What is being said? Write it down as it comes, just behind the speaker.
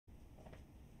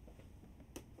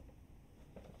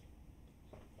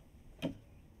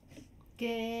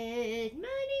Good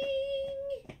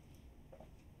morning.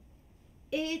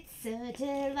 It's so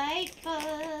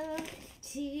delightful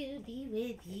to be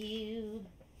with you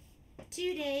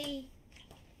today.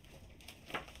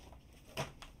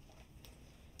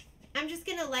 I'm just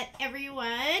going to let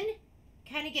everyone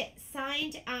kind of get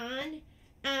signed on.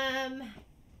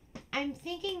 I'm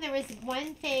thinking there was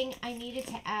one thing I needed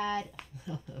to add.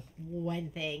 One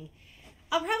thing.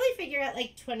 I'll probably figure out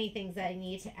like 20 things that I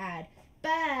need to add.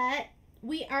 But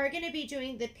we are going to be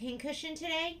doing the pincushion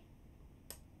today.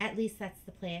 At least that's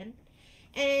the plan.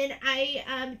 And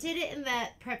I did it in the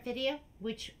prep video,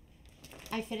 which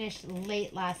I finished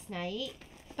late last night.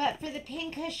 But for the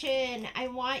pincushion, I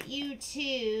want you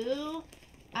to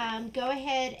go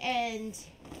ahead and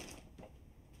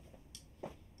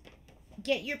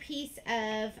get your piece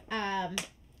of,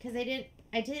 because I did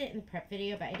it in the prep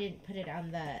video, but I didn't put it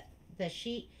on the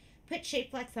sheet. Put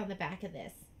Shape Flex on the back of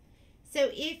this. So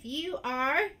if you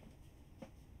are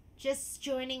just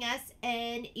joining us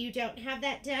and you don't have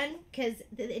that done, because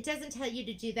it doesn't tell you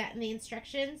to do that in the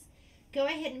instructions, go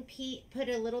ahead and put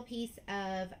a little piece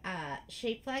of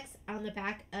Shape Flex on the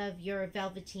back of your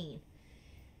velveteen.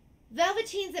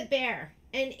 Velveteen's a bear,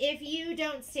 and if you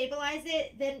don't stabilize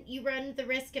it, then you run the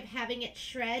risk of having it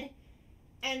shred,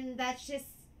 and that's just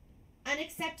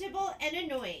unacceptable and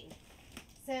annoying.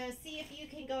 So see if you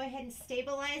can go ahead and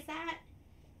stabilize that.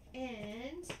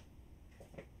 And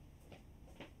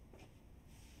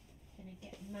I'm gonna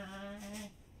get my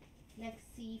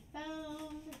Lexi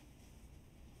foam.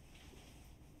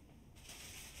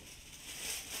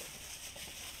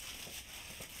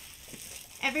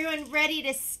 Everyone ready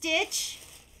to stitch?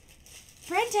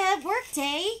 Brenda, work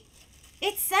day.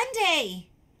 It's Sunday.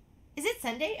 Is it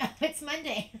Sunday? Oh, it's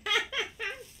Monday.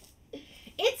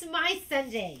 It's my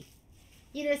Sunday.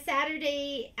 You know,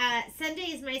 Sunday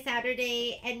is my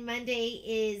Saturday, and Monday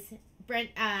is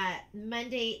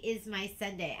Monday is my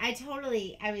Sunday.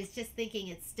 I was just thinking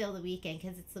it's still the weekend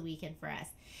because it's the weekend for us.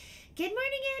 Good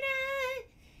morning, Anna.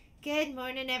 Good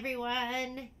morning,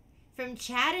 everyone. From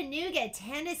Chattanooga,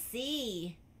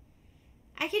 Tennessee.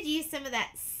 I could use some of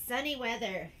that sunny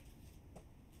weather.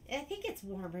 I think it's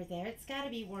warmer there. It's got to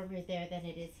be warmer there than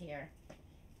it is here.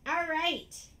 All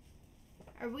right.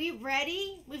 Are we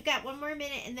ready? We've got one more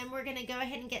minute, and then we're going to go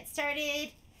ahead and get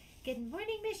started. Good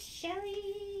morning, Miss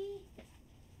Shelley.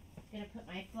 I'm going to put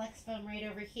my Flex Foam right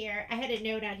over here. I had a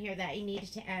note on here that I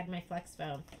needed to add my Flex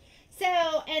Foam. So,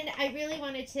 and I really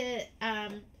wanted to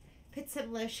put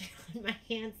some lotion on my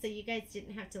hands so you guys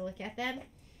didn't have to look at them.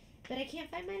 But I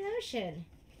can't find my lotion.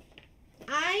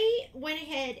 I went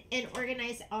ahead and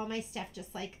organized all my stuff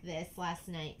just like this last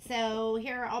night. So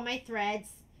here are all my threads,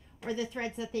 or the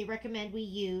threads that they recommend we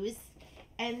use.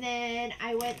 And then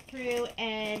I went through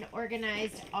and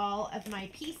organized all of my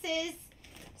pieces.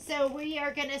 So we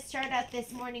are going to start out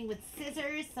this morning with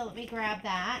scissors. So let me grab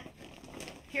that.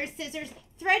 Here's scissors.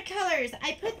 Thread colors.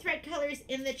 I put thread colors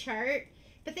in the chart,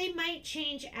 but they might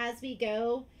change as we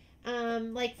go.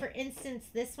 Like for instance,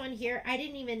 this one here, I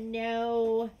didn't even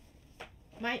know.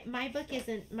 My book is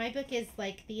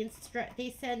like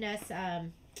they send us,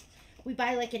 we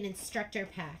buy like an instructor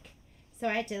pack. So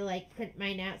I had to like print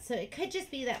mine out. So it could just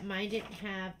be that mine didn't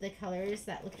have the colors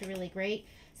that looked really great.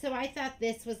 So I thought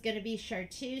this was going to be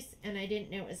chartreuse, and I didn't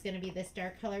know it was going to be this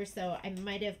dark color. So I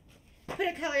might have put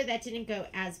a color that didn't go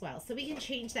as well. So we can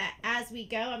change that as we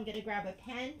go. I'm going to grab a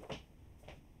pen.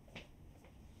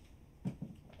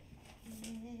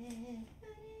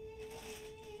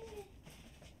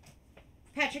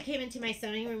 Patrick came into my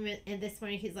sewing room, and this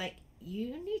morning he's like,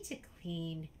 you need to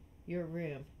clean your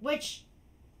room. Which,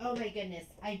 oh my goodness,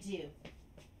 I do.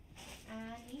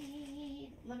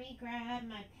 Let me grab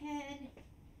my pen.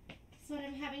 That's what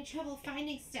I'm having trouble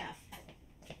finding stuff.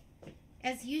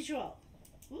 As usual.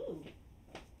 Ooh.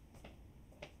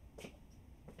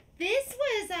 This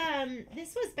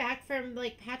was back from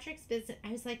like Patrick's business.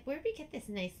 I was like, where'd we get this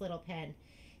nice little pen?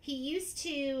 He used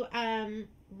to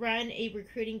run a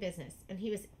recruiting business, and he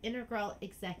was Integral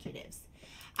Executives.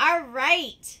 All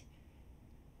right.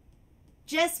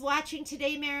 Just watching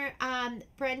today,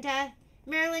 Brenda.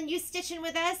 Marilyn, you stitching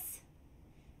with us?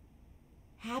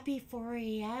 Happy 4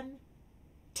 a.m.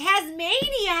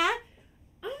 Tasmania?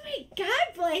 Oh my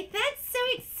God, Blythe, that's so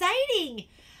exciting.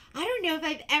 I don't know if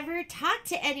I've ever talked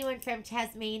to anyone from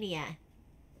Tasmania.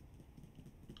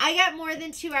 I got more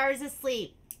than 2 hours of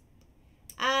sleep.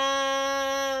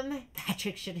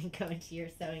 Patrick shouldn't go into your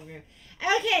sewing room.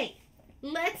 Okay,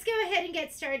 let's go ahead and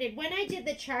get started. When I did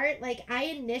the chart, like I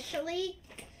initially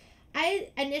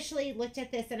looked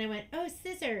at this and I went, oh,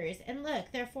 scissors. And look,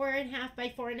 they're 4.5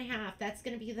 by 4.5. That's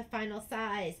going to be the final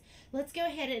size. Let's go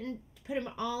ahead and put them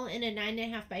all in a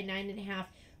 9.5 by 9.5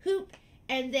 hoop,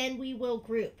 and then we will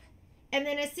group. And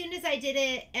then as soon as I did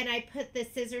it and I put the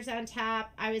scissors on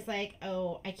top, I was like,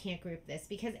 oh, I can't group this,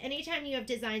 because anytime you have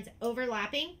designs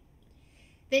overlapping,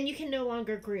 then you can no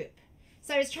longer group.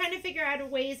 So I was trying to figure out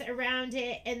ways around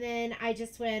it, and then I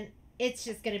just went, it's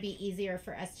just going to be easier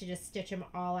for us to just stitch them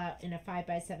all out in a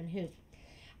 5x7 hoop.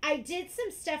 I did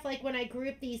some stuff like when I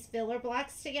grouped these filler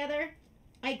blocks together,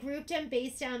 I grouped them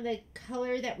based on the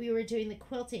color that we were doing the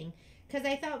quilting, because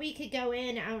I thought we could go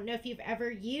in. I don't know if you've ever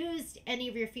used any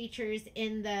of your features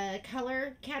in the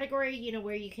color category, you know,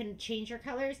 where you can change your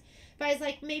colors. But I was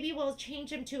like, maybe we'll change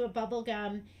them to a bubble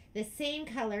gum, the same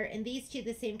color, and these two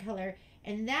the same color.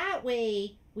 And that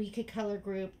way we could color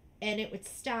group and it would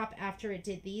stop after it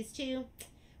did these two.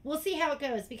 We'll see how it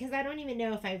goes, because I don't even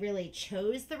know if I really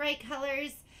chose the right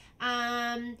colors.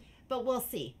 But we'll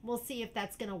see. We'll see if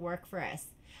that's going to work for us.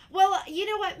 Well, you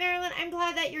know what, Marilyn? I'm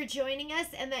glad that you're joining us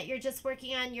and that you're just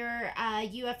working on your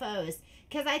UFOs,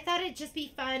 because I thought it'd just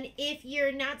be fun. If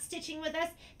you're not stitching with us,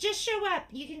 just show up.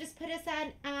 You can just put us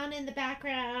on in the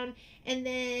background, and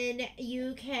then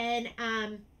you can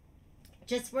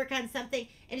just work on something.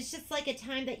 And it's just like a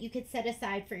time that you could set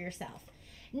aside for yourself.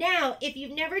 Now, if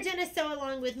you've never done a sew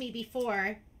along with me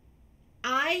before,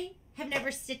 I have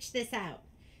never stitched this out.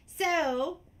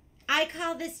 So I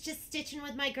call this just stitching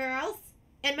with my girls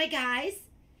and my guys.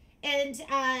 And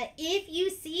if you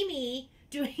see me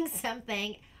doing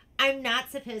something I'm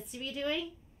not supposed to be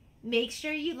doing, make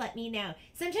sure you let me know.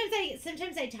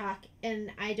 Sometimes I talk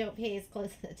and I don't pay as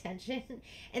close attention,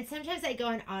 and sometimes I go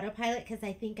on autopilot because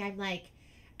I think I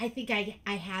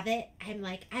have it. I'm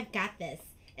like, I've got this,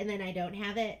 and then I don't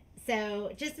have it.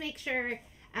 So just make sure.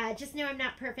 Just know I'm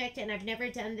not perfect, and I've never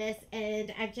done this,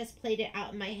 and I've just played it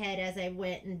out in my head as I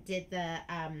went and did the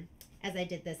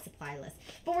supply list.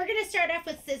 But we're going to start off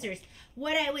with scissors.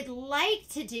 What I would like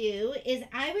to do is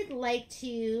I would like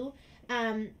to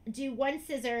do one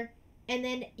scissor, and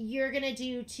then you're going to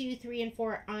do 2, 3, and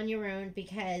 4 on your own,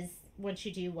 because once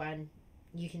you do one,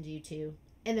 you can do 2,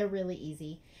 and they're really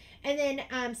easy. And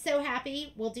then So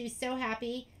Happy, we'll do So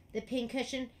Happy, the pin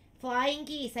cushion. Flying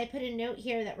Geese, I put a note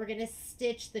here that we're going to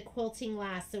stitch the quilting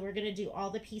last. So we're going to do all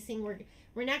the piecing. We're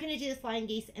not going to do the Flying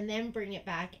Geese and then bring it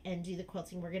back and do the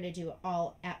quilting. We're going to do it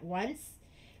all at once.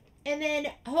 And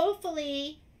then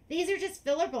hopefully, these are just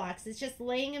filler blocks. It's just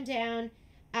laying them down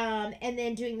and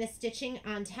then doing the stitching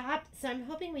on top. So I'm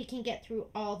hoping we can get through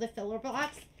all the filler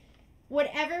blocks.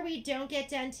 Whatever we don't get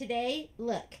done today,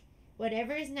 look,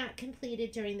 whatever is not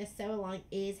completed during the sew along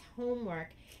is homework.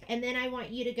 And then I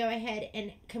want you to go ahead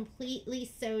and completely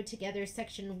sew together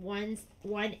section 1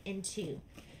 and 2.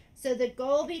 So the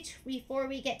goal before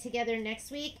we get together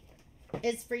next week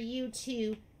is for you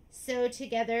to sew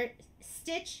together,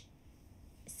 stitch,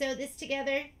 sew this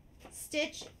together,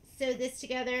 stitch, sew this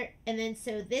together, and then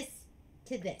sew this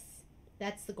to this.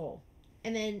 That's the goal.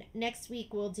 And then next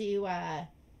week we'll do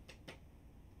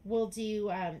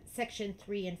section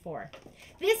 3 and 4.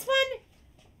 This one,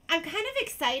 I'm kind of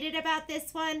excited about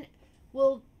this one.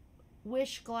 Well,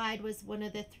 Wish Glide was one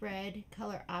of the thread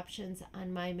color options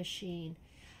on my machine.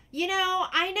 You know,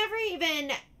 I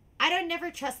don't never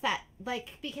trust that,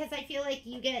 like, because I feel like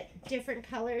you get different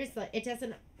colors. It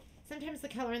doesn't, sometimes the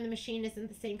color in the machine isn't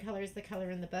the same color as the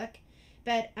color in the book.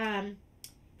 But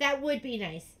that would be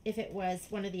nice if it was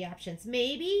one of the options.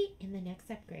 Maybe in the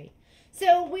next upgrade.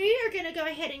 So we are going to go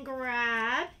ahead and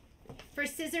grab, for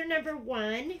scissor number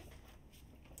 1,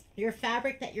 your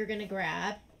fabric that you're going to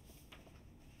grab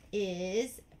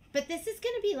is, but this is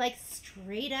going to be like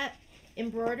straight up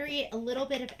embroidery, a little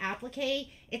bit of applique.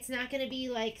 It's not going to be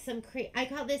like some, I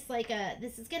call this like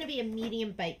this is going to be a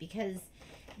medium bite, because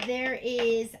there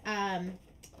is,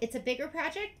 it's a bigger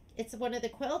project. It's one of the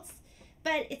quilts,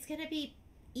 but it's going to be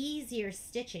easier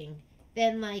stitching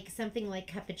than like something like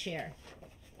Cup of Chair.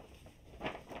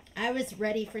 I was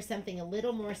ready for something a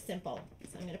little more simple.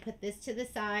 So I'm going to put this to the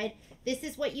side. This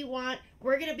is what you want.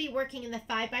 We're going to be working in the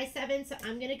 5x7, so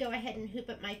I'm going to go ahead and hoop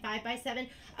up my 5x7.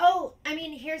 Oh, I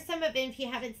mean, here's some of it if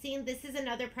you haven't seen. This is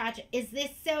another project. Is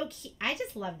this so cute? I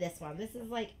just love this one. This is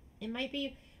like, it might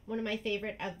be one of my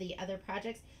favorite of the other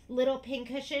projects. Little pin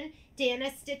cushion.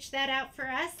 Dana stitched that out for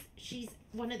us. She's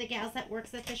one of the gals that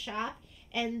works at the shop.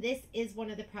 And this is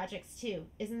one of the projects too.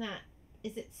 Is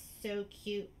it so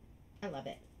cute? I love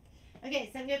it.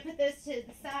 Okay, so I'm going to put those to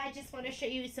the side. Just want to show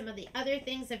you some of the other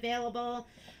things available.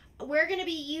 We're going to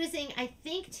be using, I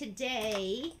think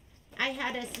today, I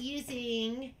had us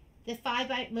using the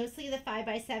mostly the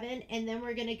 5x7, and then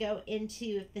we're going to go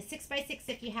into the 6x6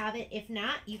 if you have it. If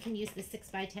not, you can use the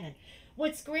 6x10.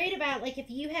 What's great about, like,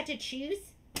 if you had to choose,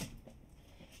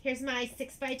 Here's my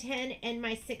 6x10 and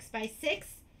my 6x6.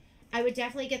 I would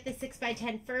definitely get the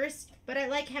 6x10 first, but I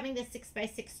like having the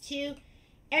 6x6 too.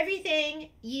 Everything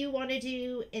you want to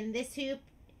do in this hoop,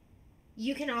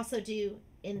 you can also do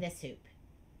in this hoop.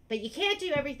 But you can't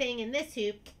do everything in this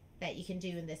hoop that you can do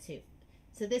in this hoop.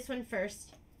 So this one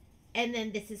first, and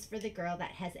then this is for the girl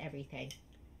that has everything.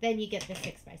 Then you get the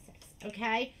 6x6,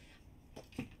 okay?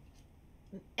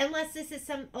 Unless this is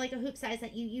some like a hoop size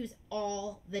that you use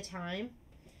all the time,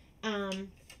 then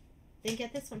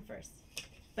get this one first.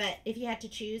 But if you had to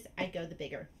choose, I'd go the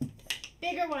bigger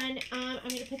one. I'm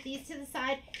going to put these to the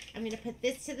side. I'm going to put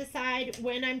this to the side.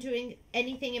 When I'm doing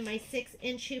anything in my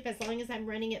 6-inch hoop, as long as I'm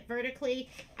running it vertically,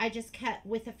 I just cut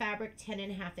with the fabric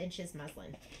 10.5 inches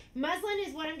muslin. Muslin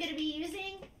is what I'm going to be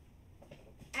using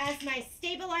as my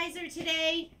stabilizer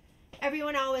today.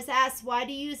 Everyone always asks, why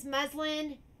do you use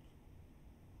muslin?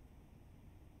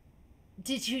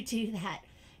 Did you do that?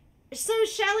 So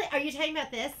Shelly, are you talking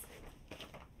about this?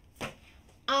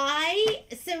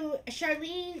 So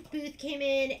Charlene Booth came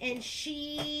in and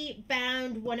she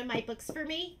bound one of my books for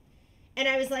me. And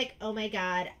I was like, oh my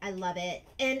God, I love it.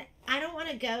 And I don't want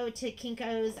to go to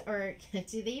Kinko's, or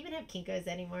do they even have Kinko's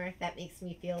anymore? That makes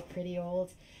me feel pretty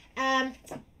old.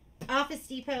 Office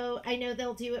Depot, I know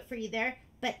they'll do it for you there.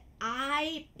 But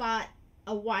I bought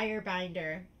a wire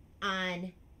binder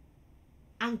on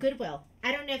Goodwill.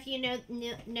 I don't know if you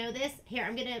know this. Here,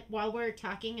 I'm going to, while we're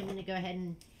talking, I'm going to go ahead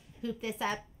and hoop this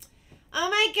up. Oh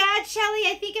my God, Shelly,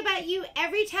 I think about you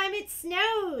every time it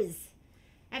snows.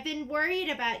 I've been worried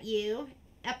about you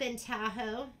up in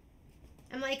Tahoe.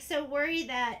 I'm like so worried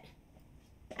that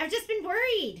I've just been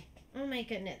worried. Oh my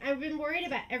goodness. I've been worried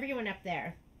about everyone up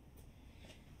there.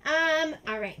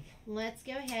 All right, let's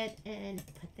go ahead and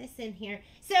put this in here.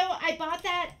 So I bought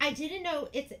that. I didn't know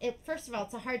first of all,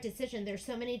 it's a hard decision. There's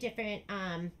so many different,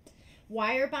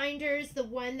 wire binders. The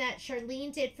one that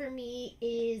Charlene did for me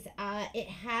is, it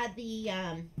had the,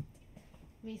 let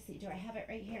me see, do I have it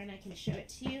right here and I can show it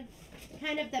to you?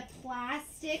 Kind of the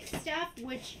plastic stuff,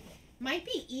 which might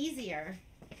be easier.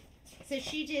 So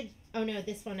she did, oh no,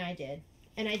 this one I did.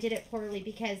 And I did it poorly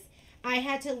because I've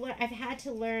had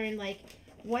to learn like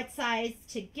what size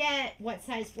to get, what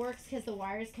size works, because the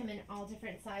wires come in all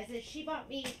different sizes. She bought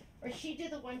me, or she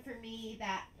did the one for me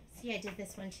that, see, I did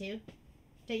this one too.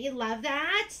 Don't you love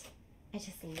that? I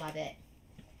just love it.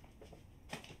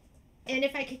 And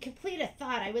if I could complete a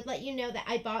thought, I would let you know that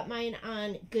I bought mine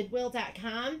on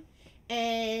Goodwill.com.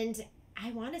 And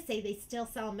I want to say they still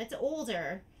sell them. It's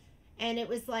older. And it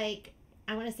was like,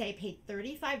 I want to say I paid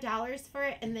 $35 for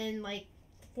it and then like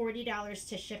 $40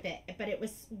 to ship it. But it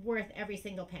was worth every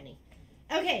single penny.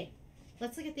 Okay,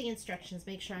 let's look at the instructions.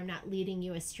 Make sure I'm not leading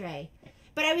you astray.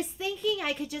 But I was thinking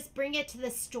I could just bring it to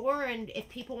the store, and if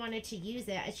people wanted to use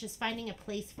it, it's just finding a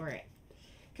place for it.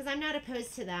 Because I'm not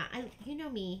opposed to that. You know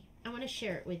me. I want to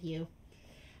share it with you.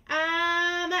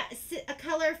 A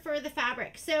color for the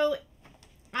fabric. So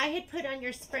I had put on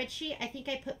your spreadsheet, I think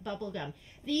I put bubblegum.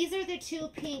 These are the two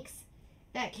pinks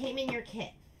that came in your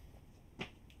kit.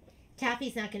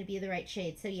 Taffy's not going to be the right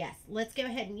shade. So yes, let's go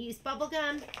ahead and use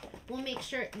bubblegum. We'll make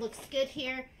sure it looks good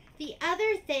here. The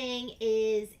other thing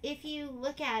is, if you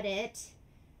look at it,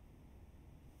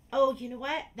 oh, you know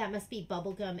what? That must be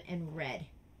bubblegum and red.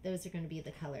 Those are going to be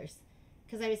the colors.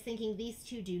 Because I was thinking these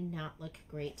two do not look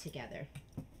great together.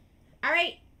 All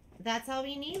right, that's all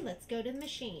we need. Let's go to the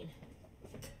machine.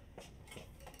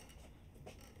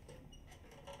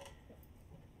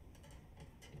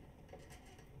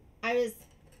 I was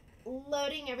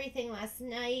loading everything last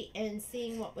night and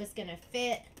seeing what was going to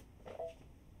fit.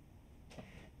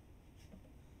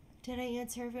 Did I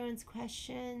answer everyone's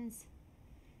questions?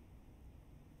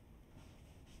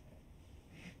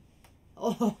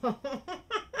 Oh,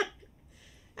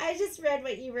 I just read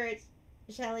what you wrote,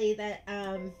 Shelly, that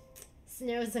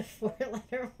snow's a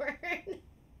 4-letter word.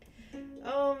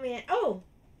 Oh, man. Oh,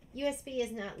 USB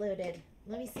is not loaded.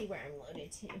 Let me see where I'm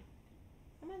loaded to.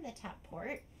 I'm on the top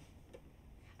port.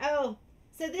 Oh,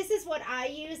 so this is what I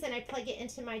use, and I plug it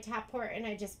into my top port, and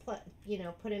I just put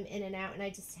them in and out, and I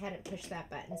just hadn't pushed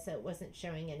that button, so it wasn't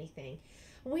showing anything.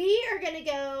 We are going to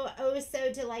go Oh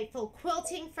So Delightful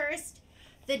Quilting first.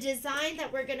 The design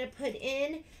that we're going to put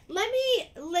in.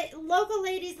 Local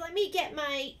ladies, let me get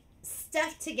my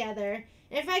stuff together.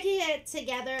 And if I can get it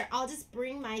together, I'll just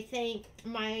bring my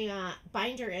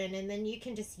binder in, and then you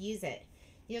can just use it.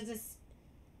 You'll just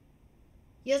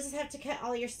have to cut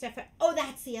all your stuff out. Oh,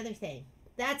 that's the other thing.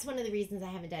 That's one of the reasons I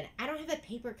haven't done it. I don't have a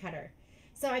paper cutter.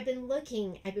 So I've been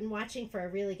watching for a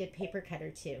really good paper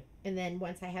cutter too. And then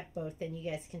once I have both, then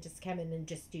you guys can just come in and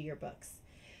just do your books.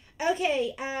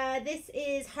 Okay, this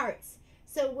is hearts.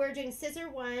 So we're doing scissor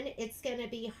 1. It's going to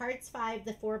be hearts 5,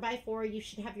 the 4x4. You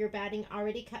should have your batting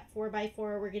already cut 4x4.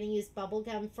 We're going to use bubble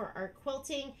gum for our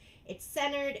quilting. It's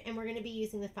centered, and we're going to be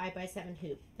using the 5x7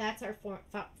 hoop. That's our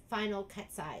final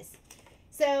cut size.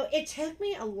 So it took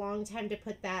me a long time to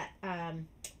put that,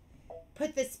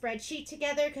 put the spreadsheet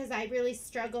together, because I really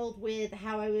struggled with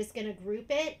how I was going to group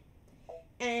it.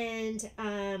 And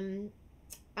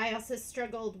I also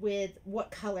struggled with what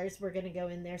colors were going to go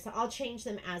in there. So I'll change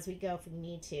them as we go if we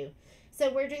need to. So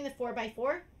we're doing the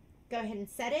 4x4. Go ahead and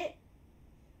set it.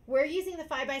 We're using the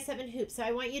 5x7 hoop. So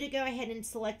I want you to go ahead and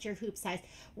select your hoop size.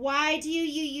 Why do you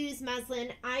use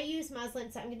muslin? I use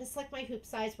muslin. So I'm going to select my hoop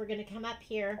size. We're going to come up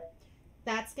here.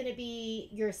 That's going to be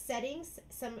your settings.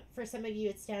 For some of you,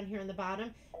 it's down here on the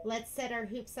bottom. Let's set our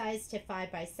hoop size to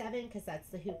 5x7 because that's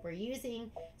the hoop we're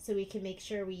using. So we can make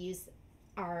sure we use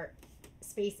our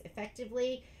space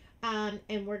effectively.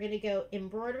 And we're going to go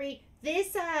embroidery.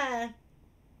 This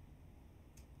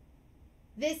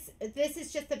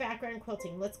is just the background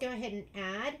quilting. Let's go ahead and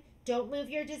add. Don't move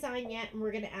your design yet, and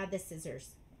we're going to add the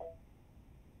scissors.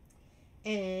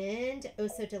 And oh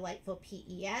so delightful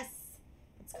PES.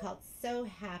 It's called So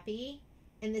Happy.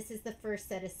 And this is the first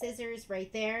set of scissors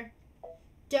right there.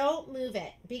 Don't move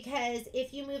it, because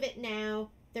if you move it now,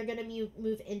 they're going to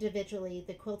move individually,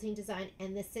 the quilting design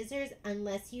and the scissors,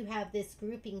 unless you have this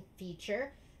grouping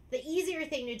feature. The easier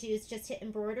thing to do is just hit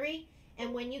embroidery,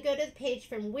 and when you go to the page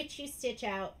from which you stitch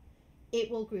out, it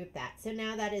will group that. So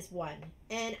now that is 1.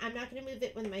 And I'm not going to move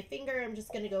it with my finger. I'm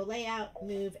just going to go layout,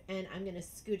 move, and I'm going to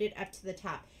scoot it up to the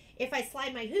top. If I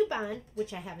slide my hoop on,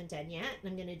 which I haven't done yet, and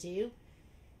I'm going to do,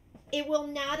 it will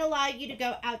not allow you to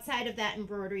go outside of that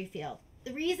embroidery field.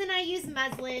 The reason I use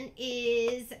muslin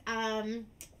is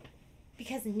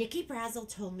because Nikki Brazel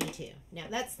told me to. Now,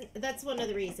 that's one of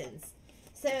the reasons.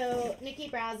 So, Nikki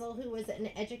Brazel, who was an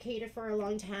educator for a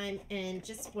long time and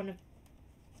just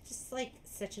like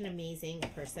such an amazing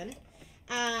person.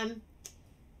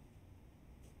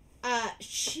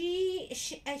 She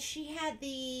had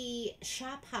the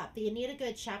Shop Hop, the Anita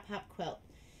Good Shop Hop quilt.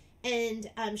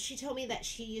 And she told me that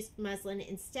she used muslin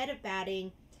instead of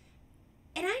batting.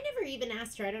 And I never even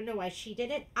asked her. I don't know why she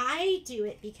did it. I do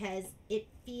it because it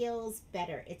feels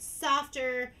better. It's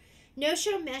softer.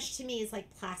 No-show mesh to me is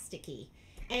like plasticky.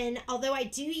 And although I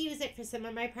do use it for some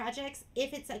of my projects,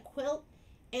 if it's a quilt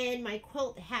and my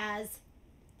quilt has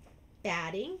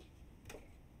batting,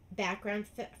 background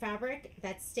fabric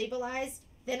that's stabilized,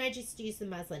 then I just use the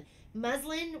muslin.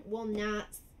 Muslin will not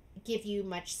give you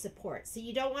much support. So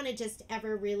you don't want to just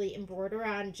ever really embroider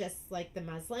on just like the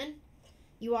muslin.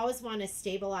 You always want to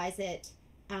stabilize it.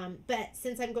 But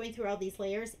since I'm going through all these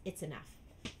layers, it's enough.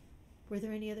 Were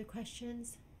there any other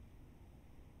questions?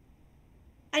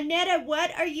 Annetta,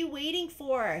 what are you waiting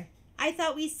for? I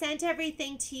thought we sent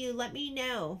everything to you. Let me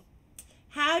know.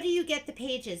 How do you get the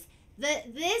pages?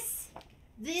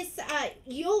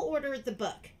 You'll order the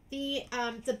book. The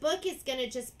book is going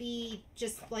to just be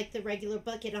just like the regular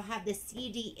book. It'll have the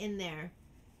CD in there.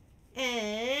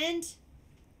 And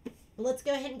let's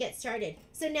go ahead and get started.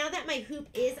 So now that my hoop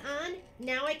is on,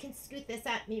 now I can scoot this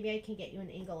up. Maybe I can get you an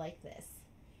angle like this.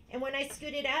 And when I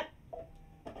scoot it up,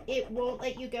 it won't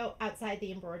let you go outside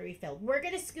the embroidery field. We're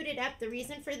going to scoot it up. The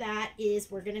reason for that is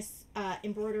we're going to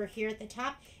embroider here at the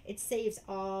top. It saves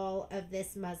all of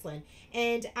this muslin.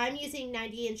 And I'm using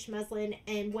 90-inch muslin,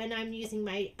 and when I'm using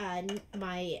my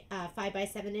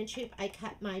 5x7-inch hoop, I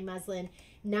cut my muslin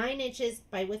 9 inches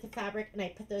by width of fabric, and I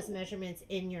put those measurements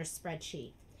in your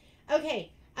spreadsheet.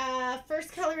 Okay,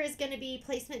 first color is going to be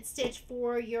placement stitch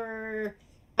for your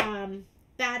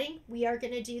batting. We are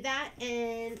going to do that,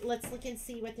 and let's look and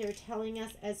see what they're telling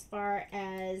us as far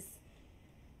as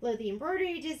load the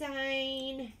embroidery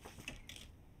design.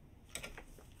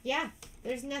 Yeah,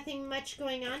 there's nothing much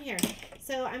going on here.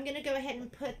 So I'm going to go ahead and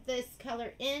put this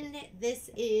color in. This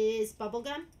is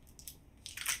bubblegum.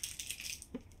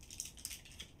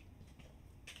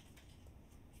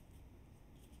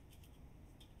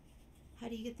 How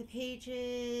do you get the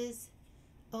pages?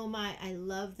 Oh my, I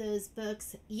love those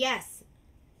books. Yes,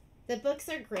 the books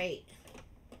are great.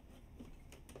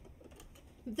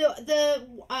 The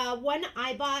one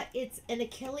I bought, it's an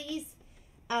Achilles,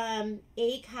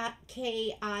 A-K-I-L-E-S.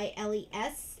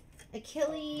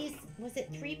 Achilles, was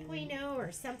it 3.0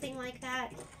 or something like that?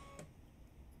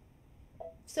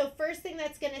 So first thing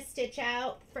that's going to stitch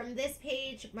out from this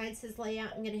page, mine says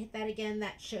layout. I'm going to hit that again.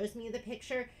 That shows me the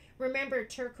picture. Remember,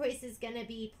 turquoise is going to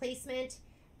be placement.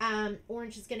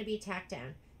 Orange is going to be tack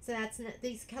down. So that's not,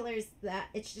 these colors, that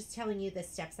it's just telling you the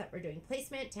steps that we're doing.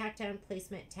 Placement, tack down,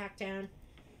 placement, tack down.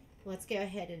 Let's go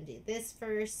ahead and do this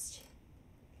first.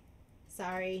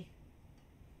 Sorry.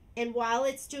 And while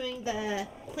it's doing the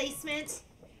placement,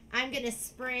 I'm going to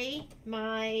spray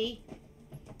my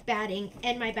batting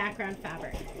and my background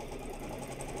fabric.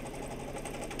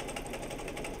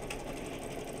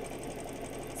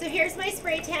 So here's my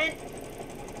spray tent.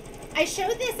 I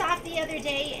showed this off the other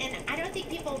day, and I don't think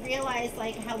people realize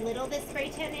like how little this spray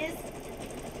tent is.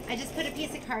 I just put a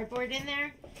piece of cardboard in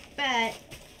there, but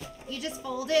you just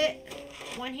fold it,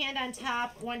 one hand on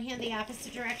top, one hand the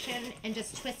opposite direction, and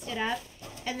just twist it up.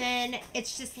 And then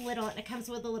it's just little, and it comes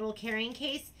with a little carrying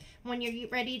case. When you're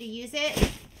ready to use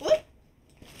it, whoop,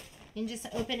 and just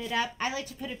open it up. I like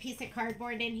to put a piece of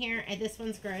cardboard in here, and this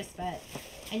one's gross, but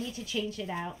I need to change it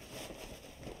out.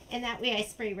 And that way I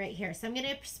spray right here. So I'm going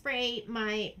to spray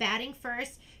my batting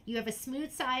first. You have a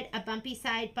smooth side, a bumpy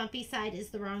side. Bumpy side is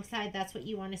the wrong side. That's what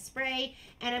you want to spray.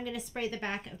 And I'm going to spray the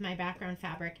back of my background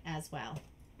fabric as well.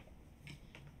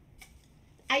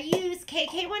 I use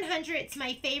KK100. It's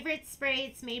my favorite spray.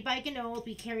 It's made by Ganold.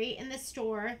 We carry it in the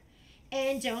store.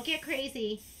 And don't get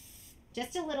crazy.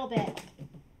 Just a little bit.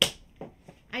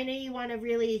 I know you want to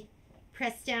really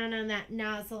press down on that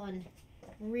nozzle and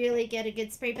really get a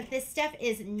good spray, but this stuff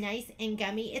is nice and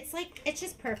gummy. It's like, it's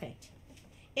just perfect.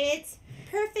 It's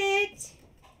perfect.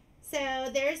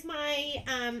 So there's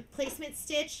my placement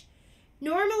stitch.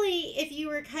 Normally, if you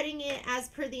were cutting it as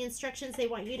per the instructions, they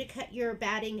want you to cut your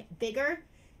batting bigger.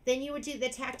 Then you would do the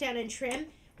tack down and trim.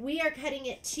 We are cutting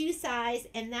it to size,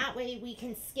 and that way we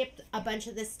can skip a bunch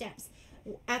of the steps.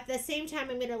 At the same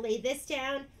time, I'm going to lay this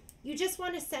down. You just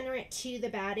want to center it to the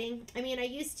batting. I mean, I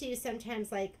used to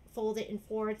sometimes like fold it in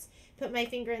fourths, put my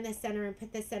finger in the center and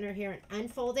put the center here and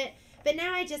unfold it. But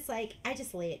now I just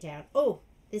lay it down. Oh,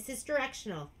 this is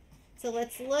directional. So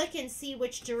let's look and see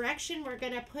which direction we're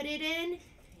going to put it in.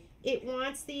 It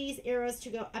wants these arrows to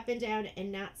go up and down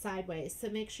and not sideways. So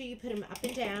make sure you put them up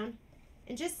and down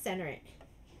and just center it.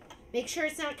 Make sure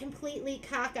it's not completely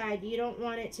cockeyed. You don't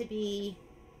want it to be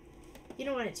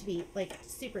like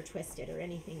super twisted or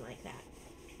anything like that.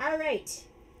 All right,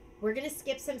 we're gonna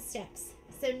skip some steps.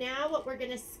 So now what we're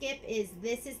gonna skip is,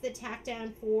 this is the tack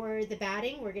down for the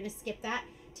batting. We're gonna skip that.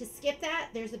 To skip that,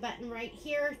 there's a button right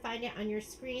here. Find it on your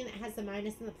screen that has the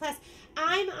minus and the plus.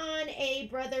 I'm on a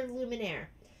Brother Luminaire.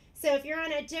 So if you're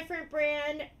on a different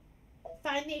brand,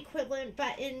 find the equivalent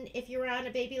button. If you're on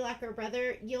a Baby Lock or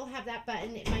Brother, you'll have that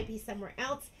button. It might be somewhere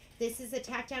else. This is a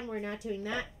tack down. We're not doing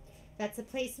that. That's a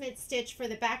placement stitch for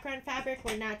the background fabric.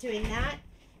 We're not doing that.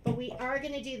 But we are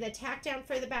going to do the tack down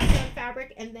for the background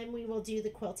fabric, and then we will do the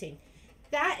quilting.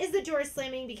 That is the door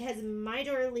slamming because my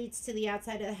door leads to the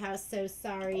outside of the house, so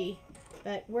sorry.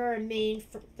 But we're a main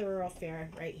thoroughfare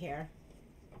right here.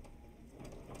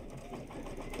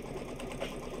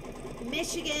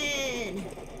 Michigan.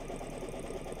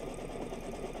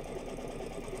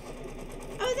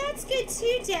 Oh, that's good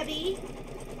too, Debbie.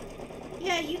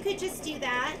 Yeah, you could just do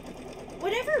that.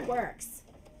 Whatever works,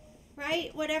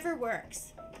 right? Whatever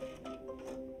works.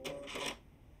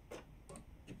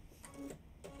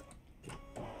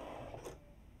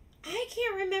 I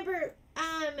can't remember,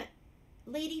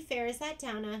 Lady Fair, is that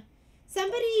Donna?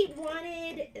 Somebody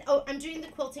wanted, oh, I'm doing the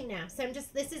quilting now. So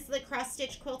this is the cross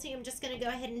stitch quilting. I'm just going to go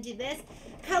ahead and do this.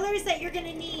 Colors that you're going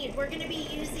to need. We're going to be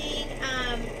using,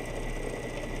 I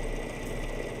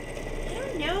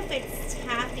don't know if it's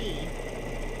taffy.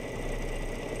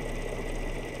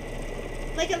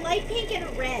 Like a light pink and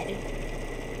a red.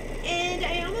 And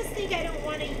I almost think I don't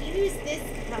want to use this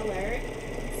color.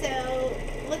 So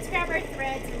let's grab our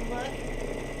threads and look.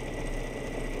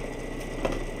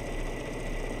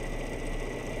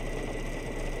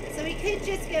 So we could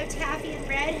just go taffy and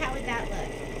red. How would that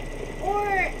look?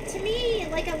 Or to me,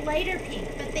 like a lighter pink,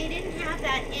 but they didn't have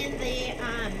that in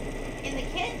the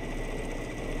kit.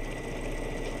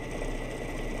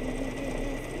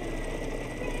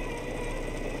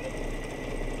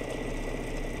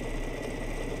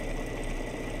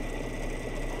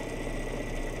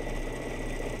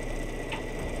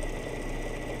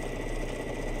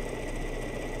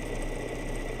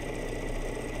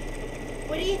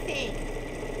 What do you think?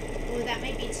 Oh, that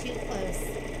might be too close.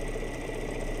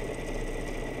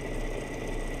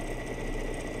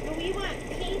 But we want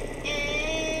pink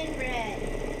and red.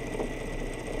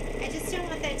 I just don't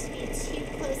want that to be too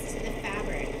close to the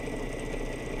fabric.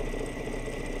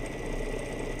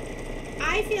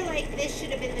 I feel like this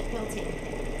should have been the quilting.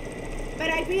 But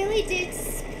I really did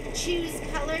choose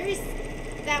colors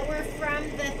that were from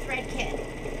the thread kit.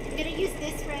 I'm going to use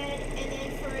this red, and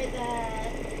then for the...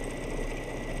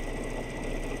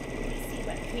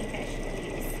 I think I should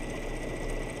use.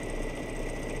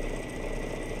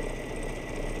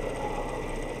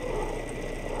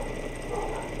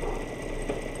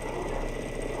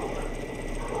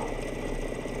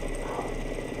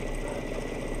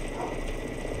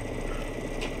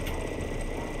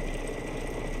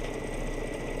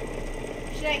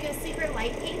 Should I go super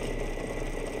light pink?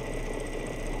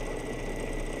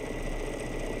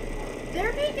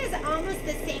 Their pink is almost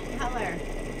the same color.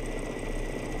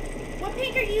 What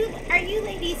pink are you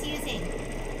ladies using?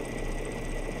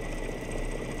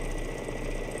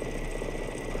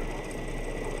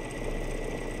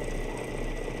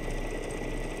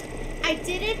 I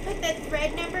didn't put the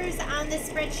thread numbers on the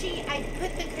spreadsheet. I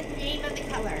put the name of the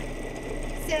color.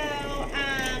 So,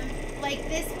 like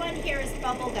this one here is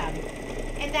bubblegum.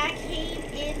 And that came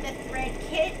in the thread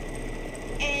kit.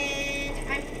 And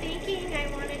I'm thinking I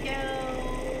want to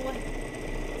go...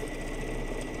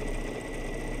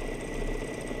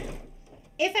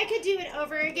 If I could do it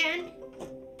over again,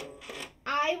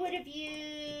 I would have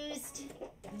used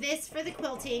this for the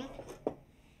quilting.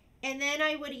 And then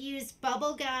I would use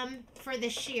bubble gum for the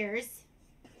shears.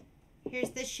 Here's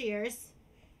the shears.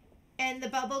 And the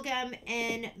bubble gum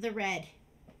and the red.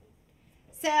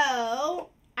 So,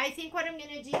 I think what I'm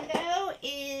going to do though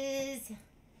is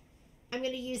I'm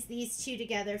going to use these two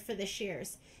together for the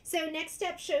shears. So, next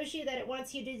step shows you that it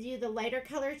wants you to do the lighter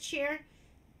colored shear.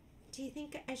 Do you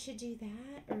think I should do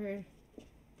that? Or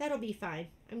that'll be fine.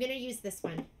 I'm going to use this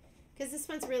one. Because this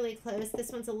one's really close.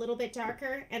 This one's a little bit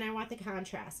darker, and I want the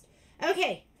contrast.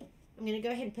 Okay, I'm going to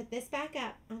go ahead and put this back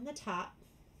up on the top.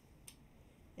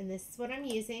 And this is what I'm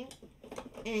using.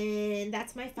 And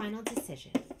that's my final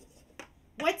decision.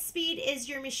 What speed is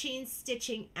your machine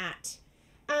stitching at?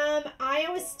 I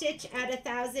always stitch at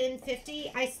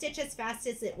 1,050. I stitch as fast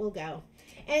as it will go.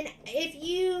 And if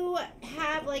you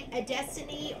have like a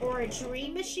Destiny or a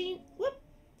Dream machine, whoop.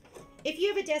 If you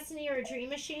have a Destiny or a Dream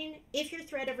machine, if your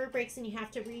thread ever breaks and you have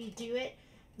to redo it,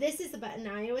 this is the button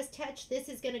I always touch. This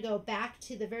is going to go back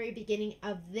to the very beginning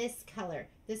of this color.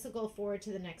 This will go forward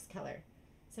to the next color.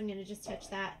 So I'm going to just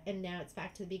touch that, and now it's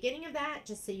back to the beginning of that,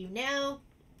 just so you know.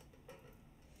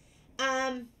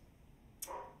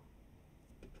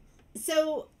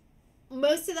 So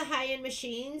most of the high-end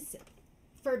machines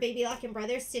for Baby Lock and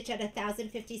Brothers stitch at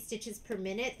 1,050 stitches per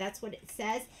minute. That's what it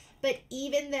says. But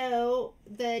even though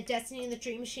the Destiny and the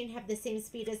Dream Machine have the same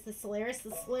speed as the Solaris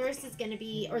is going to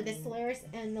be, or the Solaris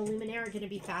and the Luminaire are going to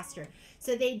be faster.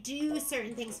 So they do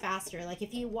certain things faster. Like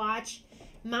if you watch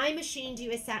my machine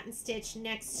do a satin stitch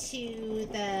next to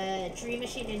the Dream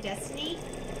Machine and Destiny,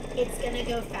 it's going to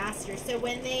go faster. So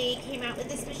when they came out with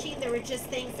this machine, there were just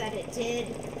things that it did.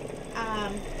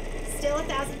 Still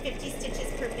 1,050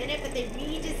 stitches per minute, but they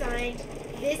redesigned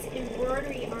this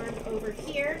embroidery arm over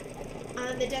here.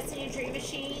 On the Destiny and Dream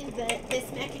Machine,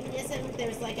 this mechanism,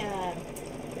 there's like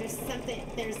this.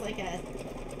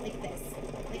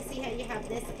 Like see how you have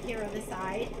this here on the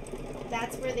side?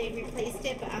 That's where they replaced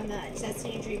it, but on the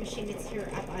Destiny and Dream Machine, it's here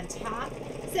up on top.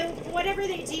 So whatever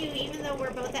they do, even though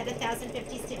we're both at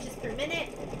 1,050 stitches per minute,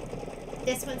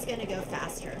 this one's gonna go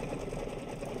faster.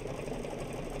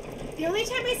 The only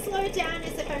time I slow it down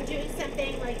is if I'm doing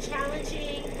something like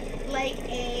challenging, like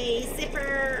a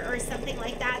zipper or something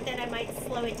like that, then I might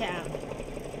slow it down.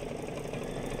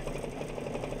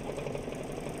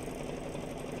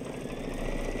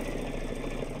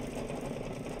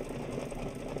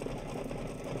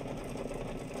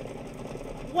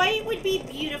 White would be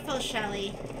beautiful,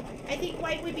 Shelly. I think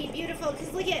white would be beautiful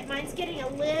because look at mine's getting a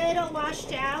little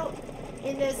washed out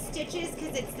in those stitches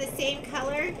because it's the same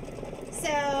color. So,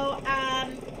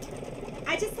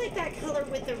 I just like that color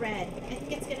with the red. I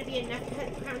think it's going to be enough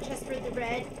contrast for the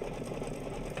red.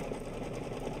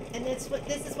 And this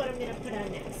is what I'm going to put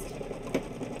on next.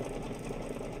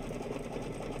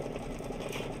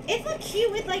 It looked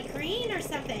cute with like green or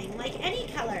something, like any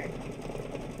color.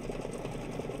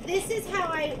 This is how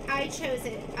I chose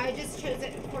it. I just chose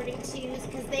it according to,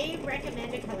 because they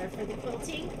recommend a color for the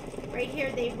quilting. Right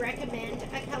here, they recommend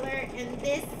a color, and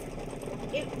this,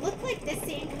 it looked like the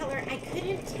same color. I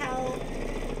couldn't tell.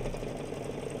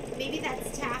 Maybe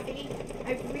that's taffy.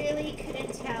 I really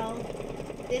couldn't tell.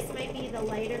 This might be the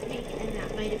lighter pink, and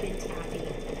that might have been taffy.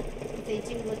 But they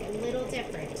do look a little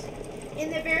different. In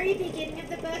the very beginning of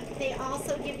the book, they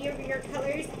also give you your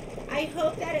colors. I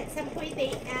hope that at some point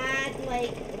they add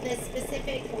like the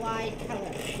specific glide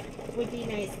color. Would be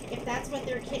nice if that's what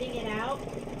they're kitting it out.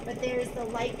 But there's the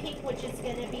light pink, which is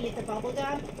going to be the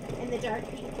bubblegum, and the dark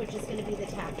pink, which is going to be the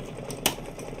taffy.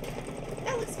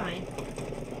 That looks fine.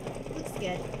 Looks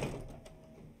good.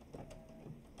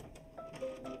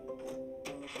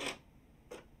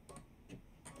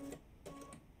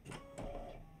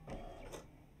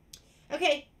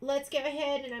 Okay, let's go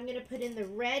ahead and I'm going to put in the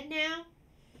red now.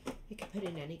 You can put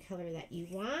in any color that you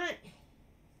want.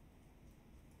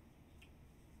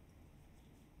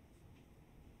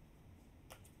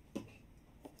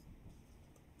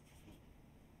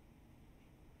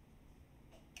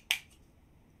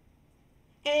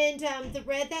 And the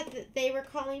red that they were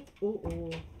calling,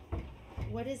 ooh,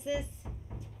 what is this?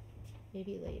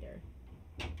 Maybe later.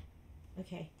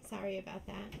 Okay, sorry about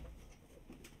that.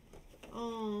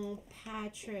 Oh,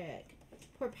 Patrick.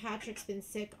 Poor Patrick's been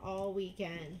sick all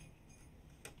weekend.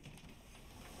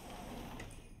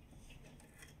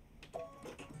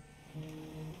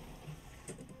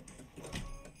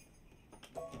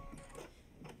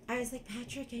 I was like,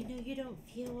 Patrick, I know you don't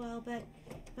feel well, but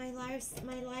my life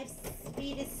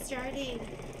speed is starting.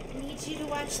 I need you to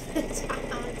watch the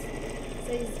dogs.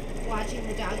 So he's watching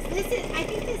the dogs. I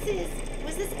think this is,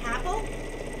 was this Apple?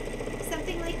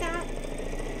 Something like that?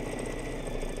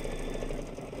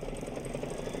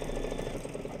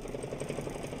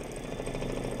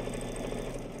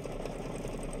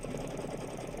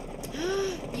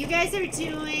 You guys are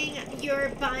doing your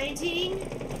binding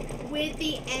with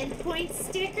the endpoint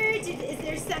sticker. Is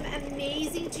there some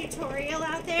amazing tutorial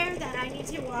out there that I need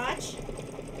to watch?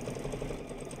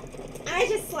 I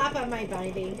just slap on my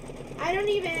binding. I don't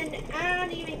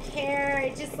even care. I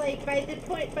just like by the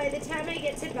time I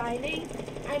get to binding,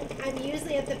 I'm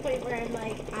usually at the point where I'm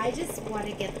like, I just want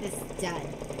to get this done.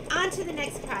 On to the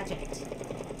next project.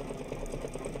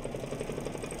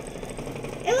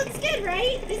 It looks good,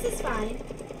 right? This is fine.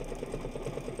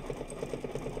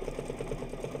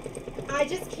 I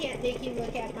just can't make you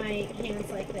look at my hands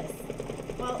like this.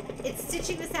 Well, it's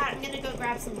stitching this out. I'm going to go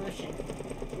grab some lotion.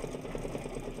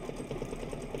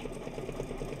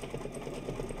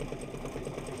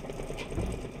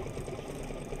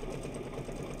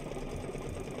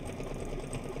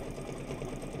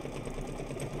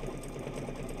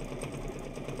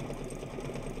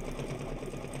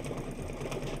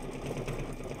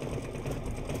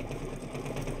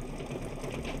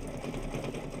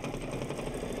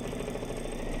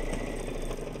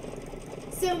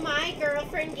 So my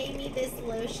girlfriend gave me this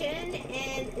lotion,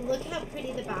 and look how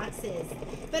pretty the box is.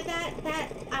 But I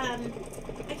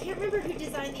can't remember who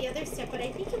designed the other stuff, but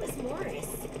I think it was Morris.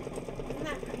 Isn't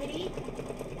that pretty?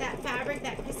 That fabric,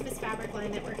 that Christmas fabric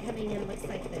line that we're coming in looks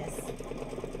like this.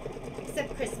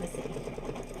 Except Christmassy.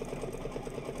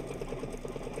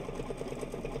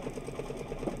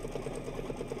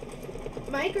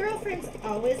 My girlfriends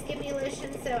always give me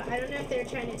lotion, so I don't know if they're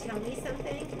trying to tell me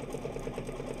something.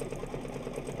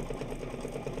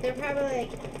 They're probably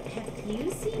like, have you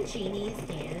seen Jeannie's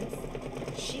hands?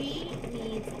 She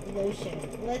needs lotion.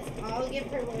 Let's all give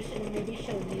her lotion and maybe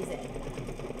she'll use it.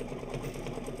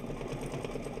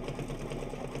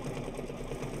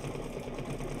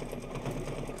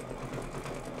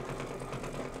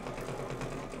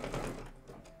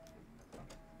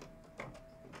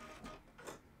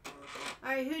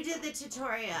 Alright, who did the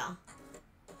tutorial?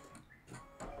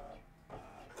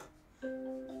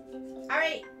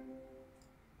 Alright.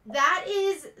 That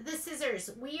is the scissors.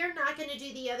 We are not going to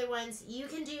do the other ones. You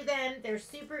can do them. They're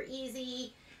super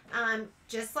easy,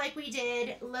 just like we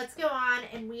did. Let's go on,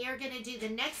 and we are going to do the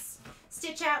next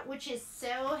stitch out, which is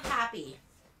So Happy.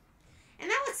 And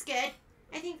that looks good.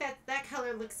 I think that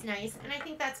color looks nice, and I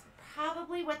think that's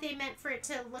probably what they meant for it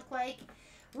to look like.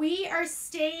 We are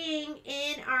staying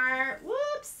in our,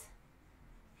 whoops.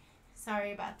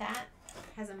 Sorry about that.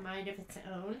 Has a mind of its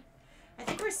own. I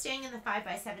think we're staying in the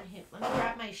 5x7 hoop. Let me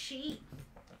grab my sheet.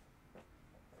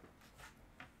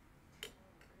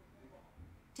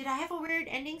 Did I have a weird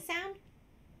ending sound?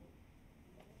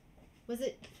 Was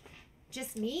it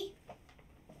just me?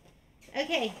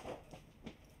 Okay.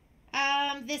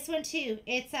 This one too.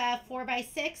 It's a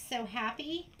 4x6, So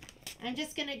Happy. I'm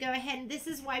just going to go ahead, and this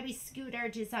is why we scoot our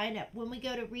design up. When we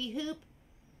go to rehoop,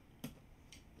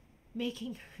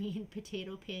 making Korean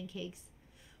potato pancakes.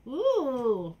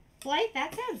 Ooh. Blythe,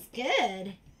 that sounds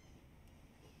good.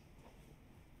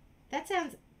 That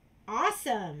sounds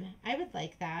awesome. I would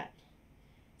like that.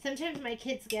 Sometimes my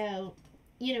kids go,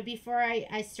 you know, before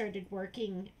I started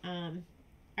working, I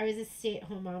was a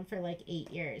stay-at-home mom for like 8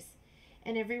 years.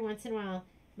 And every once in a while,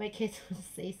 my kids will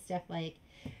say stuff like,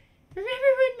 remember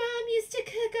when Mom used to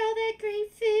cook all that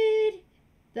great food?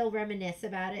 They'll reminisce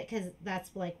about it because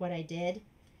that's like what I did.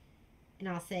 And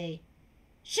I'll say,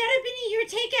 shut up and eat your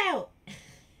takeout.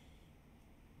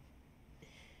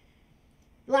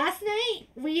 Last night,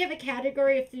 we have a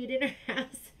category of food in our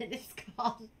house, and it's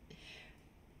called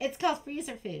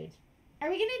freezer food. Are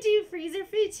we going to do freezer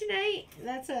food tonight?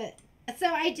 That's what. So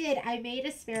I did. I made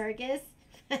asparagus.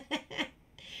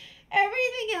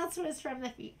 Everything else was from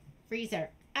the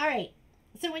freezer. All right.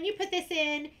 So when you put this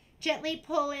in, gently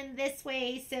pull in this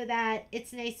way so that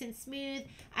it's nice and smooth.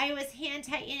 I always hand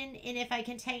tighten, and if I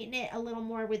can tighten it a little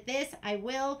more with this, I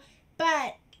will.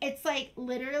 But it's like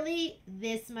literally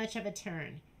this much of a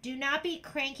turn. Do not be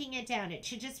cranking it down. It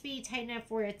should just be tight enough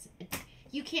where it's,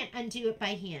 you can't undo it by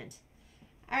hand.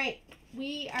 All right,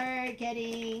 we are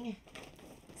getting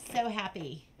so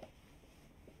happy.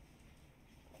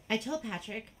 I told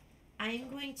Patrick I'm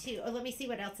going to, oh, let me see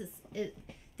what else is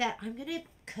that I'm going to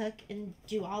cook and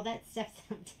do all that stuff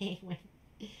someday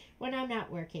when I'm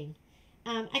not working.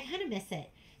 I kind of miss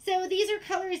it. So these are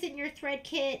colors in your thread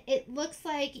kit. It looks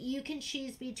like you can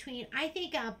choose between, I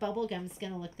think bubblegum is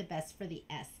going to look the best for the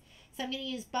S. So I'm going to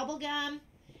use bubblegum.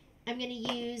 I'm going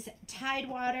to use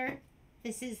Tidewater.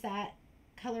 This is that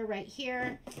color right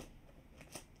here.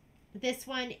 This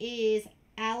one is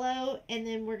aloe, and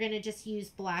then we're going to just use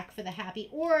black for the happy.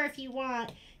 Or if you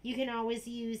want, you can always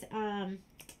use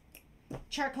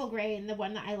charcoal gray, and the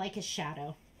one that I like is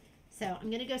shadow. So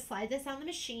I'm going to go slide this on the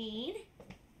machine.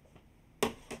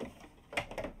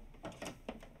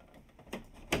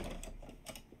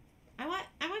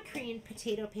 I want Korean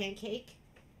potato pancake.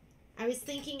 I was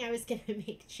thinking I was going to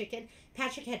make chicken.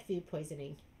 Patrick had food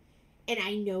poisoning, and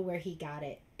I know where he got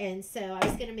it. And so I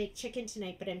was going to make chicken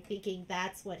tonight, but I'm thinking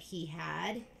that's what he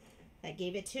had that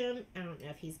gave it to him. I don't know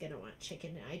if he's going to want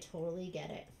chicken. I totally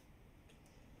get it.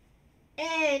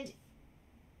 And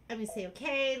I'm going to say,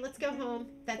 okay, let's go home.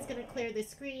 That's going to clear the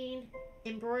screen.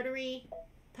 Embroidery,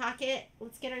 pocket.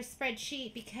 Let's get our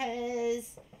spreadsheet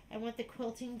because I want the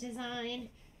quilting design.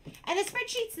 And the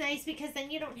spreadsheet's nice because then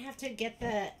you don't have to get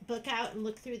the book out and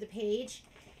look through the page.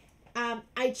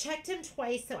 I checked them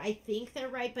twice, so I think they're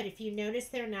right. But if you notice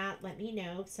they're not, let me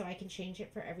know so I can change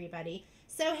it for everybody.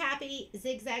 So happy,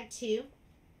 zigzag 2.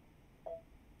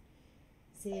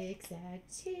 Zigzag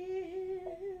 2.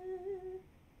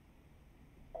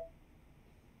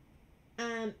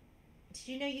 Did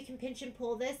you know you can pinch and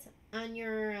pull this on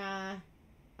your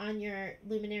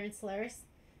Luminaire and Solaris?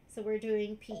 So we're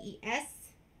doing PES.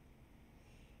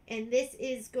 And this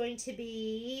is going to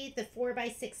be the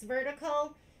 4x6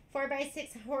 vertical.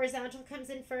 4x6 horizontal comes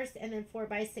in first, and then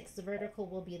 4x6 vertical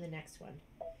will be the next one.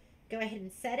 Go ahead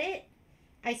and set it.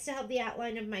 I still have the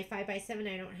outline of my 5x7.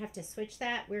 I don't have to switch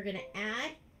that. We're going to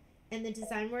add, and the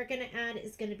design we're going to add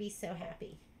is going to be So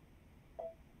Happy.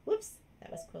 Whoops,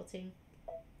 that was quilting.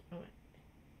 Oh,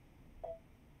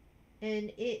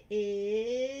 and it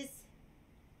is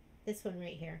this one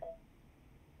right here.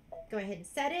 Go ahead and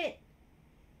set it.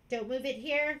 Don't move it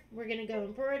here. We're going to go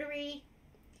embroidery.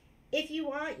 If you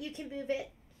want, you can move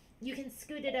it. You can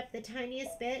scoot it up the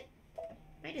tiniest bit.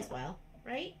 Might as well,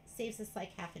 right? Saves us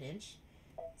like half an inch.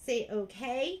 Say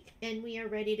okay, and we are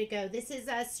ready to go. This is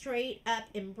a straight up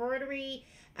embroidery.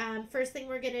 First thing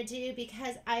we're going to do,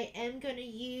 because I am going to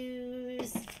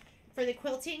use, for the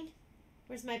quilting,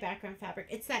 where's my background fabric?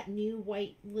 It's that new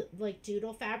white, like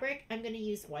doodle fabric. I'm going to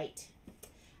use white.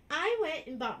 I went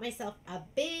and bought myself a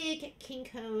big king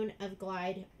cone of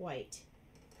Glide white.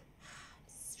 I'm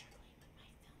struggling with my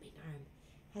filming arm.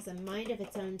 Has a mind of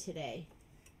its own today.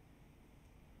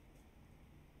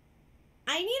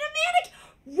 I need a mannequin.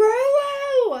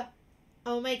 Rolo!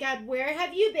 Oh my God, where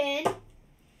have you been?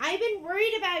 I've been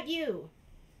worried about you.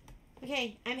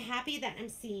 Okay, I'm happy that I'm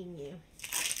seeing you.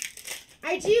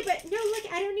 I do, but no,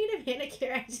 look, I don't need a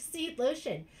manicure. I just need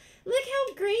lotion. Look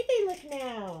how great they look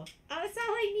now. Oh, that's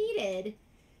all I needed.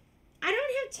 I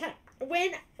don't have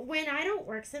time. When I don't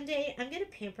work someday, I'm going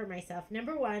to pamper myself.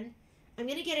 Number one, I'm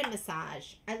going to get a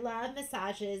massage. I love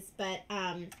massages, but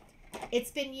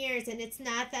it's been years, and it's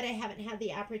not that I haven't had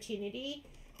the opportunity.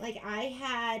 Like, I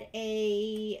had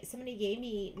somebody gave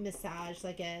me massage,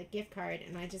 like a gift card,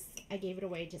 and I gave it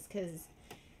away just because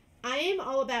I am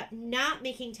all about not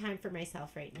making time for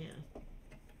myself right now.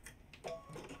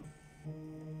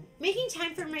 Making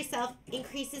time for myself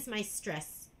increases my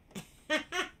stress.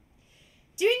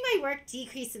 Doing my work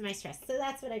decreases my stress. So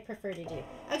that's what I prefer to do.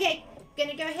 Okay, I'm going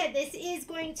to go ahead. This is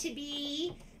going to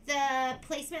be the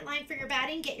placement line for your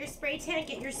batting. Get your spray tan,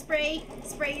 get your spray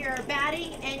your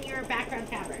batting and your background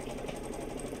fabric.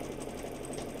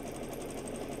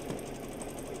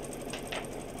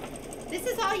 This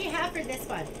is all you have for this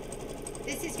one.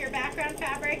 This is your background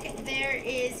fabric. There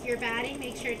is your batting.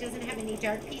 Make sure it doesn't have any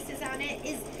dark pieces on it.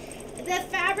 The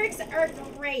fabrics are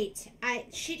great.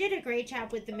 She did a great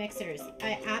job with the mixers.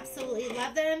 I absolutely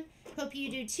love them. Hope you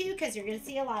do too, because you're going to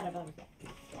see a lot of them.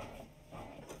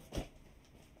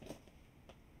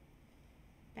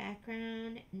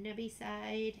 Background, nubby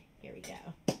side. Here we go.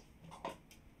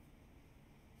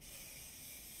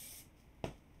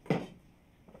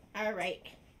 All right.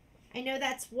 I know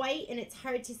that's white and it's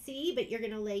hard to see, but you're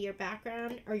going to lay your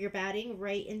background or your batting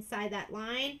right inside that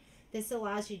line. This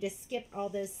allows you to skip all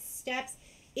those steps.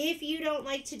 If you don't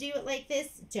like to do it like this,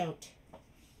 don't.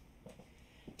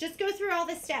 Just go through all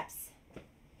the steps.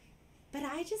 But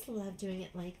I just love doing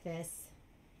it like this.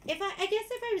 I guess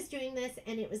if I was doing this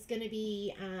and it was going to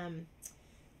be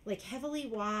like heavily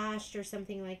washed or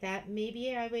something like that,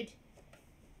 maybe I would,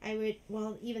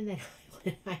 well, even then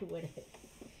I would have.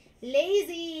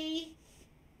 Lazy.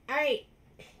 All right.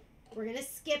 We're going to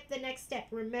skip the next step.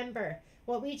 Remember,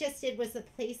 what we just did was the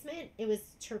placement. It was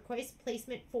turquoise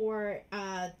placement for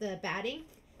the batting.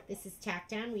 This is tack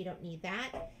down. We don't need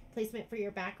that. Placement for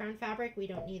your background fabric. We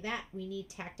don't need that. We need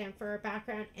tack down for our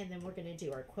background. And then we're going to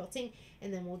do our quilting.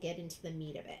 And then we'll get into the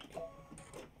meat of it.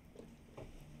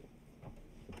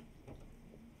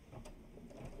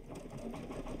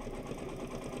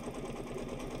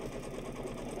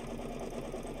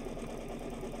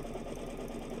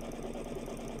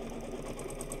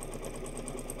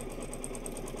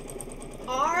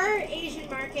 Our Asian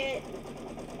market,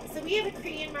 so we have a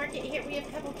Korean market here. We have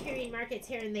a couple Korean markets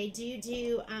here, and they do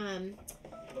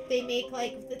they make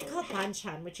like, it's called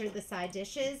banchan, which are the side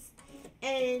dishes.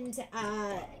 And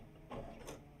I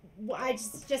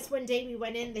just one day we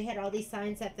went in, they had all these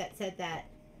signs up that said that.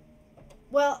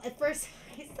 Well, at first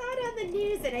I saw it on the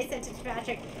news and I sent it to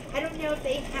Patrick. I don't know if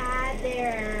they had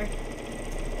their,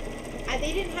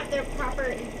 they didn't have their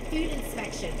proper food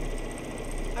inspection.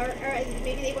 Or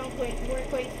maybe they weren't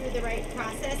going through the right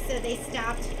process, so they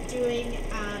stopped doing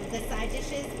the side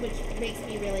dishes, which makes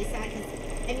me really sad. Because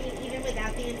I mean, even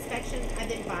without the inspection, I've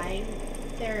been buying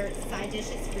their side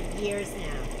dishes for years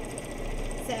now.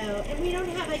 So, and we don't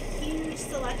have a huge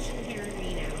selection here in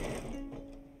Reno.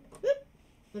 Whoop.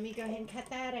 Let me go ahead and cut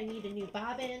that. I need a new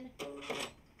bobbin.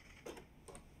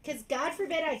 Because God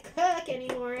forbid I cook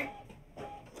anymore.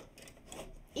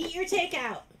 Eat your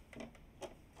takeout.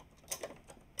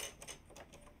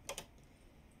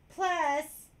 Plus,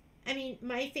 I mean,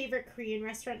 my favorite Korean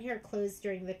restaurant here closed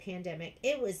during the pandemic.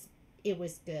 It was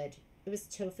good. It was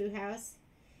Tofu House.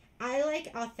 I like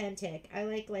authentic. I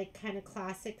like kind of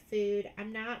classic food.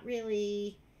 I'm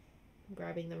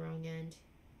grabbing the wrong end.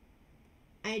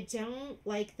 I don't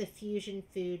like the fusion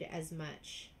food as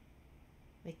much.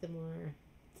 Like the more,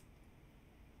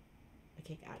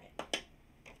 okay, got it.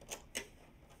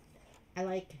 I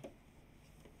like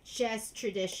just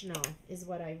traditional is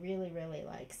what I really, really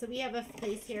like. So we have a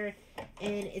place here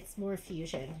and it's more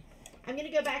fusion. I'm going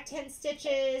to go back 10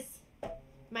 stitches,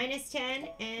 minus 10,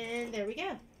 and there we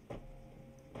go.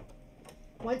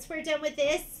 Once we're done with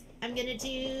this, I'm going to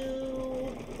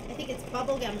do, I think it's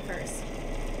bubble gum first.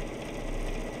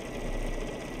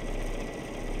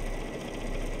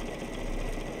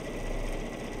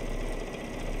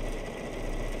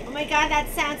 Oh my God, that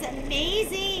sounds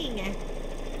amazing.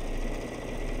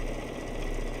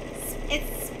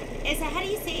 How do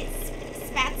you say it?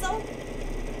 Spatzel?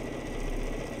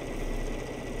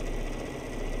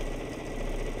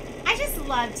 I just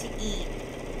love to eat.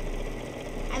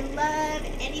 I love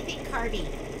anything carby.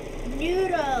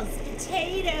 Noodles,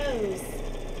 potatoes,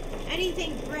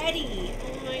 anything bready.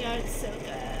 Oh my God, it's so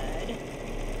good.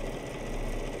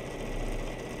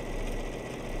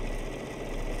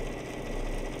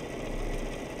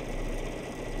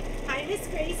 Hi, Miss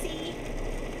Gracie.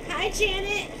 Hi,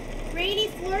 Janet. Rainy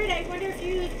Florida. I wonder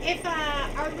if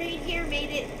our rain here made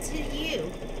it to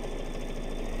you.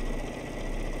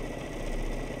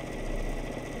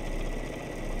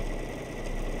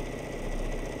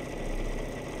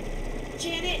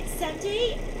 Janet,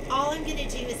 someday all I'm gonna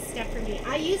do is stuff for me.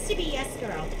 I used to be yes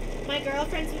girl. My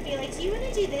girlfriends would be like, "Do you want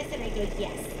to do this?" And I go,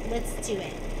 "Yes, let's do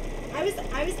it." I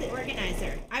was the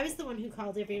organizer. I was the one who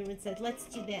called everyone and said, "Let's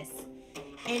do this."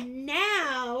 And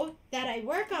now that I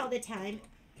work all the time,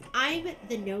 I'm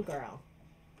the no girl.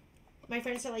 My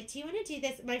friends are like, "Do you want to do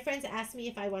this?" My friends asked me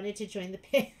if I wanted to join the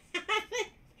they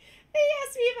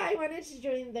asked me if I wanted to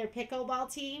join their pickleball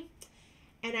team.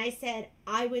 And I said,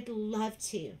 I would love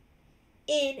to.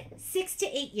 In 6 to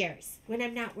 8 years, when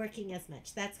I'm not working as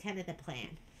much. That's kind of the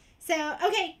plan. So,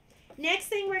 okay. Next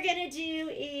thing we're going to do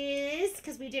is,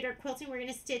 because we did our quilting, we're going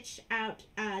to stitch out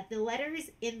the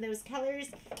letters in those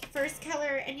colors. First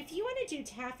color, and if you want to do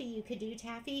taffy, you could do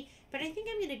taffy, but I think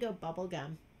I'm going to go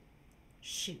bubblegum.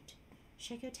 Shoot.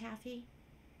 Should I go taffy?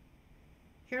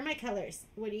 Here are my colors.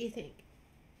 What do you think?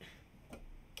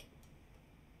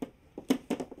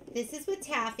 This is with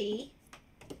taffy,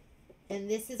 and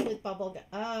this is with bubblegum.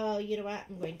 Oh, you know what?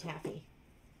 I'm going taffy.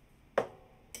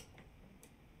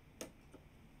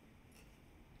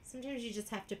 Sometimes you just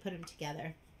have to put them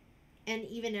together. And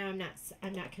even now, I'm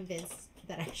not convinced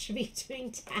that I should be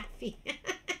doing taffy.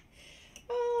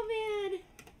 Oh, man.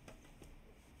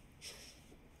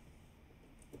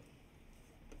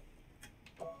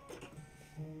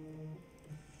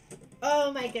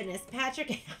 Oh, my goodness. Patrick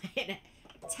and I had a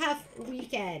tough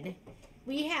weekend.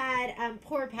 We had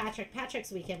poor Patrick.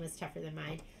 Patrick's weekend was tougher than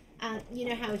mine. You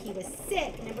know how he was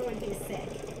sick. Number one, he was sick.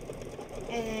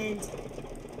 And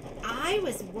I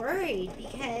was worried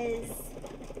because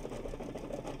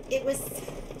it was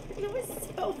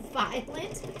so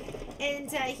violent.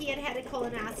 And he had a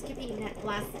colonoscopy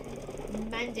last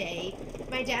Monday.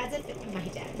 My dad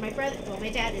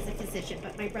is a physician,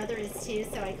 but my brother is too,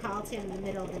 so I called him in the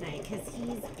middle of the night because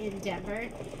he's in Denver.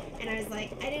 And I was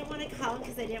like, I didn't want to call him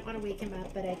because I didn't want to wake him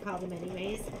up, but I called him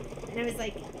anyways. And I was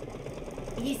like,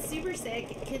 he's super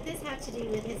sick. Could this have to do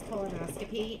with his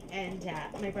colonoscopy? And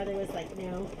my brother was like,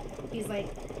 no. He's like,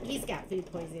 he's got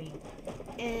food poisoning.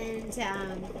 And,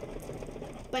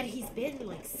 but he's been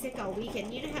like sick all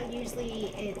weekend. You know how usually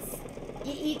it's,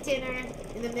 you eat dinner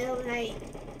in the middle of the night,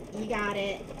 you got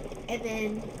it, and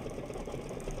then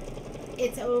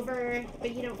it's over,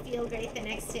 but you don't feel great the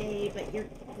next day, but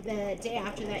the day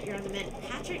after that you're on the mend.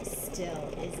 Patrick still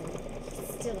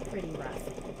pretty rough.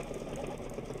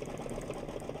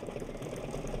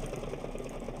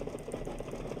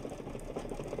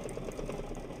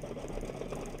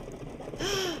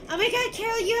 Oh my god,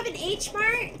 Carol, you have an H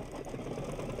Mart?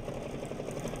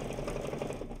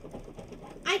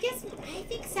 I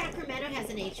think Sacramento has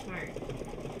an H Mart.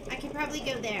 I could probably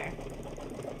go there.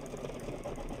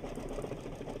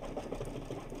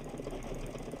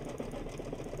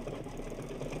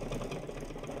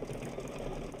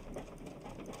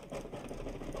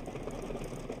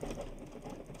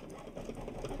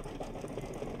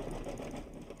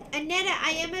 Annetta,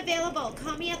 I am available.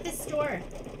 Call me at the store.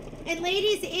 And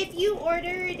ladies, if you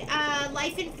ordered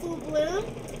Life in Full Bloom,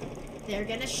 they're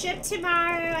gonna ship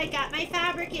tomorrow. I got my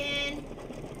fabric in.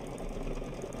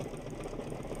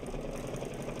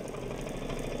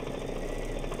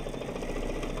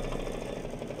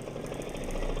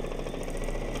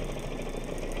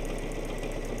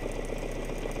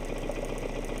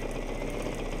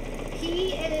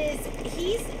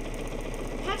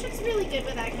 Patrick's really good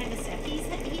with that kind of stuff. He's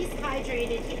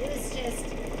hydrated. It was just,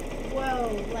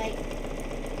 whoa, like,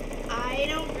 I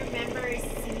don't remember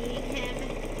seeing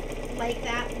him like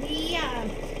that.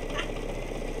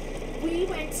 We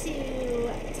went to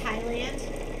Thailand,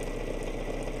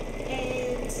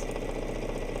 and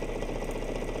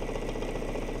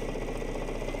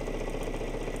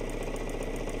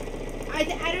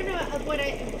I don't know what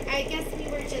I guess we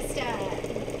were just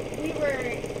we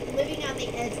were living on the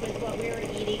edge with what we were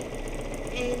eating,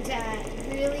 and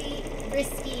really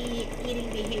risky eating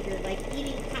behavior, like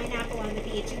eating pineapple on the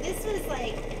beach. And this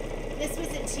was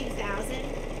in 2000.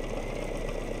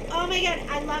 Oh my god,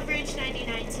 I love Ranch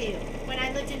 99 too. When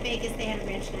I lived in Vegas, they had a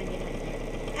Ranch 99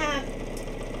 there.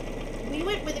 We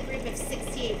went with a group of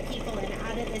 68 people, and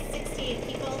out of the 68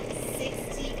 people,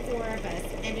 64 of us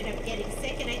ended up getting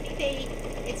sick. And I think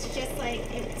it's just like,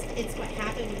 it's what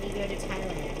happened when you go to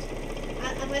Thailand.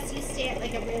 Unless you stay at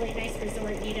like a really nice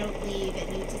resort and you don't leave and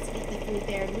you just eat the food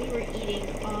there. And we were eating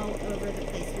all over the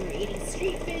place. We were eating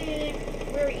street food.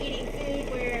 We were eating food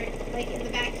where, like, in the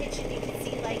back kitchen, you could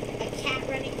see like a cat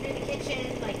running through the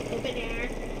kitchen, like open air.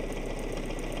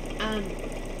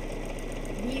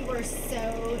 We were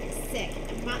so sick.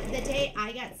 The day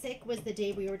I got sick was the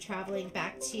day we were traveling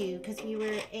back to, because we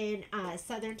were in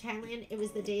southern Thailand. It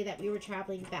was the day that we were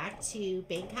traveling back to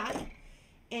Bangkok.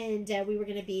 And we were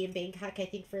going to be in Bangkok, I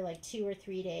think, for like 2 or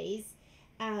 3 days.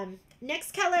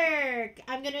 Next color.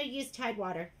 I'm going to use Tide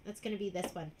Water. That's going to be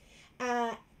this one.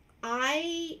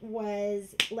 I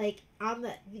was like on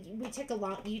the, you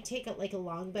take like a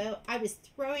longboat. I was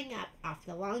throwing up off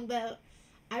the longboat.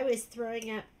 I was throwing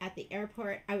up at the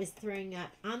airport. I was throwing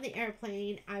up on the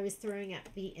airplane. I was throwing up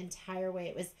the entire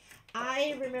way.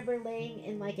 I remember laying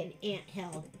in like an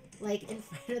anthill, like in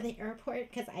front of the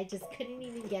airport, because I just couldn't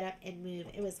even get up and move.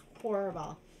 It was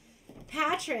horrible.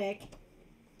 Patrick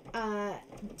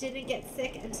didn't get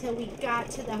sick until we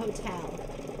got to the hotel.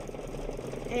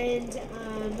 And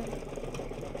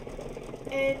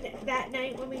that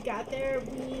night when we got there,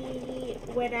 we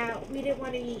went out. We didn't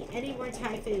want to eat any more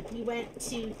Thai food. We went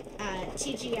to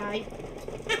TGI.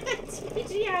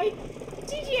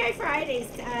 TGI Fridays,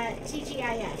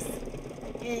 TGIFs.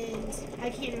 And I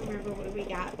can't remember what we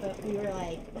got, but we were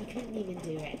like, we couldn't even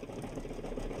do it.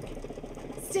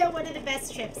 Still one of the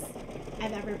best trips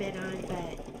I've ever been on,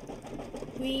 but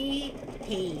we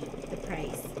paid the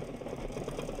price.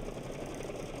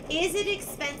 Is it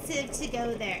expensive to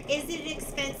go there? Is it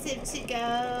expensive to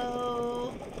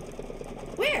go...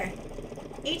 Where?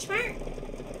 H Mart?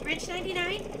 Ranch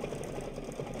 99?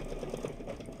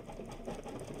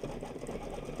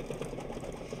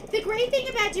 The great thing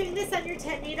about doing this on your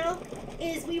 10 needle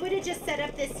is we would have just set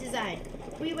up this design.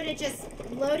 we would have just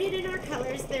loaded in our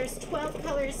colors. There's 12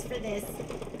 colors for this.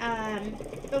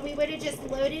 But we would have just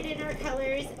loaded in our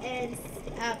colors and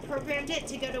programmed it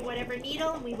to go to whatever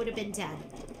needle, and we would have been done.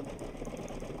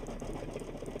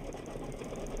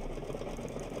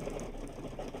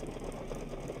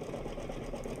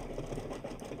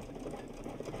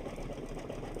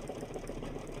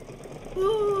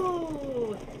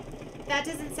 Ooh, that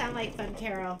doesn't sound like fun,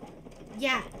 Carol.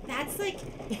 Yeah, that's like,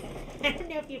 I don't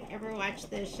know if you've ever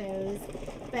watched those shows,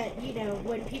 but you know,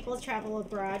 when people travel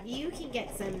abroad, you can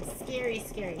get some scary,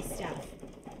 scary stuff.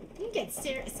 You can get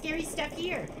scary stuff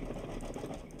here.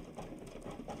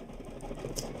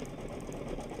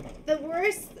 The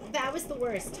worst, that was the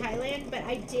worst, Thailand, but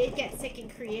I did get sick in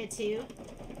Korea too,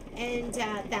 and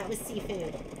that was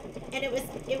seafood. And it was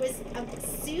a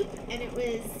soup, and it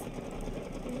was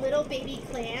little baby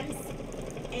clams,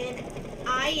 and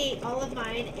I ate all of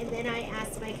mine, and then I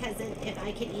asked my cousin if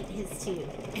I could eat his too.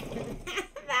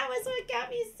 That was what got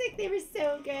me sick. They were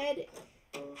so good.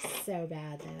 So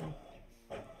bad, though.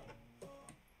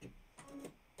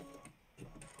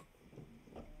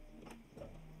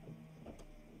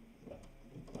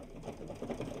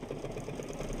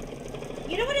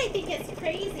 You know what I think is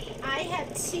crazy? I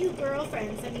have 2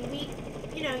 girlfriends. I mean,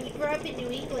 you know, you grow up in New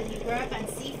England, you grow up on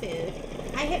seafood.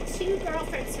 I have 2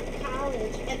 girlfriends from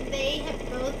college, and they have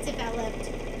both developed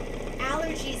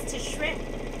allergies to shrimp.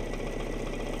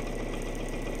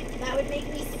 That would make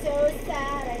me so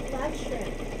sad. I love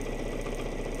shrimp.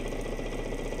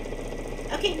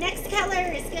 Okay, next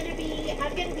color is going to be,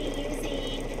 I'm going to be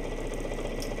using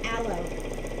aloe.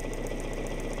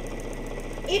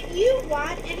 If you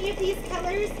want any of these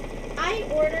colors, I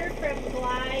order from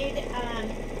Glide,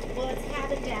 well, it's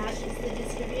Cabin Dash is the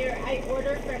distributor. I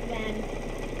order from them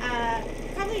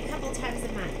probably a couple times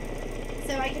a month.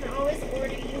 So I can always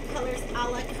order you colors a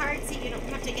la carte so you don't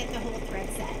have to get the whole thread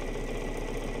set.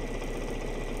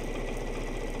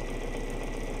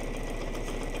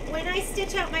 When I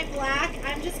stitch out my black,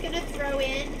 I'm just going to throw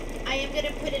in, I am going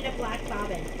to put in a black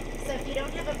bobbin. So if you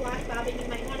don't have a black bobbin, you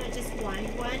might want to just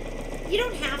wind one. You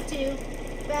don't have to,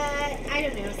 but I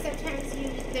don't know. Sometimes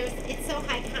it's so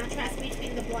high contrast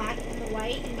between the black and the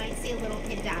white, you might see a little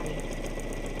pin dotting.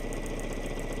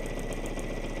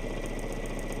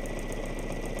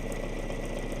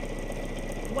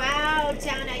 Wow,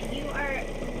 Donna, you are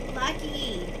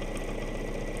lucky.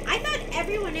 I thought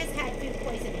everyone has had food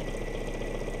poisoning.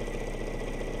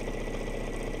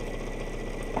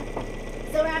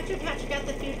 So after Patrick got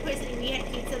the food poisoning, we had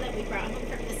pizza that we brought home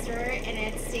from the store, and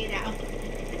it stayed out.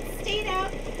 It stayed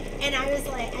out. And I was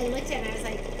like, I looked at it and I was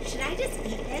like, should I just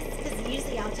eat this? Because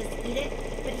usually I'll just eat it.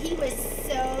 But he was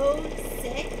so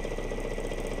sick.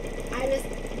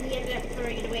 We ended up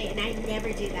throwing it away, and I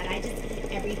never do that. I just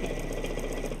eat everything.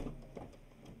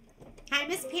 Hi,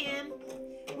 Miss Pam.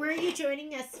 Where are you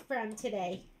joining us from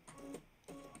today?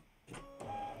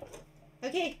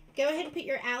 Okay, go ahead and put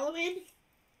your aloe in.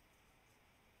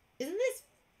 Isn't this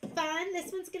fun?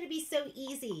 This one's going to be so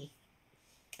easy.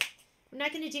 I'm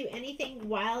not going to do anything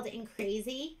wild and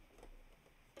crazy.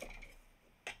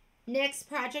 Next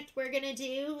project we're going to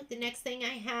do, the next thing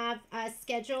I have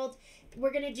scheduled,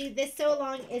 we're going to do this so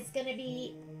long. It's going to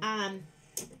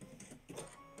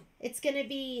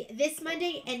be this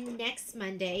Monday and next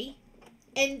Monday.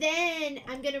 And then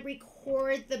I'm going to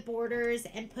record the borders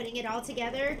and putting it all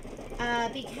together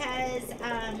because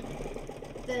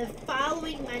the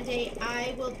following Monday,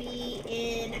 I will be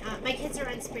in, my kids are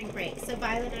on spring break. So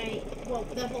Violet and I, well,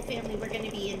 the whole family, we're going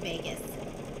to be in Vegas.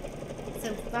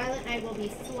 So Violet and I will be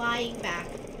flying back.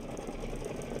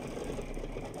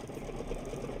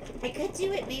 I could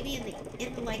do it maybe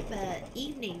in like the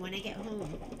evening when I get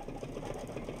home.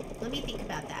 Let me think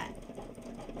about that.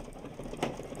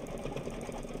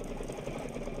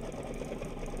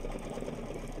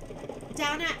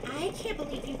 Donna, I can't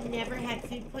believe you've never had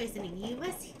food poisoning.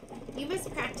 You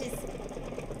must practice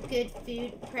good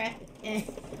food prep and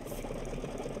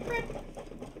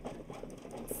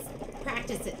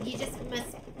practice it.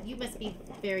 You must be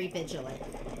very vigilant.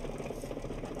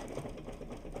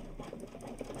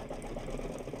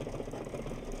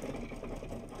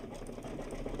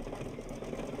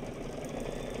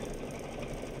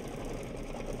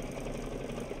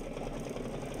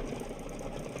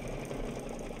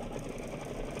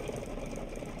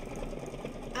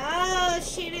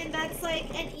 Shannon, that's like,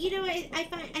 and you know, I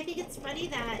think it's funny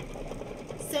that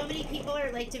so many people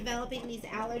are like developing these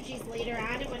allergies later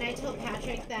on. And when I told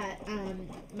Patrick that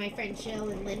my friend Jill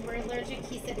and Lynn were allergic,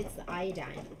 he said it's the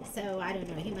iodine. So I don't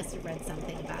know, he must have read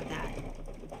something about that.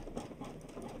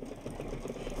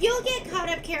 You'll get caught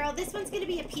up, Carol. This one's gonna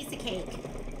be a piece of cake.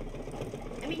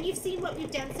 I mean, you've seen what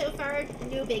we've done so far.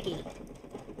 No biggie.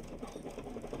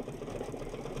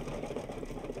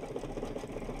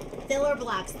 Filler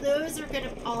blocks. Those are going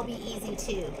to all be easy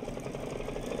too.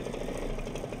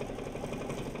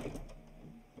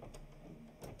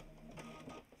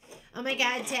 Oh my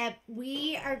God, Deb,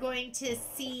 we are going to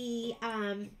see,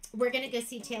 we're going to go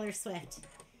see Taylor Swift.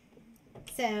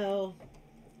 So,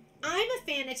 I'm a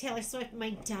fan of Taylor Swift.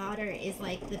 My daughter is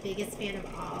like the biggest fan of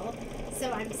all.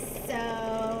 So, I'm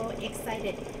so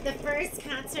excited. The first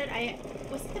concert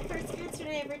was it the first concert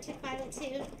I ever took Violet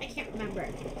to? I can't remember.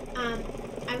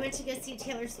 I went to go see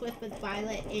Taylor Swift with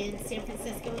Violet in San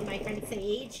Francisco with my friend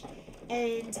Sage.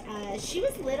 And she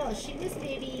was little. She was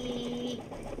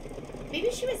maybe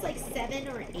she was like 7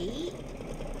 or 8. She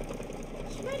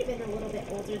might have been a little bit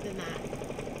older than that.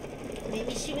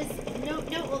 Maybe she was no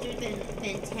older than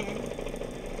 10.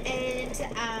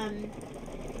 And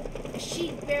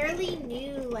she barely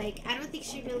knew, like, I don't think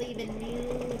she really even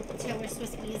knew Taylor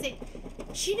Swift's music.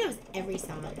 She knows every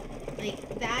song.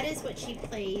 Like, that is what she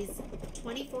plays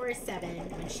 24/7.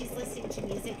 When she's listening to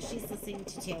music, she's listening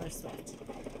to Taylor Swift.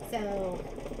 So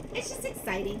it's just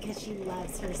exciting because she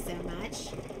loves her so much.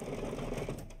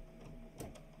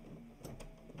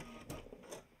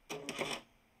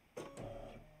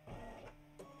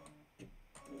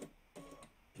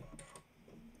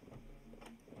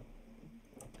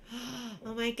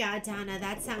 Oh my God, Donna,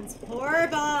 that sounds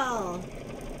horrible.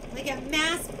 Like a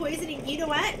mass poisoning. You know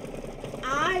what?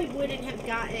 I wouldn't have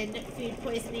gotten food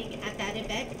poisoning at that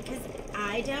event because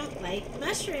I don't like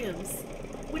mushrooms.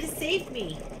 Would have saved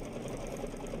me.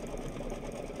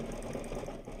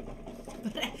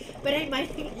 But I might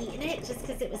have eaten it just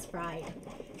because it was fried.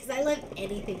 Because I love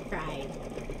anything fried.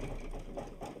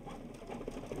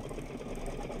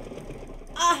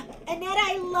 Annette,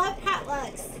 I love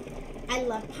potlucks. I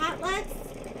love potlucks.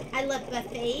 I love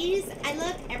buffets. I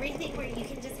love everything where you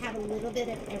can just have a little bit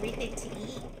of everything to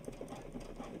eat.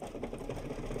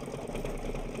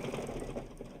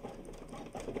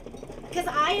 Because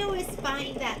I always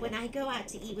find that when I go out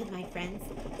to eat with my friends,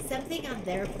 something on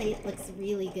their plate looks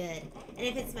really good. And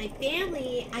if it's my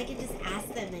family, I can just ask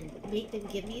them and make them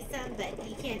give me some, but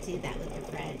you can't do that with your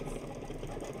friends.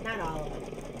 Not all of them.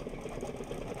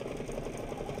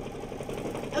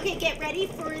 Okay, get ready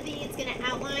for it's going to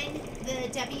outline the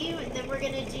W, and then we're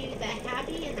going to do the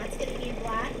happy, and that's going to be in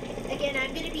black. Again,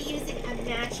 I'm going to be using a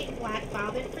matching black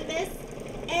bobbin for this.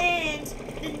 And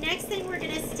the next thing we're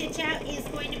going to stitch out is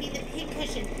going to be the pin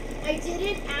cushion. I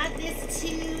didn't add this to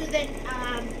the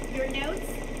your notes,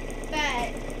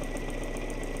 but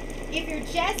if you're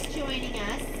just joining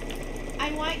us,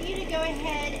 I want you to go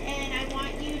ahead and I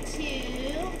want you to,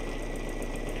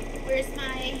 where's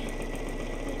my,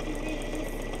 what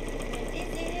is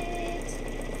it?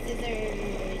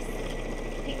 Scissors,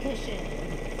 pin cushion.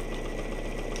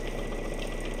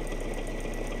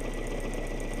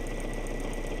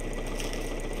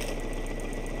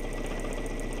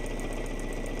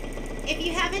 If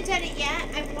you haven't done it yet,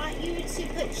 I want you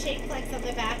to put shape flex on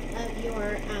the back of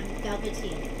your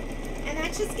velveteen. And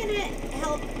that's just going to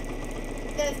help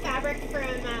the fabric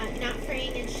from not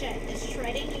fraying and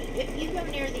shredding. If you go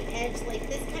near the edge like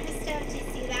this kind of stuff, do you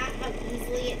see that? How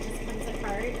easily it just comes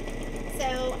apart.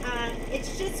 So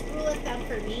it's just rule of thumb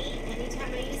for me.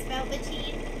 Anytime I use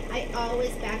velveteen, I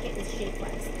always back it with shape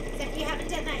flex. So if you haven't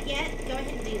done that yet, go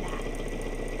ahead and do that.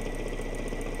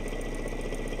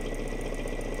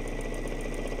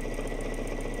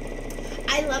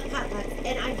 I love potlucks,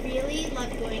 and I really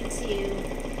love going to,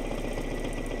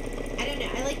 I don't know,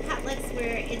 I like potlucks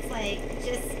where it's like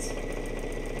just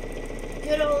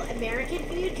good old American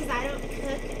food, because I don't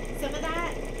cook some of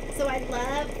that. So I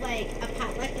love like a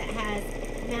potluck that has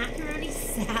macaroni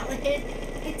salad,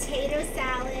 potato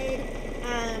salad.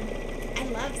 I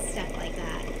love stuff like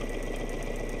that.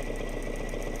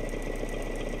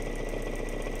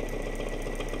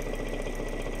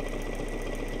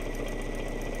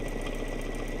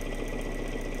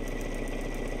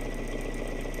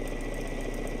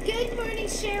 Good morning,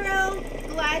 Cheryl.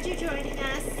 Glad you're joining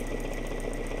us.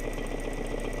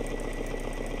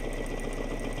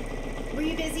 Were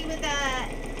you busy with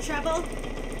trouble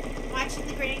watching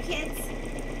the grandkids?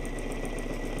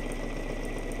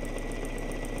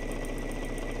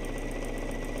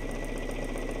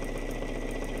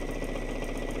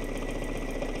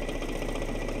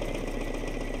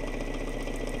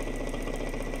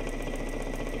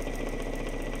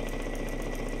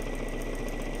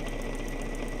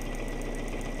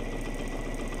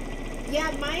 Yeah,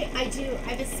 I do. I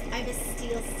have a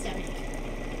steel stomach.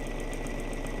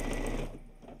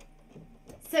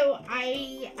 So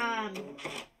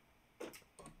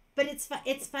But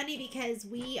it's funny because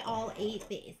we all ate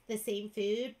the same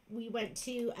food. We went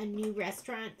to a new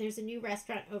restaurant. There's a new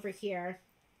restaurant over here,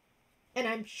 and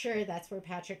I'm sure that's where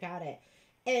Patrick got it.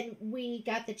 And we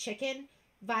got the chicken.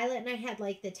 Violet and I had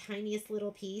like the tiniest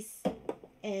little piece,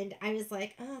 and I was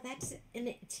like, "Oh, that's,"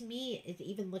 and to me, it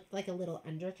even looked like a little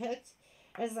undercooked.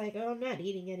 I was like, "Oh, I'm not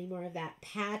eating any more of that."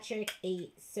 Patrick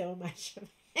ate so much of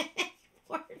it.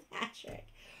 Poor Patrick.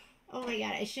 Oh my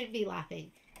God, I shouldn't be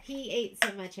laughing. He ate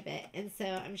so much of it, and so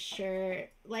I'm sure,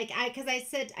 like, because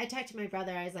I talked to my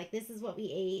brother. I was like, "This is what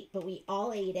we ate, but we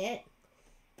all ate it,"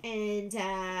 and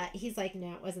he's like,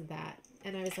 "No, it wasn't that."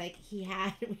 And I was like, we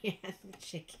had the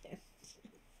chicken."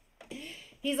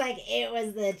 He's like, "It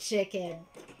was the chicken,"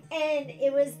 and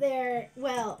it was their,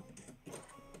 well,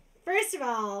 first of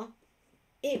all,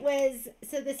 it was,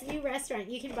 so this new restaurant,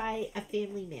 you can buy a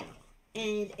family meal,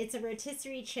 and it's a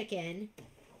rotisserie chicken.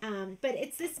 But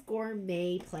it's this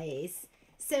gourmet place.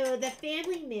 So the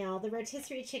family meal, the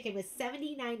rotisserie chicken, was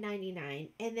 $79.99,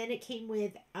 and then it came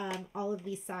with all of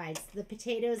these sides. The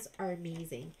potatoes are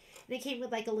amazing, and it came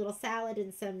with like a little salad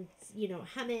and some,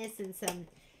 hummus and some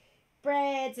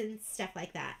breads and stuff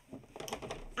like that.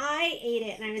 I ate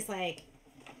it, and I was like,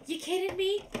 "You kidding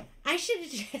me? I should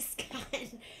have just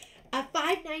gotten a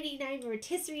 $5.99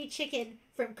 rotisserie chicken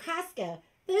from Costco.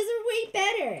 Those are way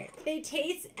better.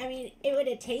 It would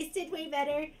have tasted way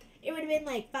better. It would have been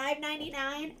like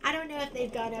 $5.99. I don't know if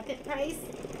they've gone up in price."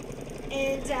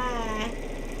 And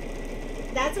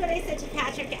that's what I said to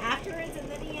Patrick afterwards, and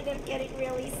then he ended up getting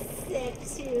really sick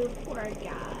too. Poor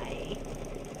guy.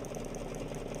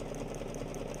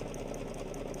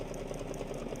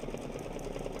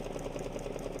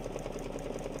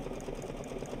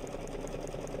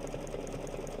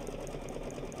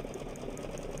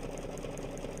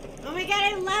 Oh my God,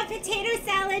 I love potato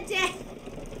salad, Dad.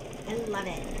 I love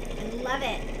it. I love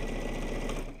it.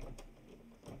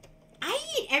 I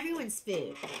eat everyone's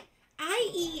food.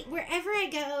 I eat wherever I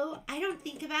go. I don't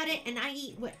think about it, and I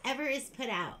eat whatever is put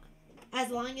out. As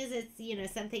long as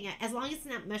it's, something, as long as it's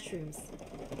not mushrooms.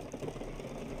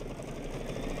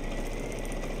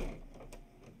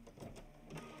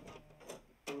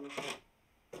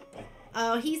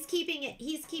 Oh, he's keeping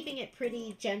it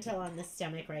pretty gentle on the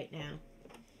stomach right now.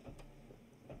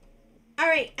 All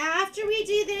right, after we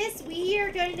do this, we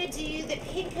are going to do the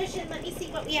pincushion. Let me see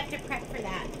what we have to prep for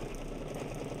that.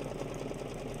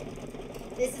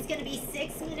 This is going to be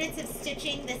 6 minutes of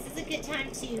stitching. This is a good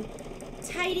time to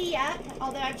tidy up,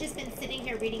 although I've just been sitting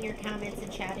here reading your comments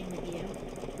and chatting with you.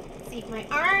 See if my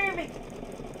arm,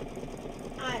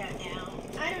 I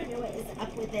don't know what is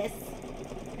up with this.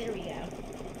 There we go.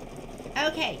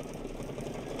 Okay.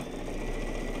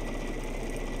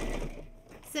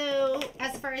 So,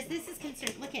 as far as this is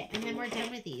concerned, look at, and then we're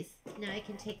done with these. Now I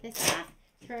can take this off,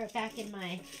 throw it back in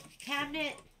my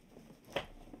cabinet.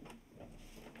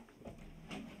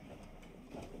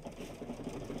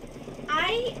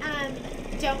 I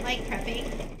don't like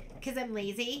prepping because I'm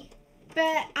lazy,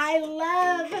 but I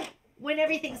love when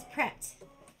everything's prepped.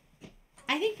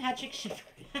 I think Patrick should,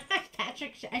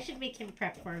 I should make him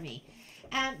prep for me.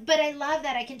 But I love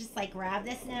that I can just like grab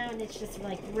this now and it's just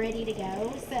like ready to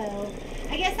go. So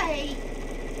I guess I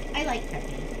like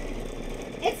prepping.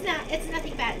 It's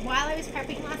nothing bad. While I was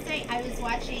prepping last night, I was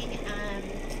watching,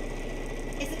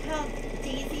 is it called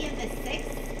Daisy and the Six?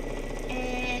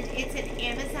 And it's an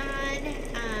Amazon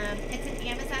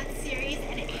series,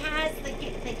 and it has the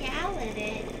gal in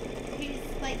it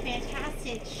who's like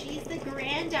fantastic. She's the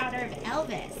granddaughter of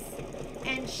Elvis.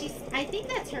 And I think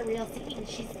that's her real thing.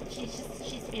 She's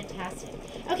fantastic.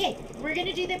 Okay, we're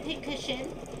gonna do the pincushion.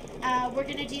 We're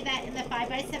gonna do that in the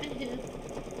 5x7 hoop,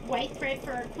 white thread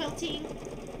for our quilting.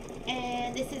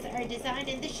 And this is our design,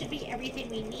 and this should be everything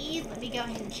we need. Let me go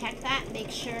ahead and check that, make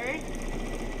sure.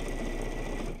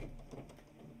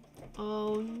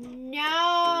 Oh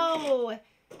no!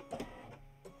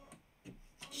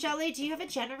 Shelley, do you have a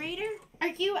generator?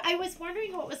 I was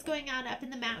wondering what was going on up in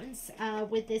the mountains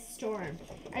with this storm.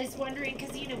 I was wondering,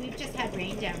 because, we've just had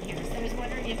rain down here. So I was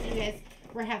wondering if you guys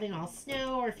were having all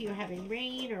snow or if you were having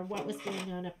rain or what was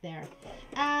going on up there.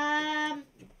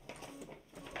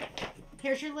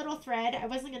 Here's your little thread. I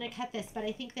wasn't going to cut this, but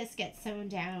I think this gets sewn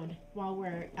down while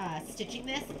we're stitching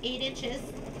this. 8 inches.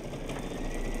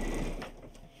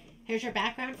 Here's your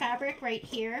background fabric right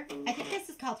here. I think this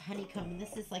is called honeycomb.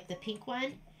 This is like the pink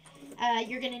one.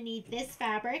 You're going to need this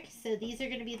fabric. So these are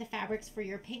going to be the fabrics for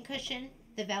your pincushion,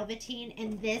 the velveteen,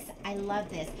 and this. I love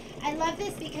this. I love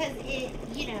this because it,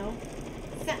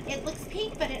 it looks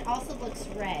pink, but it also looks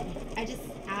red. I just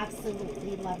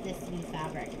absolutely love this new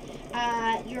fabric.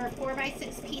 Your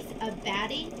 4x6 piece of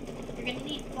batting you're going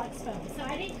to need flex foam. So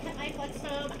I didn't cut my flex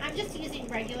foam. I'm just using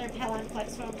regular Pellon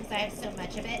flex foam because I have so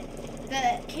much of it.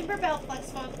 The Kimberbell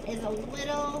flex foam is a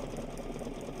little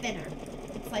thinner.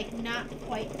 It's like not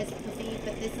quite as puffy,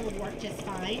 but this will work just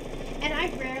fine. And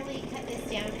I rarely cut this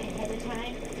down ahead of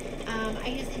time. I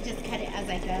usually just cut it as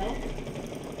I go.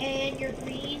 And your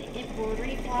green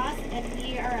embroidery floss, and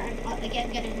I'm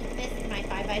again going to hoop this in my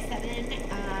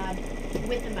 5x7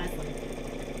 with the muslin.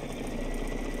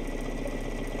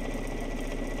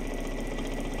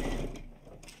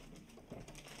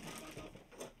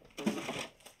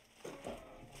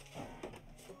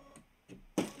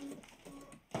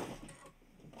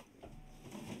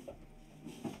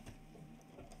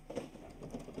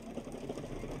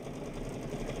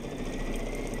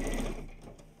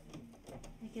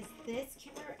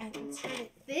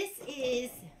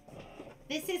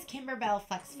 This is Kimberbell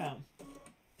Flex Foam.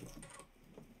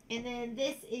 And then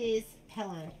this is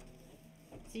Pellon.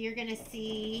 So you're gonna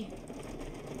see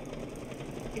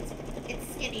it's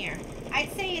skinnier.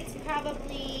 I'd say it's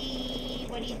probably,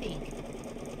 what do you think?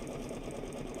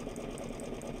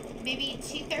 Maybe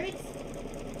 2/3?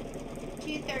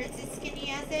 2/3 as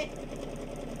skinny as it.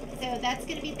 So that's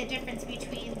gonna be the difference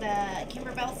between the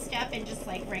Kimberbell stuff and just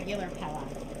like regular Pellon.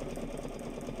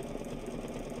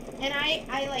 And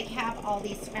I like have all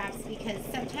these scraps because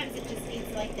sometimes it just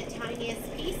needs like the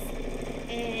tiniest piece,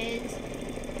 and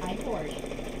I hoard.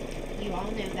 You all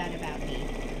know that about me.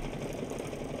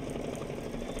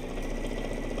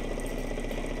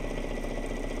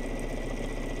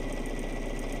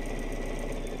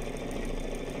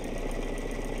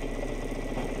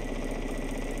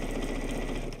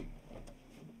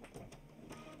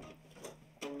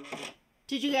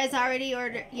 Did you guys already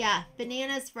order? Yeah,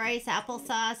 bananas, rice,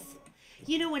 applesauce.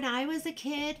 You know, when I was a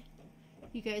kid,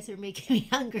 you guys are making me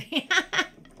hungry.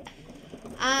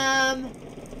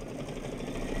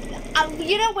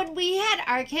 You know, when we had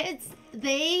our kids,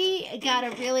 they got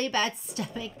a really bad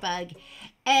stomach bug,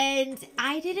 and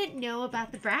I didn't know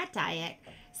about the brat diet.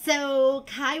 So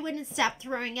Kai wouldn't stop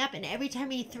throwing up, and every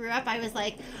time he threw up, I was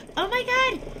like, oh my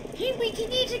God, we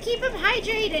need to keep him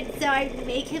hydrated. So I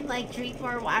make him like drink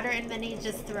more water, and then he'd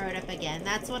just throw it up again.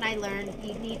 That's when I learned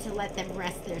you need to let them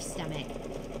rest their stomach.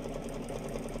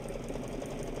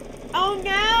 Oh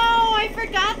no, I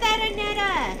forgot that,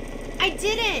 Annetta. I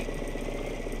didn't.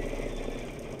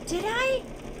 Did I?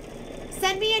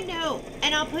 Send me a note,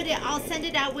 and I'll send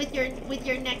it out with your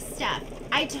next stuff.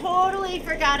 I totally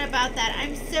forgot about that.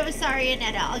 I'm so sorry,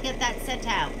 Annetta. I'll get that sent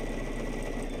out.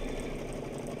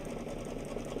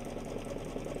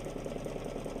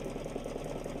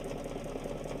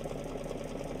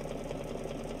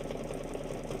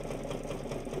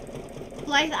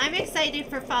 Blythe, I'm excited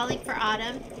for Falling for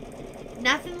Autumn.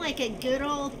 Nothing like a good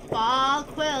old fall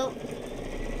quilt.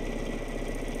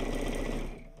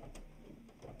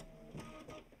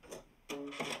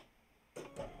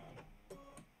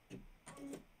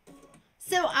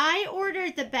 So I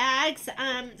ordered the bags.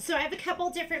 So I have a couple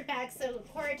different bags. So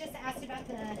Cora just asked about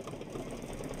the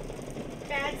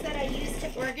bags that I use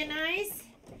to organize.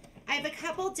 I have a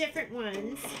couple different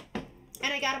ones,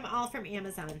 and I got them all from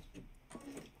Amazon.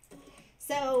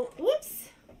 So, whoops.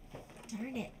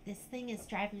 Darn it. This thing is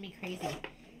driving me crazy.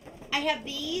 I have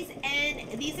these, and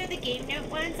these are the Game Note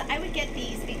ones. I would get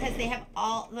these because they have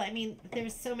all, I mean,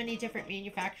 there's so many different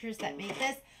manufacturers that make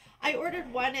this. I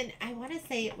ordered one, and I want to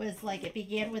say it was like, it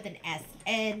began with an S,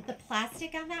 and the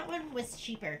plastic on that one was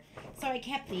cheaper. So I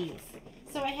kept these.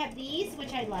 So I have these,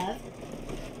 which I love.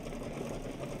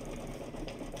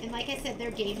 And like I said, they're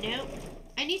Game Note.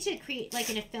 I need to create like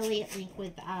an affiliate link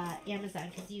with Amazon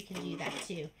because you can do that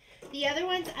too. The other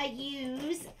ones I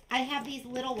use, I have these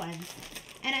little ones,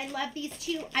 and I love these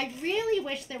too. I really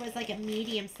wish there was like a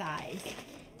medium size,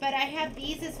 but I have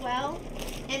these as well,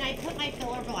 and I put my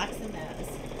filler blocks in those.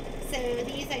 So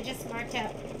these I just marked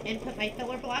up and put my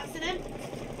filler blocks in them.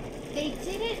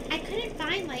 I couldn't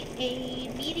find like a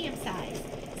medium size.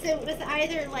 So it was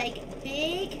either like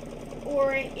big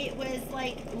or it was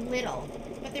like little,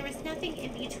 but there was nothing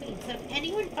in between. So if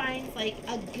anyone finds like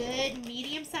a good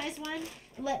medium size one,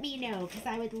 let me know because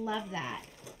I would love that.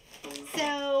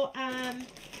 So,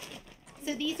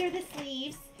 so these are the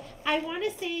sleeves. I want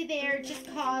to say they're just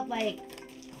called like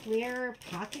clear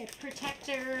pocket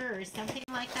protector or something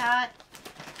like that.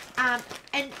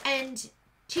 And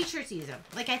teachers use them.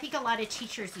 Like I think a lot of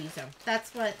teachers use them.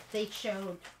 That's what they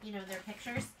showed, you know, their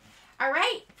pictures. All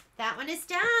right, that one is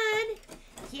done.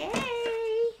 Yay!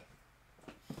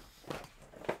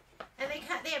 And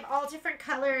they have all different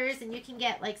colors, and you can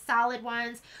get like solid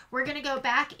ones. We're gonna go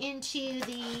back into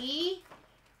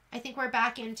I think we're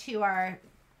back into our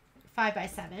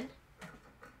 5x7.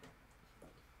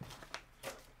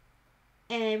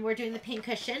 And we're doing the pin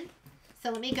cushion.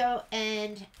 So let me go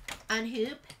and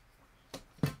unhoop.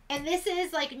 And this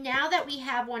is like, now that we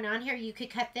have one on here, you could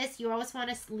cut this. You always want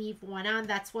to leave one on.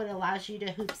 That's what allows you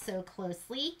to hoop so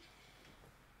closely.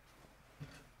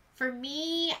 For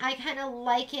me, I kind of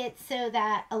like it so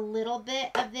that a little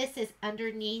bit of this is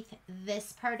underneath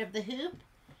this part of the hoop.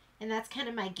 And that's kind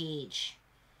of my gauge.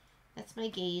 That's my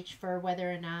gauge for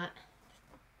whether or not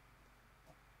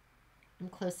I'm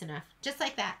close enough. Just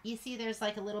like that. You see there's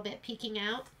like a little bit peeking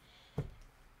out.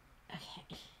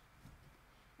 Okay.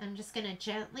 I'm just going to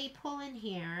gently pull in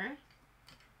here.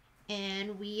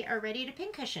 And we are ready to pin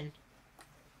cushion.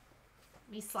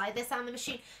 Let me slide this on the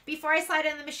machine. Before I slide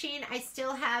on the machine, I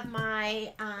still have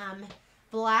my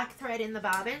black thread in the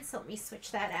bobbin. So let me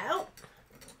switch that out.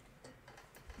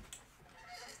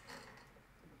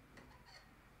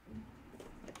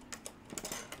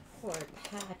 Poor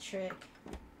Patrick.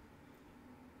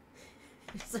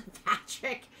 So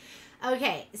Patrick.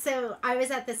 Okay, so I was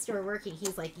at the store working.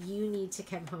 He's like, you need to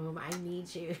come home. I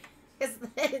need you. Because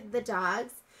the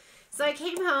dogs. So I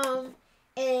came home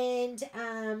and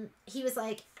he was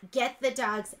like, get the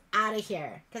dogs out of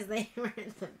here. Because they were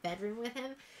in the bedroom with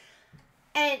him.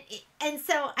 And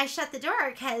so I shut the door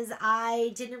because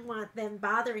I didn't want them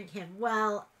bothering him.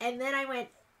 Well, and then I went,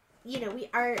 you know, we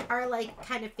are like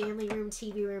kind of family room,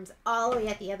 TV rooms all the way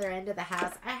at the other end of the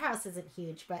house. Our house isn't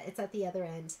huge, but it's at the other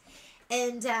end.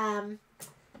 And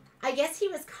I guess he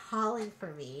was calling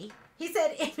for me. He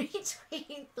said in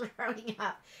between throwing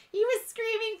up, he was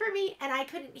screaming for me and I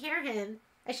couldn't hear him.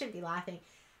 I shouldn't be laughing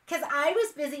because I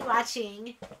was busy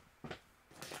watching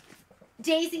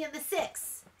Daisy and the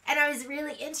Six and I was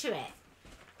really into it.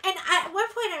 And at one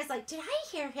point I was like, did I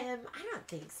hear him? I don't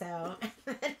think so.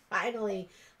 And then finally,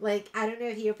 like, I don't know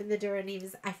if he opened the door and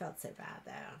I felt so bad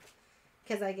though.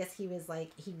 Because I guess he was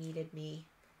like, he needed me.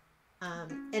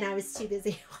 And I was too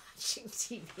busy watching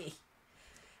TV.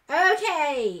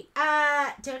 Okay.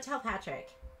 Don't tell Patrick.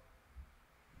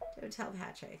 Don't tell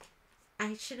Patrick.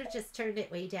 I should have just turned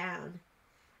it way down.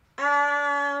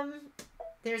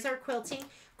 There's our quilting.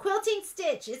 Quilting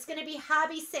stitch. It's going to be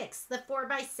Hobby 6. The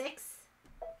 4x6.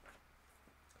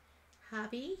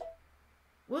 Hobby.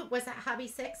 What was that? Hobby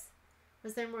 6?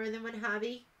 Was there more than one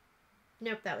hobby?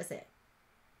 Nope, that was it.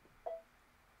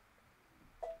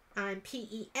 I'm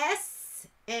PES,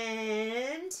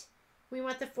 and we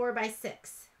want the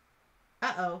 4x6.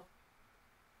 Uh-oh.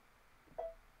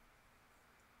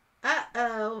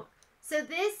 Uh-oh. So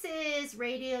this is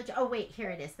radio. Oh, wait, here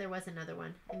it is. There was another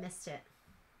one. I missed it.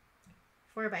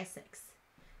 4x6.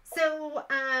 So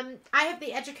I have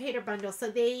the educator bundle. So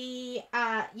they,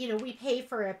 you know, we pay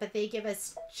for it, but they give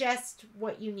us just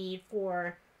what you need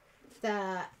for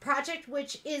the project,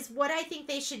 which is what I think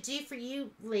they should do for you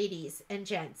ladies and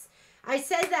gents. I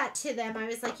said that to them. I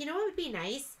was like, you know what would be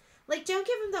nice? Like, don't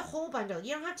give them the whole bundle.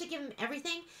 You don't have to give them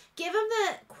everything. Give them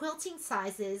the quilting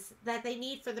sizes that they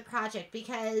need for the project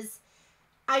because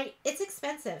it's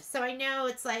expensive. So I know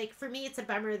it's like, for me, it's a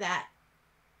bummer that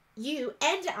you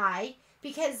and I,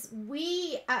 because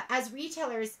we, as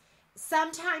retailers,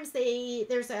 sometimes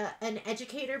there's an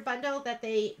educator bundle that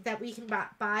we can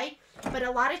buy, but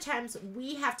a lot of times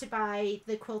we have to buy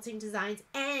the quilting designs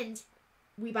and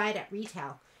we buy it at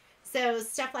retail. So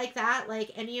stuff like that,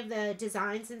 like any of the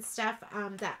designs and stuff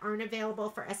that aren't available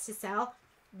for us to sell,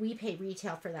 we pay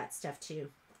retail for that stuff too.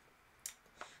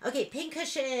 Okay, pin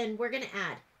cushion, we're going to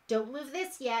add. Don't move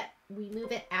this yet. We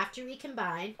move it after we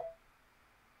combine.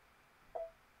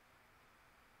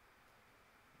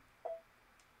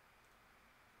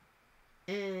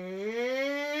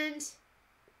 And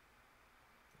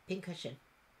pin cushion.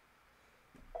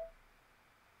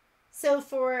 So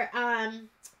for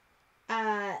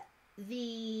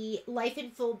the Life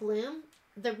in Full Bloom,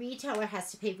 the retailer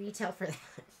has to pay retail for that.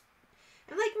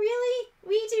 I'm like, really?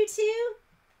 We do too?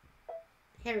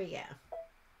 Here we go.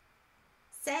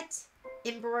 Set,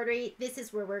 embroidery. This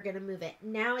is where we're going to move it.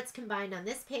 Now it's combined on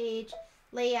this page.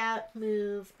 Layout,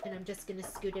 move, and I'm just going to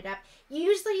scoot it up.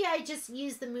 Usually I just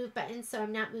use the move button, so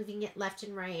I'm not moving it left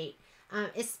and right.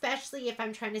 Especially if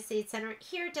I'm trying to stay center.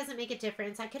 Here it doesn't make a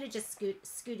difference. I could have just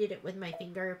scooted it with my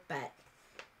finger, but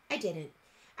I didn't.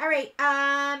 All right,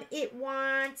 it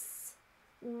wants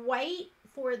white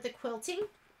for the quilting.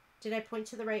 Did I point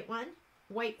to the right one?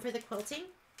 White for the quilting.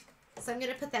 So I'm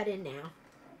going to put that in now.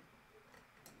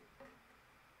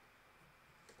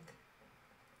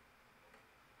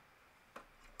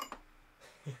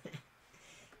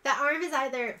 The arm is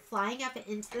either flying up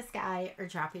into the sky or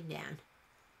dropping down.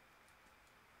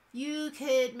 You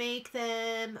could make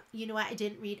them, you know what, I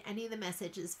didn't read any of the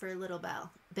messages for Little Bell,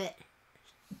 but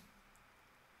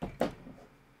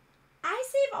I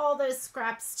save all all those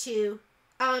scraps too.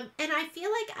 And I feel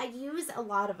like I use a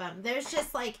lot of them. There's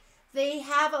just like, they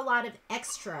have a lot of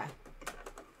extra.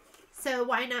 So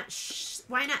why not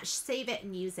save it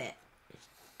and use it?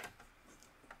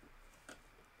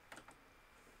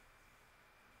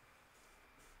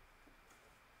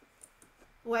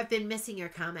 Oh, I've been missing your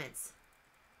comments.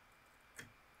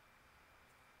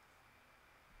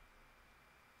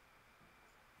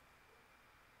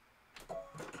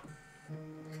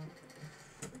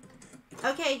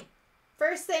 Okay,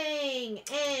 first thing,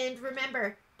 and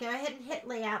remember, go ahead and hit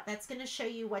layout. That's going to show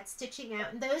you what's stitching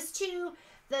out. And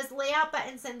those layout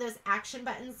buttons and those action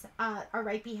buttons are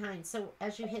right behind. So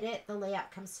as you hit it, the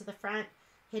layout comes to the front.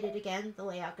 Hit it again, the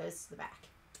layout goes to the back.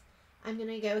 I'm going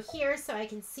to go here so I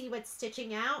can see what's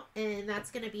stitching out, and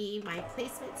that's going to be my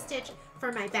placement stitch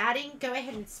for my batting. Go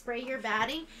ahead and spray your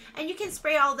batting, and you can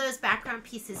spray all those background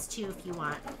pieces too if you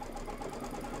want.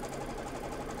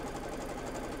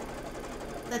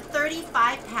 The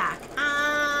 35 pack.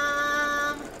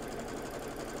 I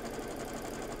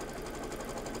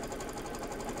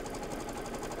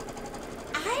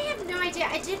have no idea.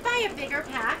 I did buy a bigger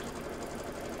pack.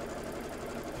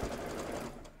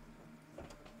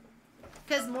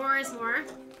 Because more is more,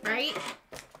 right?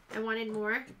 I wanted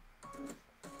more.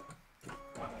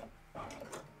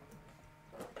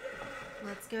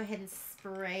 Let's go ahead and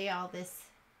spray all this,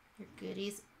 your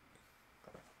goodies.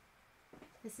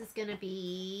 This is going to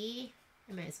be,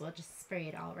 I might as well just spray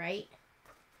it all, right?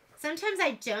 Sometimes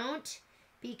I don't,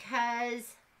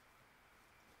 because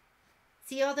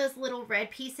see all those little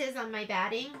red pieces on my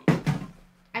batting?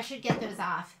 I should get those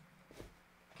off.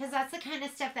 Because that's the kind of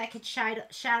stuff that could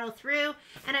shadow through.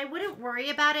 And I wouldn't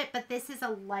worry about it, but this is a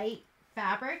light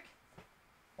fabric.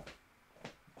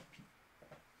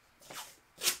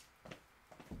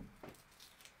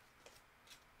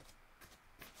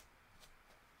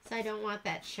 So I don't want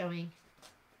that showing.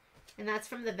 And that's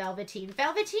from the Velveteen.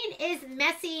 Velveteen is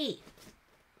messy.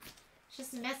 It's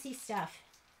just messy stuff.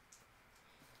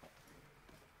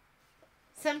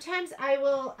 Sometimes I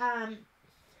will,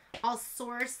 I'll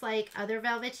source like other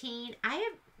Velveteen. I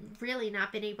have really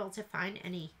not been able to find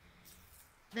any.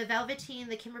 The Velveteen,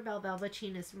 the Kimberbell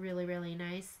Velveteen is really, really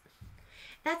nice.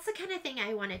 That's the kind of thing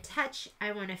I want to touch,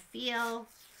 I want to feel,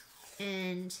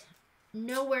 and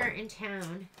nowhere in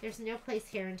town. There's no place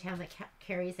here in town that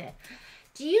carries it.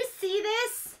 Do you see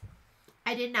this?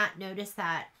 I did not notice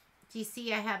that. Do you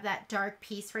see I have that dark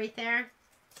piece right there?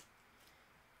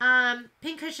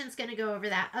 Pincushion's going to go over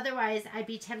that. Otherwise, I'd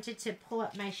be tempted to pull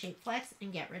up my Shape Flex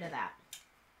and get rid of that.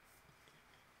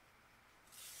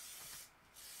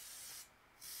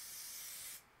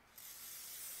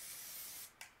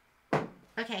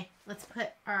 Okay, let's put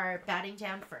our batting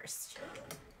down first.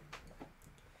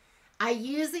 I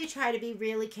usually try to be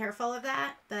really careful of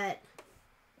that, but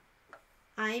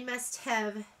I must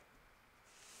have...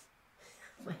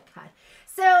 Oh my God.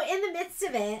 So in the midst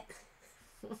of it,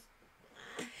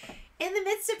 in the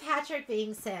midst of Patrick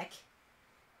being sick,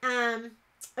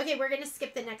 okay, we're going to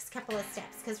skip the next couple of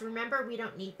steps because remember, we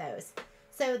don't need those.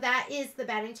 So that is the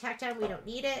batting tack down. We don't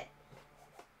need it.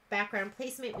 Background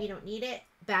placement, we don't need it.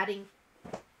 Batting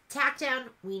tack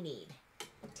down, we need.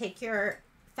 Take your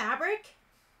fabric.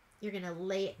 You're going to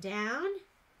lay it down.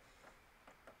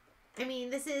 I mean,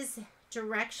 this is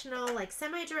directional, like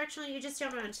semi-directional. You just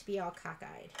don't want it to be all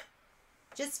cockeyed.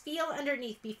 Just feel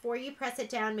underneath before you press it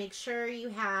down. Make sure you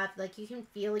have, like, you can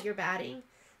feel your batting.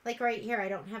 Like right here, I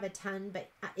don't have a ton,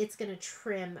 but it's going to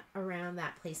trim around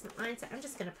that placement line. So I'm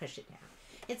just going to push it down.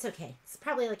 It's okay. It's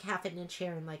probably like half an inch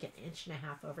here and like an inch and a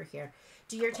half over here.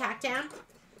 Do your tack down.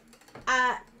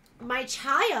 My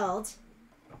child...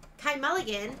 Kai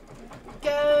Mulligan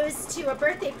goes to a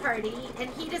birthday party and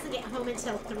he doesn't get home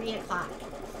until 3 o'clock.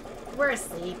 We're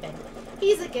asleep and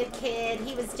he's a good kid.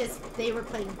 He was just, they were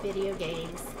playing video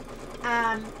games.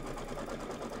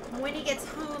 When he gets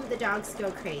home, the dogs go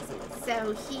crazy.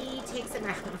 So he takes him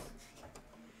out.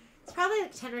 It's probably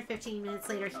like 10 or 15 minutes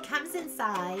later. He comes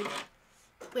inside.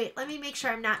 Wait, let me make sure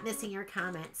I'm not missing your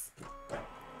comments.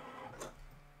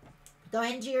 Go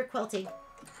ahead and do your quilting.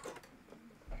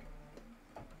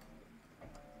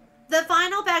 The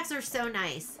vinyl bags are so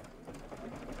nice.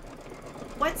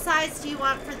 What size do you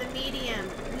want for the medium?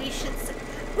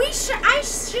 I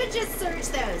should just search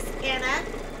those, Anna.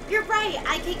 You're right.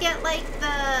 I could get like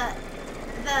the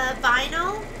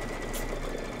vinyl.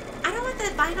 I don't want the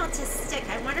vinyl to stick.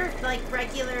 I wonder if like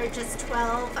regular just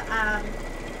 12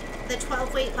 the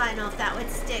 12 weight vinyl, if that would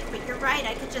stick. But you're right.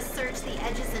 I could just serge the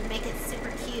edges and make it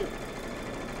super cute.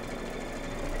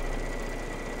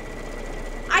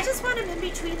 I just want them in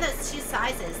between those two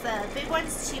sizes. The big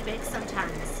one's too big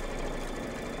sometimes.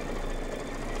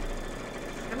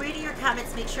 your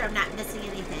comments, make sure I'm not missing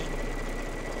anything.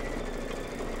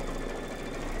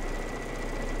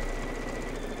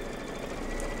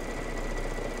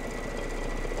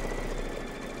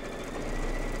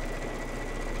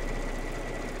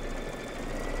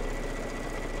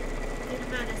 Good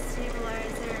amount of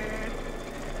stabilizer.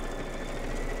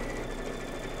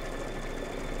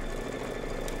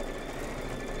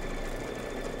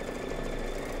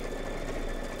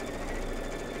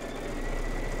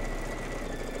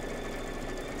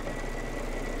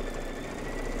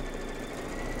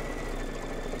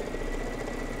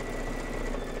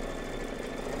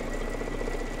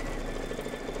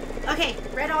 Okay,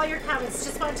 read all your comments.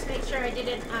 Just wanted to make sure I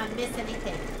didn't miss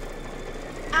anything.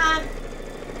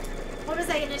 What was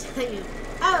I going to tell you?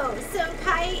 Oh, so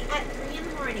Kai at 3 in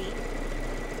the morning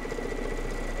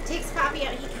takes Poppy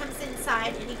out. He comes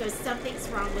inside and he goes, something's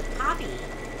wrong with Poppy.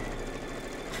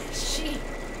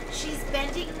 She's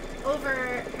bending over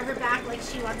her back like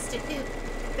she wants to poop,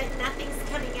 but nothing's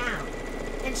coming out,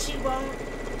 and she won't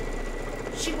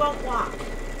walk.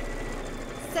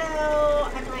 So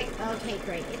I'm like, okay,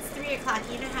 great. It's 3 o'clock.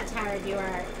 You know how tired you are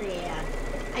at 3 a.m.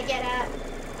 I get up,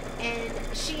 and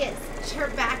her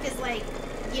back is like,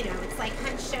 you know, it's like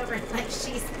hunched over, like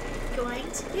she's going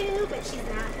to poo, but she's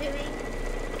not pooing.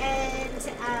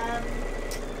 And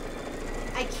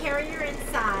I carry her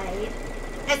inside.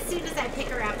 As soon as I pick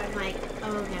her up, I'm like,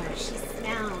 oh no, she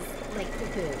smells like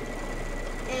poo-poo.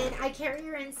 And I carry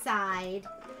her inside,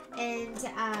 and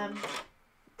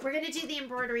we're going to do the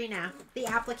embroidery now, the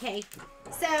applique.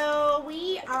 So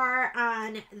we are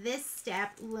on this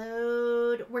step,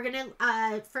 load. We're going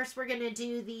to, first we're going to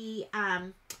do the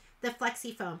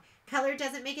flexi foam. Color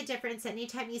doesn't make a difference.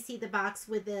 Anytime you see the box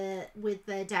with the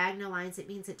diagonal lines, it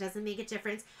means it doesn't make a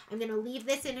difference. I'm going to leave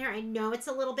this in here. I know it's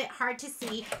a little bit hard to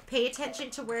see. Pay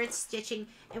attention to where it's stitching.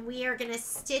 And we are going to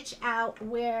stitch out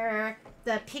where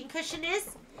the pin cushion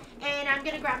is. And I'm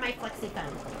going to grab my flexi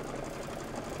foam.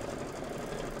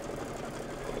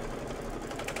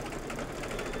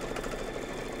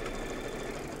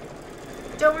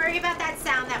 Don't worry about that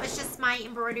sound. That was just my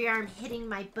embroidery arm hitting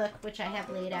my book, which I have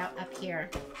laid out up here.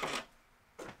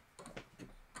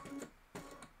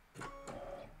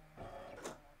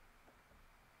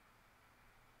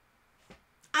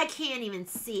 I can't even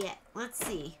see it. Let's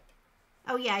see.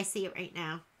 Oh yeah, I see it right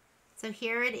now. So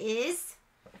here it is.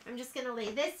 I'm just going to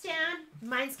lay this down.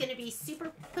 Mine's going to be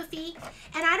super poofy.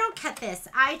 And I don't cut this.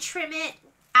 I trim it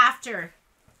after.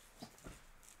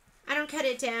 I don't cut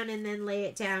it down and then lay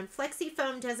it down. Flexi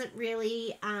foam doesn't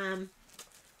really,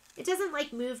 it doesn't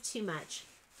like move too much.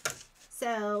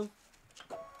 So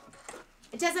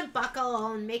it doesn't buckle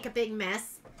and make a big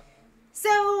mess.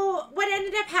 So what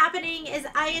ended up happening is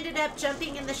I ended up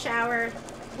jumping in the shower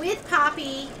with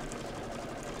Poppy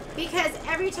because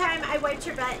every time I wiped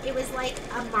her butt, it was like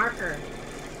a marker.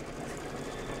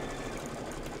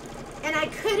 And I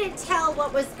couldn't tell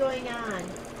what was going on.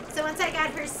 So once I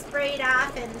got her sprayed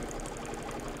off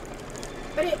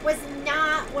but it was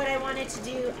not what I wanted to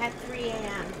do at 3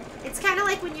 a.m. It's kind of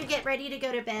like when you get ready to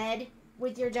go to bed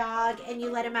with your dog and you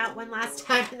let him out one last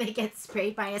time and they get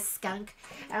sprayed by a skunk.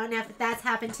 I don't know if that's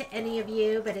happened to any of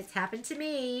you, but it's happened to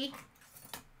me.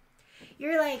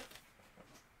 You're like,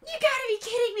 you gotta be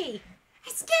kidding me. I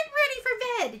was getting ready for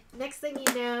bed. Next thing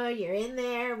you know, you're in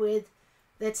there with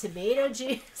the tomato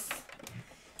juice.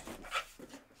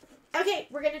 Okay,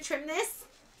 we're going to trim this.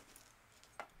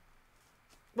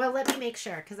 Well, let me make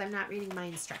sure because I'm not reading my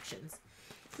instructions.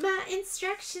 My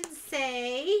instructions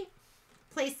say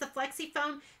place the flexi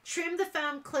foam, trim the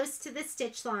foam close to the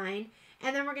stitch line,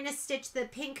 and then we're going to stitch the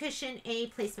pin cushion A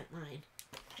placement line.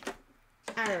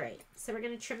 All right, so we're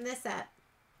going to trim this up.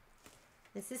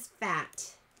 This is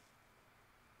fat.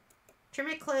 Trim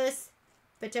it close,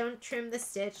 but don't trim the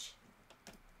stitch.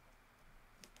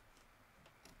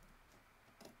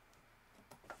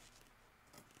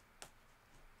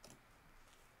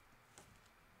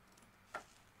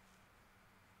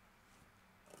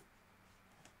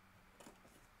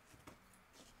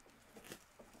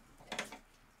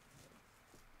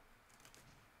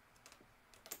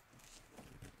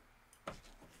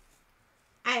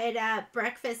 I had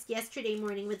breakfast yesterday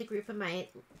morning with a group of my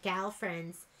gal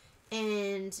friends,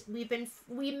 and we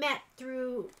met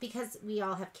through, because we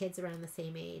all have kids around the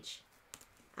same age.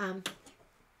 I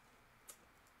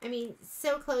mean,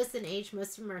 so close in age.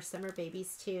 Most of them are summer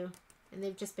babies too, and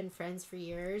they've just been friends for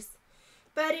years.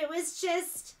 But it was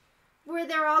just where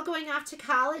they're all going off to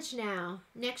college now.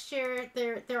 Next year,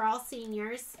 they're all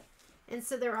seniors, and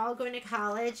so they're all going to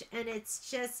college, and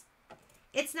it's just.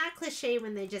 It's not cliche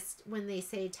when they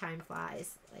say time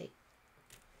flies. Like,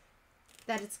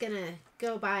 that it's going to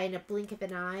go by in a blink of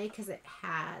an eye, because it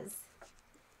has.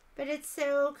 But it's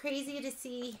so crazy to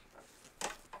see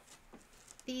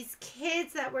these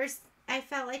kids that were, I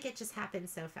felt like it just happened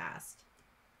so fast.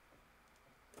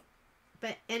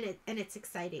 But, and it's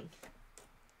exciting.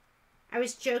 I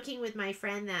was joking with my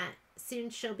friend that soon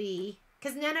she'll be,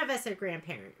 because none of us are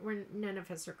grandparents. None of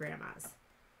us are grandmas.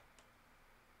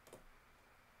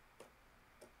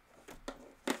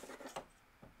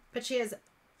 But she has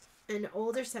an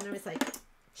older son. I was like,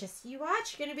 just you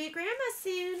watch. You're going to be a grandma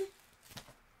soon.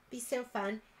 Be so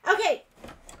fun. Okay.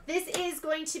 This is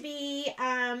going to be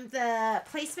the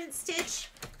placement stitch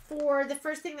for the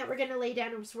first thing that we're going to lay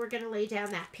down. Is we're going to lay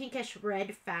down that pinkish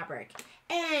red fabric.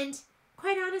 And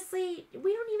quite honestly,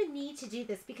 we don't even need to do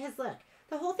this because look,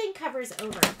 the whole thing covers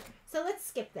over. So let's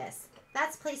skip this.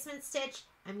 That's placement stitch.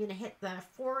 I'm going to hit the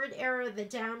forward arrow, the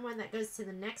down one that goes to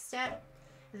the next step.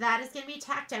 That is going to be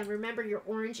tack down. Remember, your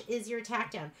orange is your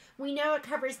tack down. We know it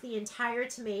covers the entire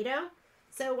tomato.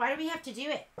 So why do we have to do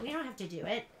it? We don't have to do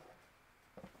it.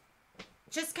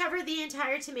 Just cover the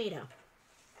entire tomato.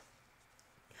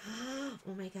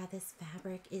 Oh my God, this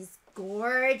fabric is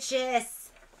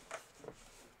gorgeous.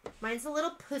 Mine's a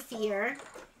little puffier.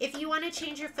 If you want to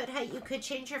change your foot height, you could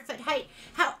change your foot height.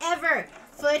 However,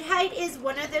 foot height is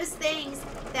one of those things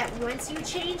that once you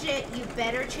change it, you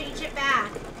better change it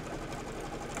back.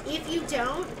 If you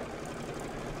don't,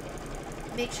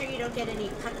 make sure you don't get any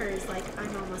puckers like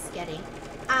I'm almost getting.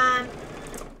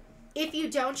 If you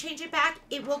don't change it back,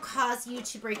 it will cause you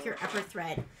to break your upper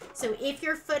thread. So if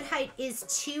your foot height is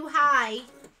too high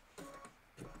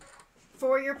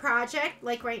for your project,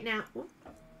 like right now, ooh,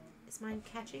 is mine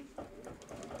catching?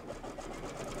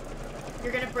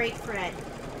 You're going to break thread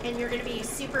and you're going to be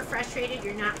super frustrated.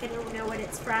 You're not going to know what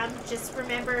it's from. Just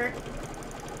remember,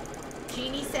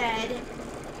 Jeannie said,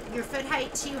 your foot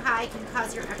height too high can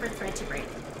cause your upper thread to break.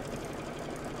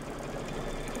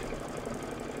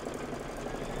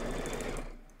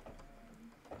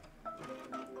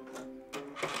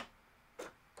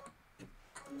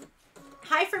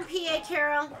 Hi from PA,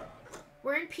 Carol.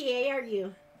 Where in PA are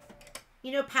you?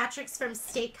 You know Patrick's from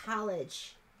State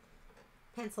College,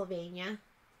 Pennsylvania.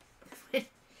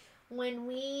 When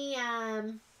we,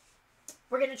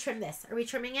 we're going to trim this. Are we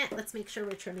trimming it? Let's make sure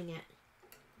we're trimming it.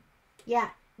 Yeah.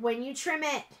 When you trim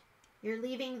it, you're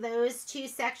leaving those two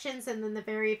sections and then the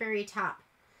very, very top.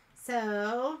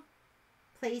 So,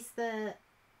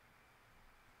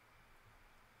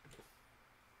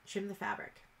 trim the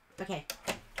fabric. Okay.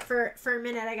 For a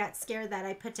minute, I got scared that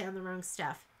I put down the wrong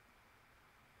stuff.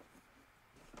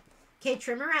 Okay,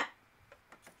 trim her up.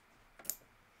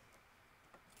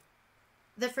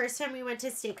 The first time we went to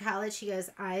State College, she goes,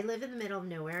 I live in the middle of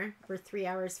nowhere. We're 3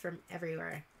 hours from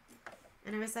everywhere.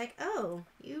 And I was like, oh,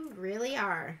 you really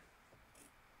are.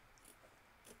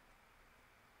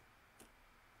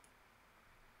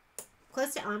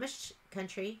 Close to Amish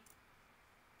country.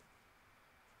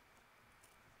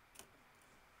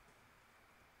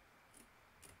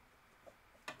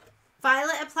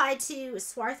 Violet applied to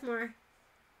Swarthmore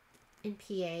in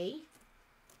PA.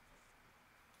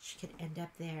 She could end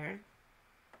up there.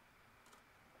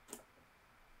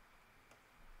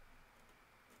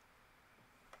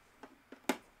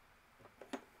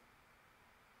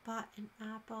 Bought an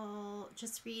apple.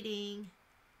 Just reading.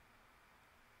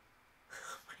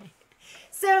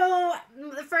 So,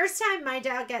 the first time my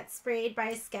dog got sprayed by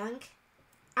a skunk,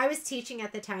 I was teaching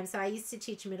at the time, so I used to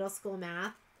teach middle school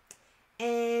math.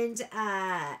 And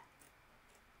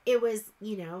it was,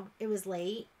 you know, it was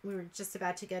late. We were just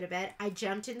about to go to bed. I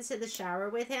jumped into the shower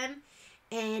with him,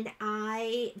 and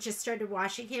I just started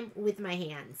washing him with my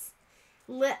hands.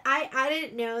 I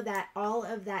didn't know that all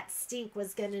of that stink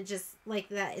was going to just, like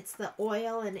that, it's the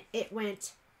oil, and it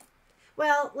went,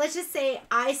 well, let's just say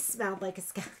I smelled like a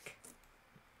skunk.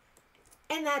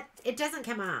 And that, it doesn't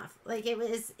come off. Like,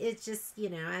 it's just, you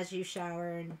know, as you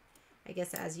shower, and I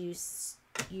guess as you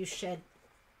shed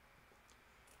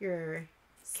your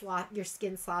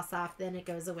skin sloths off, then it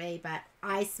goes away. But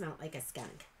I smelled like a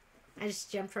skunk. I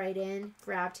just jumped right in,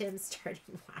 grabbed him, started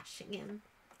washing him.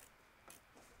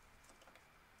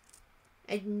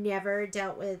 I'd never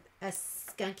dealt with a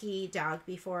skunky dog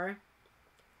before.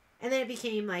 And then it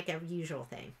became like a usual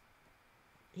thing.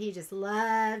 He just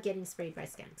loved getting sprayed by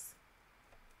skunks.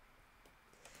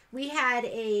 We had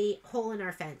a hole in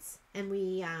our fence, and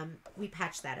we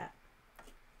patched that up.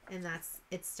 And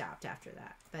it stopped after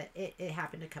that. But it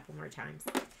happened a couple more times.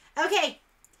 Okay.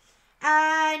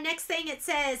 Next thing, it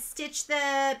says, stitch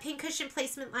the pincushion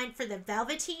placement line for the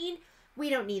velveteen. We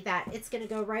don't need that. It's going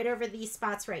to go right over these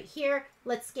spots right here.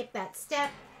 Let's skip that step.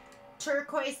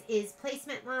 Turquoise is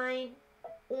placement line.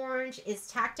 orange is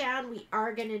tack down. We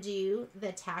are going to do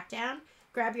the tack down.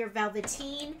 Grab your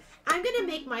velveteen. I'm going to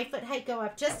make my foot height go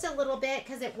up just a little bit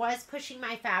because it was pushing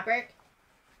my fabric.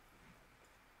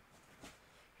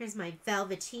 Here's my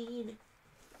velveteen.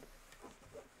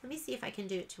 Let me see if I can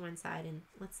do it to one side, and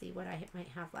let's see what I might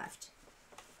have left.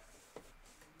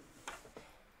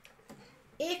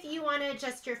 If you want to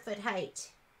adjust your foot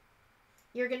height,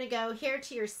 you're going to go here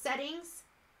to your settings.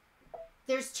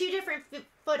 There's two different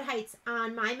foot heights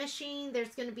on my machine.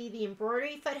 There's going to be the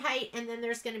embroidery foot height, and then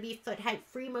there's going to be foot height,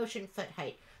 free motion foot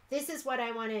height. This is what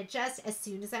I want to adjust. As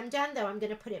soon as I'm done, though, I'm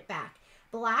going to put it back.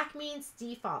 Black means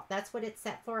default. That's what it's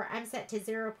set for. I'm set to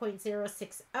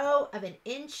 0.060 of an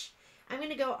inch. I'm going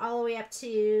to go all the way up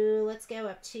to, let's go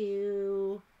up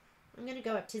to, I'm going to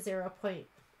go up to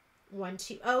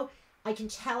 0.120. I can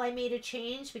tell I made a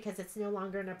change because it's no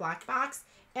longer in a black box.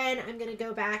 And I'm going to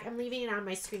go back. I'm leaving it on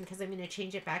my screen because I'm going to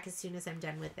change it back as soon as I'm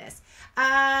done with this.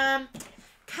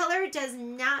 Color does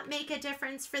not make a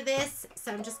difference for this,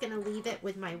 so I'm just going to leave it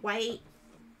with my white.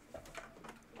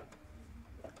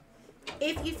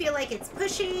 If you feel like it's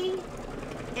pushing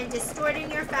and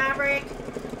distorting your fabric,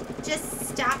 just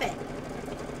stop it.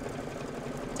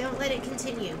 Don't let it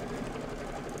continue.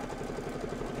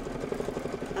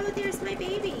 Oh, there's my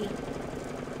baby.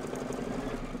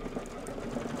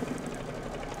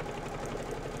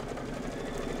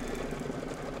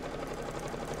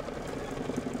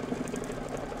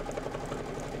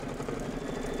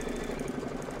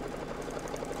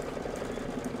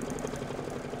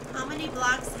 How many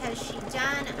blocks has she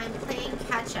done? I'm playing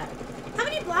catch up. How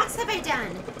many blocks have I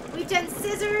done? We've done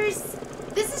scissors.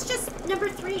 This is just number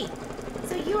 3.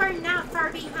 So you are not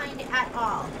far behind at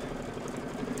all.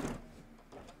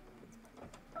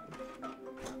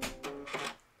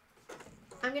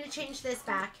 I'm going to change this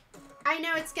back. I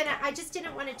know it's going to, I just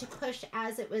didn't want it to push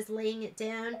as it was laying it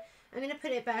down. I'm going to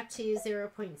put it back to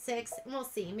 0.6 and we'll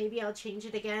see. Maybe I'll change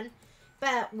it again.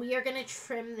 But we are going to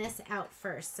trim this out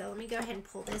first. So let me go ahead and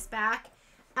pull this back.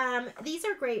 These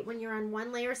are great when you're on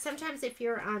 1 layer. Sometimes if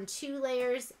you're on 2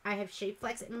 layers, I have Shape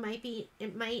Flex. It might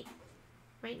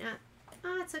not.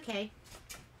 Oh, it's okay.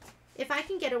 If I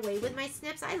can get away with my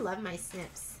snips, I love my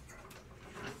snips.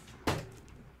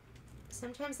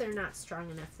 Sometimes they're not strong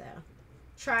enough though.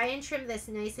 Try and trim this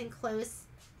nice and close.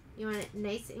 You want it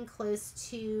nice and close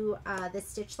to the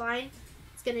stitch line.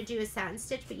 It's going to do a satin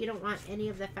stitch, but you don't want any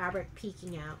of the fabric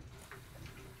peeking out.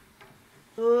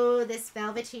 Oh, this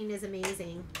velveteen is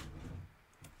amazing.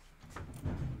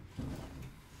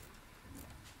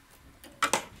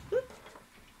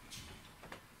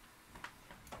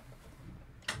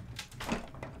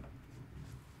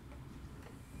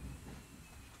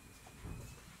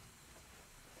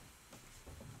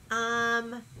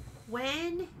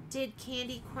 When did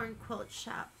Candy Corn Quilt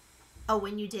shop? Oh,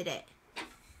 when you did it.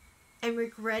 And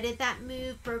regretted that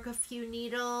move, broke a few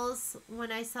needles.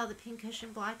 When I saw the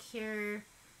pincushion block here,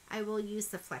 I will use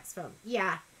the Flex Foam.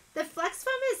 Yeah, the Flex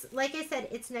Foam is, like I said,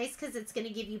 it's nice because it's going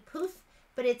to give you poof,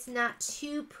 but it's not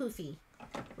too poofy.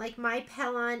 Like my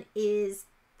Pellon is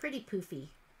pretty poofy.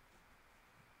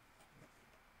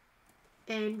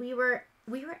 And we were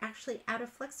actually out of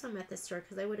Flex Foam at the store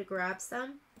because I would have grabbed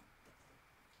some.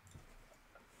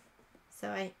 So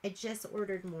I just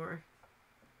ordered more.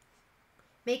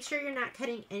 Make sure you're not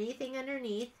cutting anything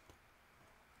underneath.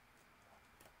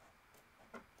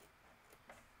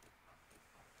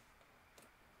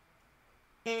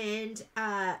 And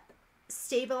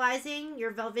stabilizing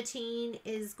your velveteen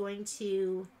is going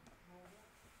to,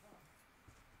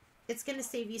 it's going to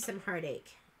save you some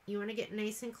heartache. You want to get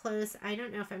nice and close. I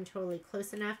don't know if I'm totally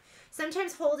close enough.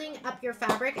 Sometimes holding up your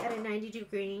fabric at a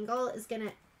 90-degree angle is going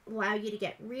to allow you to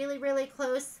get really, really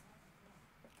close.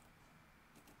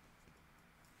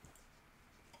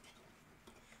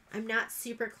 I'm not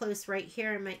super close right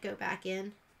here. I might go back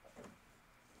in.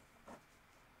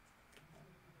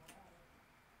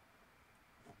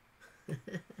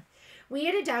 We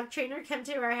had a dog trainer come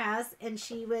to our house and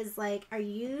she was like, "Are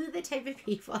you the type of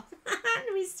people?"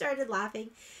 And we started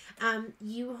laughing.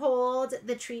 You hold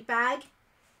the treat bag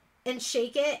and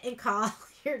shake it and call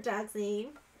your dog's name.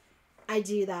 I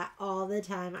do that all the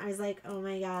time. I was like, oh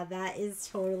my God, that is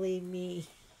totally me.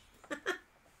 I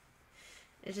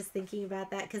was just thinking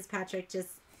about that because Patrick just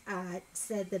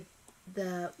said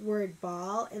the word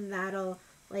ball, and that'll,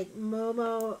 like,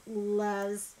 Momo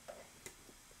loves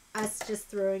us just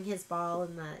throwing his ball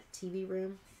in the TV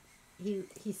room.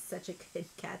 He's such a good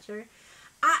catcher.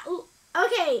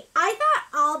 Okay, I thought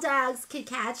all dogs could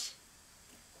catch,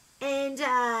 and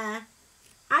I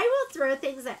will throw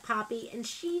things at Poppy, and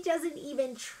she doesn't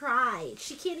even try.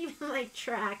 She can't even, like,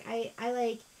 track. I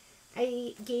like,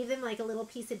 I gave them like a little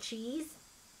piece of cheese.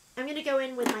 I'm going to go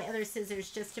in with my other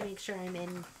scissors just to make sure I'm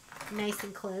in nice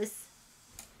and close.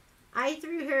 I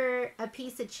threw her a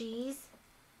piece of cheese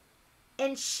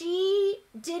and she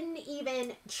didn't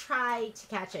even try to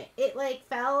catch it. It like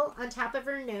fell on top of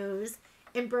her nose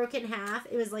and broke in half.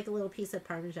 It was like a little piece of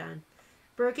Parmesan.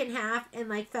 Broke in half and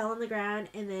like fell on the ground,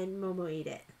 and then Momo ate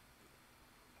it.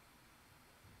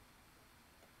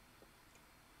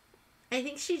 I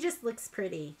think she just looks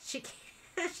pretty. She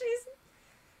can't,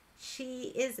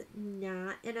 she is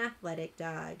not an athletic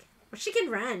dog. Well, she can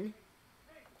run,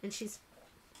 and she's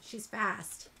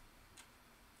fast.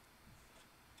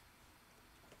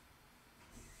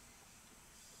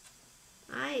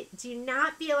 I do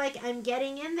not feel like I'm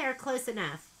getting in there close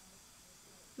enough.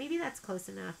 Maybe that's close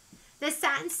enough. The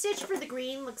satin stitch for the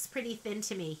green looks pretty thin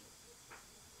to me.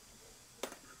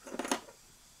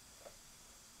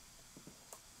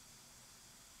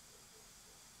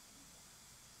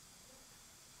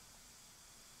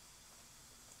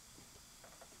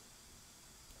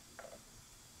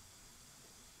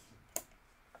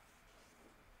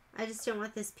 I just don't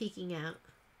want this peeking out.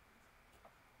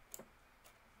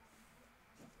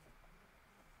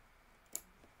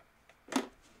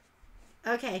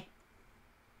 Okay.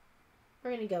 We're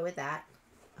going to go with that.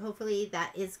 Hopefully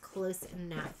that is close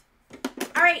enough.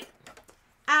 All right.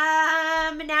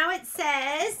 Now it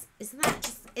says, isn't that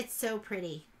just, it's so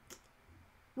pretty.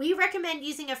 We recommend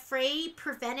using a fray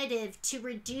preventative to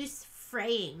reduce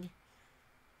fraying.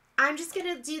 I'm just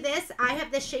going to do this. I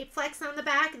have the Shape Flex on the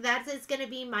back. That is going to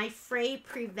be my fray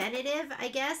preventative, I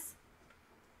guess.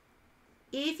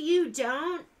 If you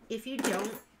don't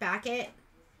back it,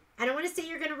 I don't want to say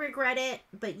you're going to regret it,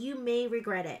 but you may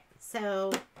regret it.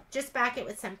 So just back it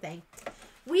with something.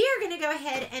 We are going to go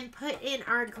ahead and put in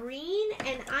our green,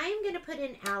 and I'm going to put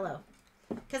in aloe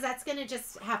because that's going to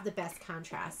just have the best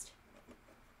contrast.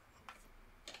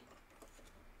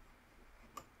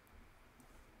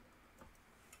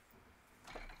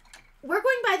 We're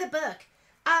going by the book.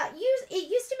 It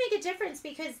used to make a difference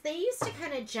because they used to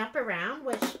kind of jump around,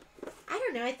 which I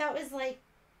don't know. I thought was like,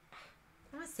 I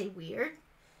don't want to say weird,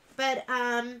 but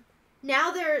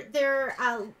now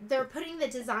they're putting the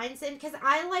designs in because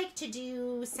I like to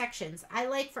do sections. I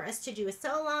like for us to do a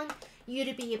sew along, you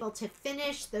to be able to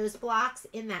finish those blocks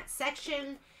in that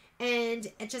section and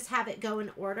just have it go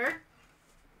in order.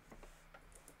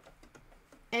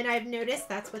 And I've noticed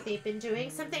that's what they've been doing.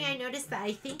 Something I noticed that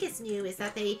I think is new is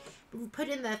that they put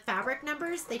in the fabric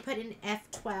numbers. They put in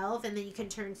F12, and then you can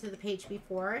turn to the page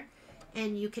before,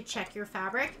 and you could check your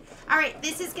fabric. All right,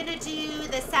 this is going to do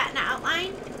the satin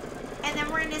outline, and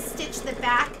then we're going to stitch the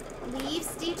back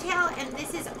leaves detail, and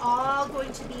this is all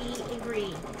going to be in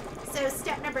green. So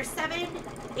step number 7,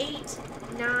 8,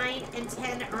 9, and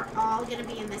 10 are all going to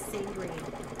be in the same green.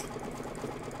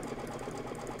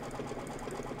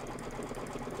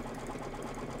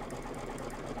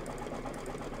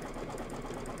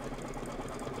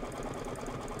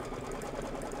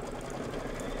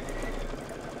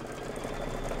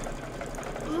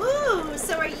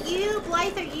 So are you,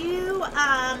 Blythe,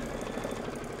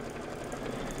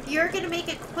 you're going to make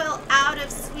a quilt out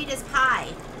of Sweet as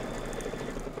Pie.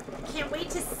 Can't wait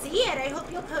to see it. I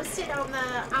hope you'll post it on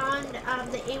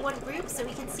the A1 group so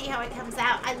we can see how it comes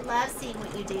out. I love seeing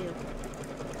what you do.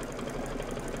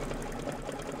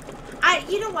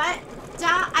 You know what,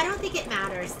 I don't think it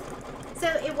matters. So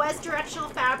it was directional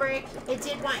fabric. It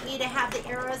did want you to have the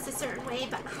arrows a certain way,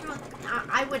 but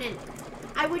I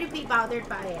wouldn't be bothered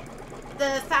by it.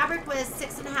 The fabric was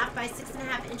 6.5 by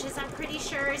 6.5 inches, I'm pretty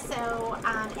sure, so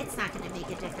it's not going to make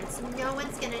a difference. No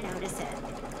one's going to notice it.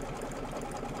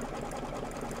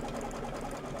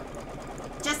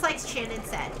 Just like Shannon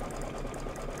said.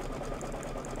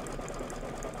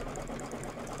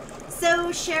 So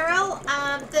Cheryl,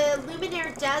 the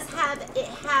Luminaire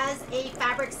has a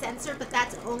fabric sensor, but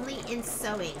that's only in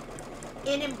sewing.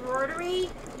 In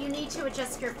embroidery, you need to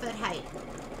adjust your foot height.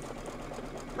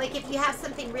 Like if you have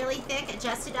something really thick,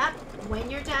 adjust it up.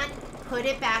 When you're done, put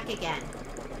it back again.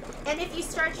 And if you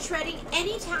start shredding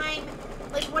anytime,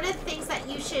 like one of the things that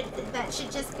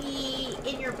should just be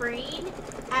in your brain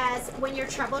as when you're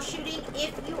troubleshooting,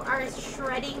 if you are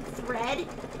shredding thread,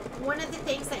 one of the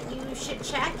things that you should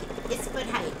check is foot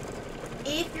height.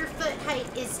 If your foot height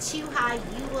is too high,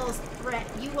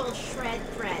 you will shred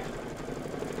thread.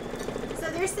 So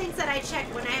there's things that I check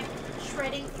when I'm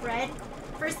shredding thread.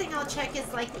 First thing I'll check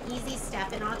is like the easy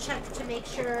stuff, and I'll check to make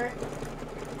sure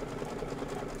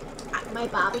my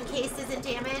bobbin case isn't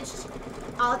damaged.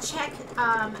 I'll check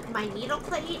my needle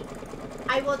plate.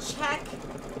 I will check,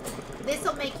 this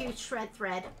will make you shred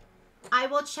thread. I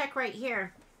will check right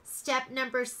here. step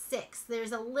number 6.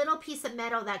 There's a little piece of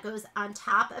metal that goes on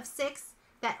top of 6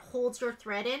 that holds your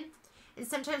thread in. And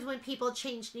sometimes when people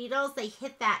change needles, they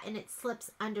hit that and it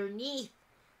slips underneath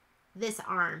this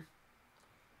arm.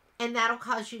 And that'll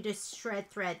cause you to shred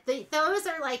thread. Those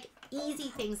are like easy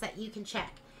things that you can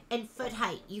check. And foot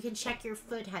height. You can check your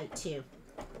foot height too.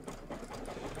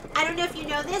 I don't know if you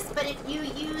know this, but if you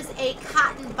use a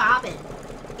cotton bobbin,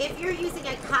 if you're using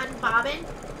a cotton bobbin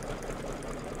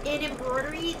in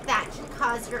embroidery, that can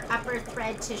cause your upper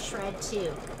thread to shred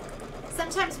too.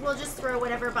 Sometimes we'll just throw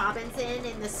whatever bobbins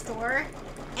in the store,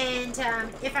 and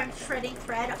if I'm shredding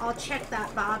thread, I'll check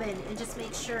that bobbin and just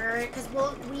make sure, because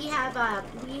we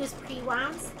use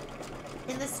pre-wounds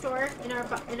in the store in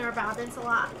our bobbins a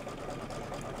lot,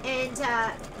 and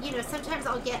you know, sometimes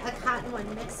I'll get a cotton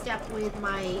one mixed up with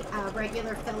my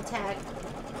regular Filtech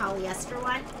polyester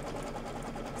one,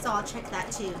 so I'll check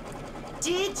that too.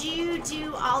 Did you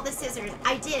do all the scissors?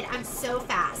 I did. I'm so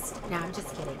fast. No, I'm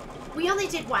just kidding. We only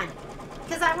did one.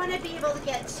 Because I want to be able to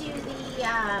get to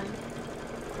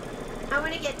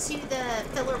the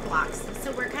filler blocks.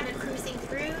 So we're kind of cruising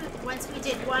through. Once we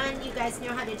did one, you guys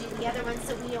know how to do the other one,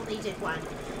 so we only did one.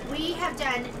 We have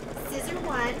done scissor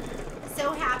 1.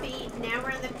 So happy. Now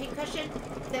we're on the pincushion.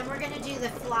 Then we're going to do the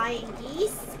flying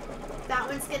geese. That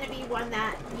one's going to be one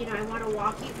that, you know, I want to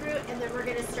walk you through. And then we're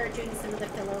going to start doing some of the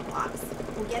filler blocks.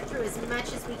 We'll get through as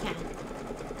much as we can.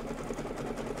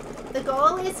 The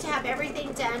goal is to have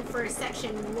everything done for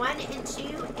section 1 and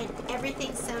 2 and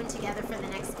everything sewn together for the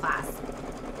next class.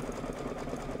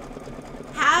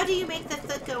 How do you make the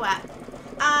foot go up?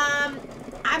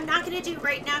 I'm not going to do it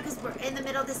right now because we're in the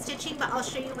middle of the stitching, but I'll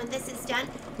show you when this is done.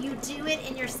 You do it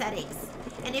in your settings.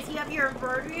 And if you have your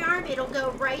embroidery arm, it'll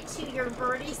go right to your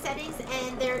embroidery settings,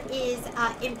 and there is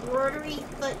embroidery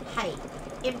foot height.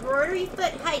 Embroidery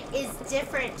foot height is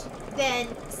different than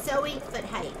sewing foot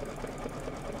height.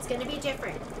 It's going to be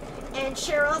different. And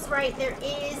Cheryl's right, there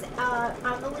is,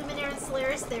 on the Luminaire and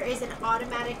Solaris, there is an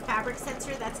automatic fabric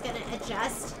sensor that's going to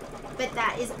adjust, but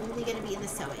that is only going to be in the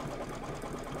sewing.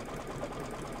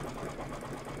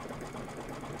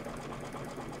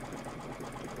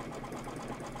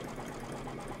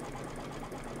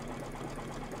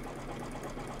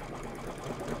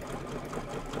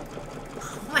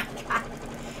 Oh my God.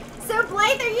 So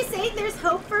Blythe, are you saying there's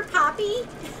hope for Poppy?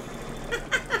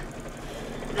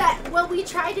 Well, we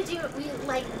tried to do it. We,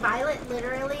 like, Violet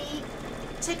literally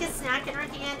took a snack in her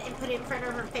hand and put it in front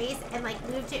of her face and, like,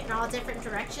 moved it in all different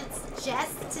directions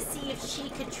just to see if she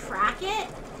could track it.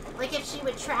 Like, if she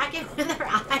would track it with her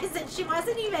eyes. And she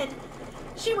wasn't even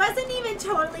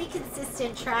totally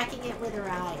consistent tracking it with her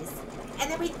eyes.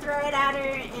 And then we throw it at her,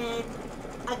 and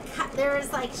there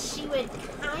was, like, she would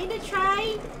kind of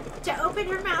try to open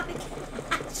her mouth and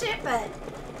catch it, but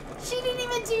she didn't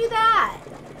even do that.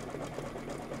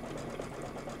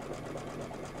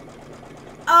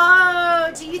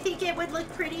 Oh, do you think it would look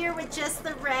prettier with just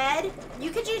the red?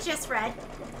 You could do just red.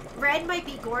 Red might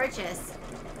be gorgeous.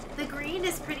 The green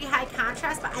is pretty high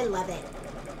contrast, but I love it.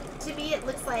 To me, it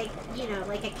looks like, you know,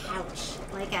 like a couch,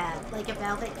 like a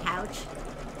velvet couch.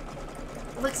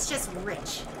 Looks just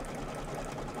rich.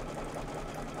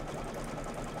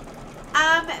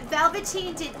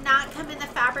 Velveteen did not come in the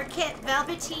fabric kit.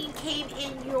 Velveteen came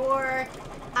in your,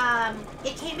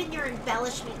 it came in your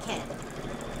embellishment kit.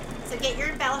 So get your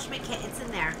embellishment kit, it's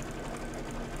in there.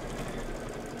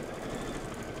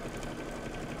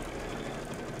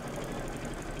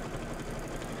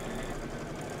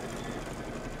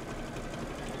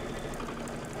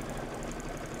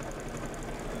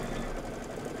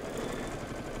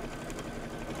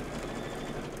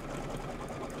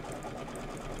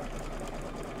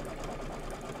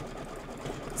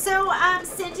 So,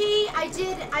 Cindy, I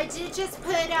did just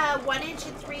put 1 inch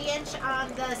and 3 inch on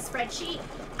the spreadsheet.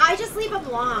 I just leave them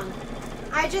long.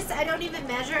 I don't even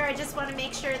measure. I just want to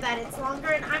make sure that it's longer,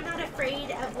 and I'm not afraid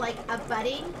of, like,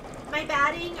 abutting my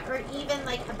batting, or even,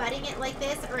 like, abutting it like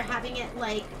this, or having it,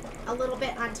 like, a little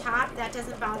bit on top. That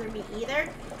doesn't bother me either.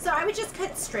 So I would just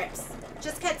cut strips.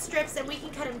 Just cut strips, and we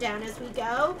can cut them down as we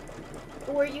go,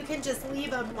 or you can just leave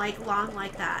them, like, long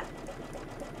like that.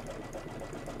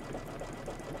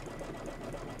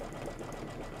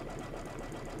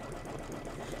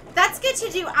 That's good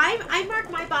to do. I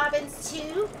mark my bobbins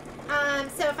too.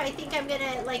 So if I think I'm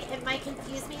gonna, like, it might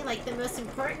confuse me, like, the most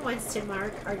important ones to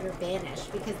mark are your vanish,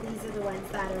 because these are the ones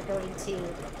that are going to,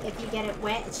 if you get it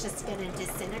wet, it's just gonna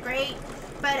disintegrate.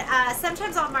 But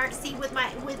sometimes I'll mark, see, with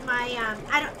my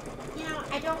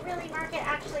I don't really mark it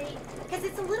actually, because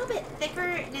it's a little bit thicker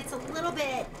and it's a little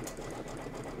bit,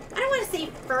 I don't want to say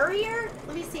furrier.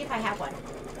 Let me see if I have one.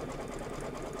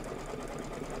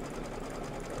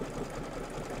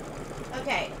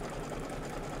 Okay.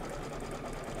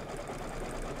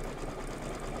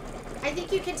 I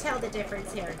think you can tell the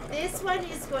difference here. This one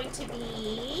is going to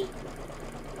be,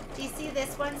 do you see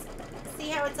this one? See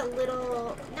how it's a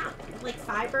little, not like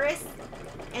fibrous,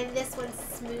 and this one's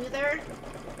smoother?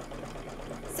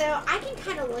 So I can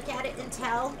kind of look at it and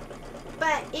tell,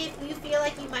 but if you feel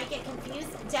like you might get confused,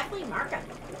 definitely mark them.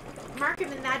 Mark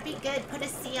them and that'd be good. Put a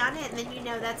C on it and then you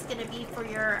know that's going to be for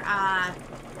your,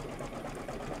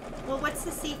 well, what's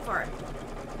the C for?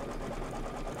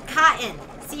 Cotton.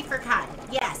 C for cotton.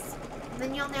 Yes.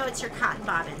 Then you'll know it's your cotton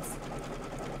bobbins.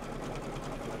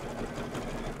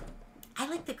 I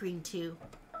like the green too.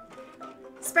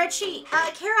 Spreadsheet.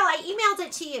 Carol, I emailed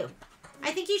it to you.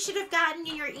 I think you should have gotten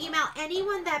your email.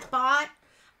 Anyone that bought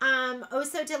Oh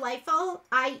So Delightful,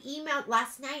 I emailed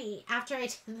last night after I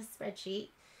did the spreadsheet.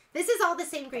 This is all the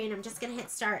same green. I'm just going to hit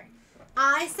start.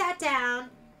 I sat down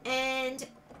and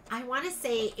I want to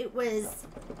say it was,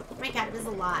 oh my God, it was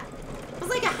a lot. It was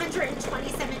like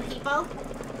 127 people.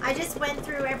 I just went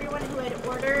through everyone who had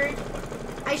ordered.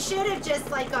 I should have just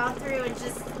like gone through and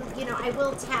just, you know, I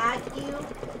will tag you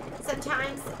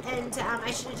sometimes, and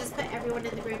I should have just put everyone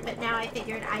in the group, but now I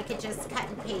figured I could just cut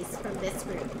and paste from this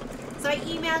group. So I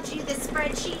emailed you the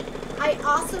spreadsheet. I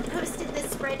also posted the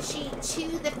spreadsheet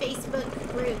to the Facebook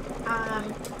group,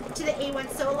 to the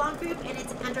A1 So Long group, and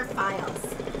it's under files.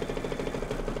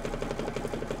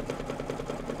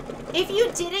 If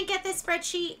you didn't get the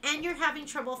spreadsheet and you're having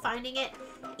trouble finding it,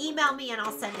 email me and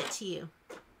I'll send it to you.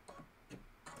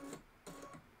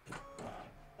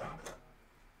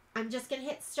 I'm just going to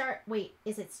hit start. Wait,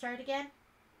 is it start again?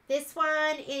 This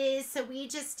one is, so we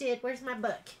just did, where's my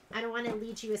book? I don't want to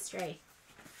lead you astray.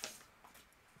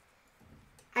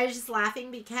 I was just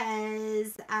laughing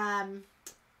because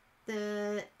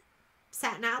the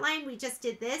satin outline, we just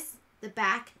did this. The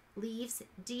back leaves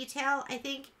detail, I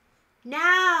think.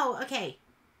 Now, okay.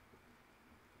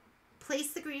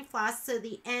 Place the green floss so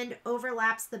the end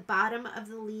overlaps the bottom of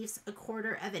the leaves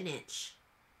 1/4 of an inch.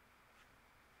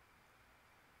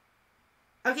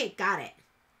 Okay, got it.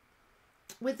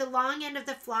 With the long end of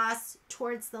the floss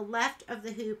towards the left of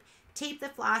the hoop, tape the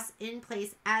floss in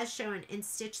place as shown and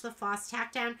stitch the floss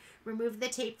tack down. Remove the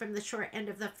tape from the short end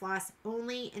of the floss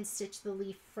only and stitch the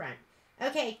leaf front.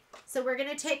 Okay, so we're going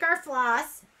to take our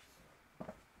floss.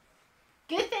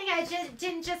 Good thing I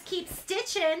didn't just keep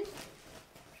stitching.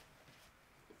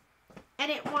 And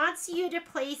it wants you to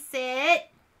place it.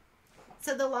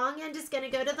 So the long end is going to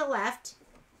go to the left.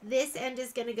 This end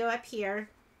is going to go up here.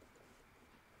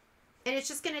 And it's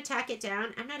just going to tack it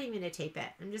down. I'm not even going to tape it.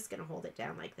 I'm just going to hold it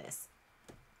down like this.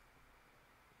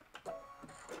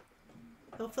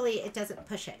 Hopefully it doesn't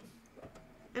push it.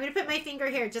 I'm going to put my finger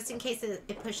here just in case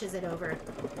it pushes it over.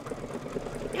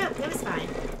 Nope, it was fine.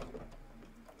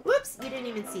 Whoops, you didn't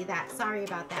even see that. Sorry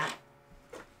about that.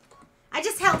 I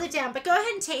just held it down, but go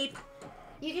ahead and tape.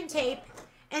 You can tape.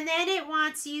 And then it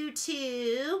wants you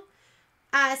to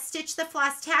stitch the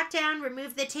floss tack down,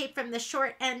 remove the tape from the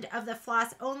short end of the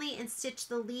floss only, and stitch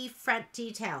the leaf front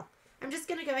detail. I'm just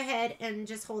going to go ahead and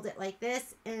just hold it like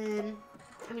this, and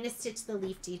I'm going to stitch the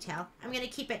leaf detail. I'm going to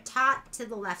keep it taut to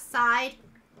the left side.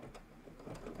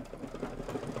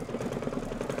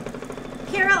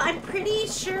 Carol, I'm pretty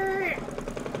sure,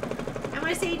 I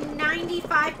want to say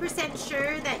 95%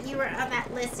 sure that you were on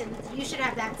that list, and you should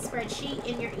have that spreadsheet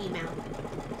in your email.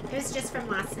 It was just from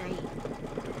last night.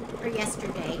 Or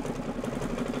yesterday.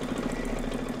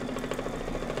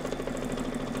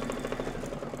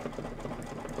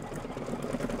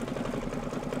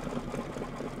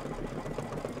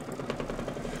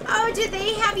 Oh, did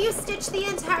they have you stitch the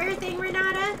entire thing,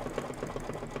 Renata?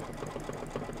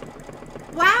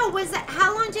 Wow, was that,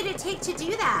 how long did it take to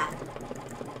do that?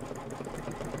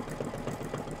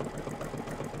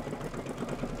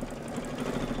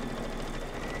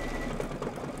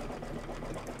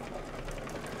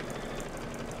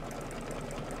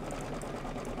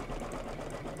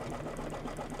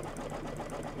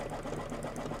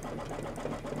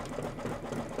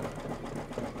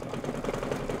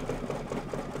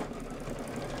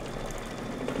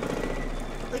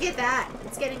 Look at that.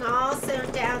 It's getting all sewn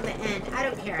down the end. I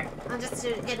don't care. I'm just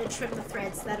going to trim the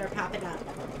threads that are popping up.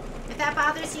 If that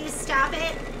bothers you, stop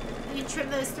it. You can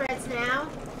trim those threads now.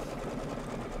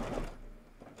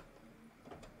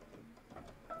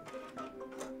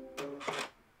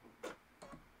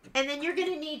 And then you're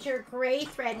going to need your gray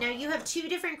thread. Now you have 2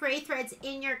 different gray threads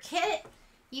in your kit.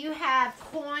 You have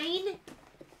coin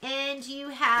and you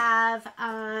have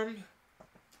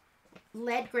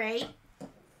lead gray.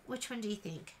 Which one do you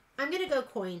think? I'm going to go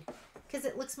coin because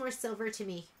it looks more silver to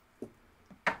me.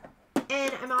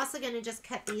 And I'm also going to just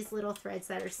cut these little threads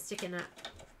that are sticking up.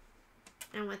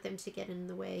 I don't want them to get in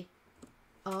the way.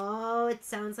 Oh, it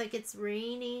sounds like it's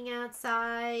raining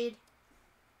outside.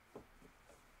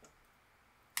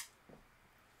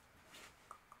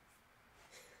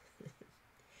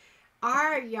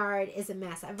 Our yard is a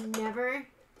mess. I've never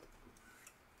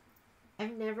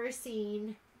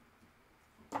seen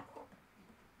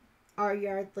our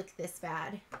yard look this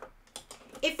bad.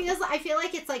 I feel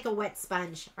like it's like a wet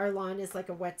sponge. Our lawn is like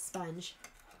a wet sponge.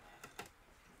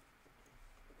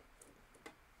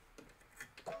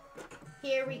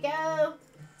 Here we go.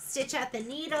 Stitch out the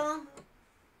needle.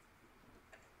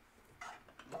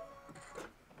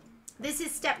 This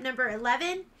is step number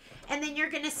 11. And then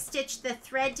you're going to stitch the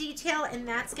thread detail, and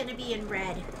that's going to be in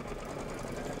red.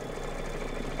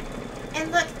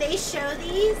 And look, they show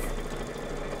these.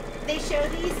 They show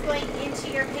these going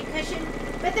into your pin cushion.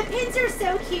 But the pins are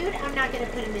so cute, I'm not going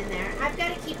to put them in there. I've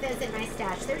got to keep those in my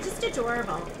stash. They're just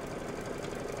adorable.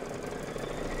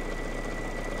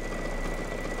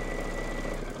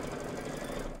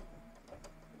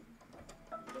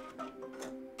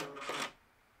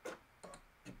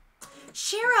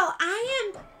 Cheryl,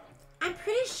 I'm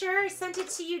pretty sure I sent it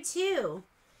to you too.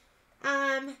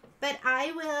 But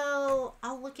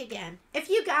I'll look again. If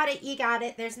you got it, you got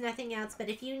it. There's nothing else. But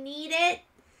if you need it,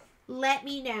 let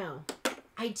me know.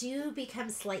 I do become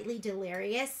slightly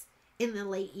delirious in the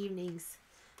late evenings.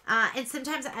 And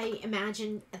sometimes I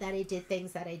imagine that I did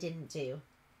things that I didn't do.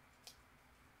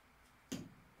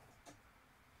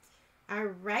 All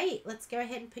right, let's go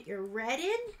ahead and put your red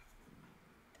in.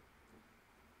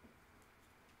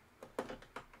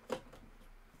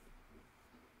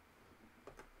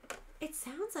 It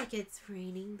sounds like it's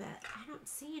raining, but I don't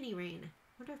see any rain. I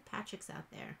wonder if Patrick's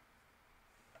out there.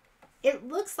 It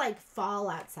looks like fall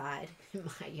outside in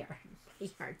my yard. My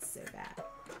yard's so bad.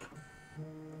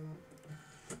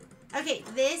 Okay,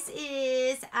 this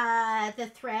is the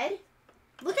thread.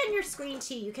 Look on your screen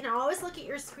too. You can always look at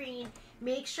your screen.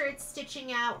 Make sure it's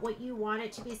stitching out what you want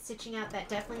it to be stitching out. That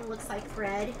definitely looks like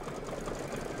thread.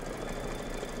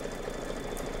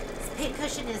 This pin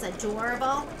cushion is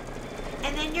adorable.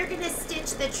 And then you're going to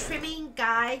stitch the trimming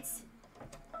guides.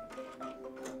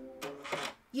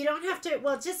 You don't have to,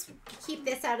 well, just keep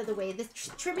this out of the way. The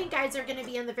trimming guides are going to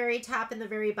be on the very top and the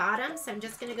very bottom. So I'm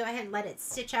just going to go ahead and let it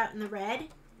stitch out in the red.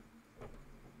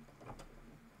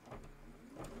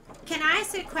 Can I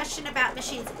ask a question about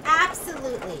machines?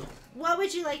 Absolutely. What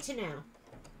would you like to know?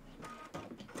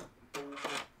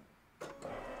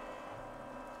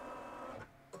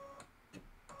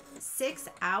 Six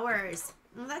hours.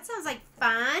 Well, that sounds like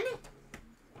fun.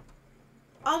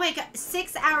 Oh my God,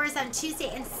 6 hours on Tuesday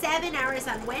and 7 hours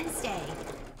on Wednesday.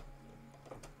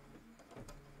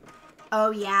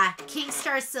 Oh yeah, King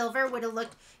Star Silver would have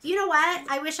looked, you know what?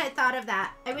 I wish I'd thought of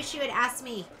that. I wish you had asked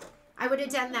me. I would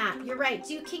have done that. You're right,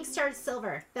 do King Star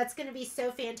Silver. That's gonna be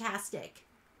so fantastic.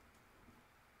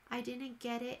 I didn't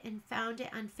get it and found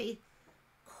it on Faith.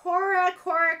 Cora.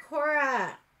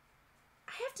 I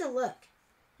have to look.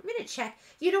 I'm going to check.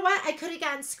 You know what? I could have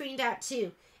gotten screened out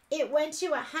too. It went to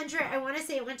 100. I want to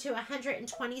say it went to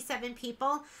 127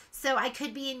 people. So I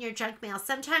could be in your junk mail.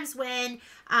 Sometimes when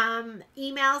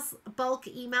emails, bulk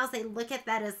emails, they look at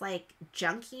that as like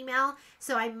junk email.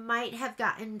 So I might have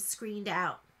gotten screened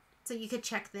out. So you could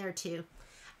check there too.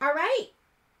 All right.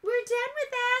 We're done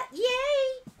with that.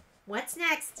 Yay. What's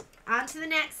next? On to the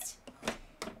next.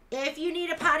 If you need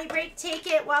a potty break, take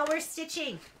it while we're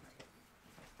stitching.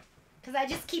 Because I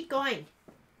just keep going.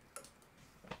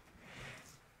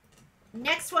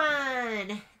 Next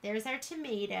one. There's our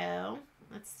tomato.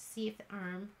 Let's see if the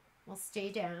arm will stay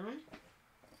down.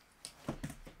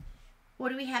 What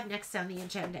do we have next on the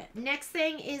agenda? Next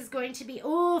thing is going to be,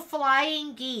 oh,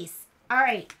 flying geese. All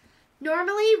right.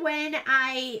 Normally when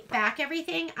I back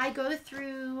everything, I go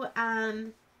through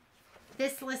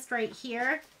this list right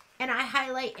here. And I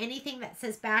highlight anything that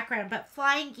says background. But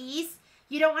flying geese,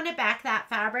 you don't want to back that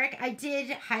fabric. I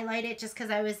did highlight it just because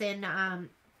I was in,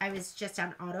 I was just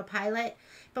on autopilot.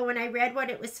 But when I read what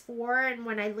it was for and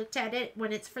when I looked at it,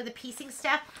 when it's for the piecing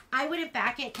stuff, I wouldn't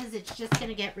back it because it's just going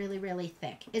to get really, really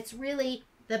thick. It's really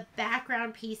the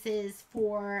background pieces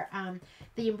for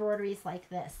the embroideries like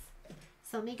this.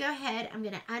 So let me go ahead. I'm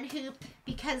going to unhoop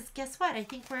because guess what? I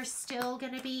think we're still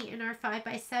going to be in our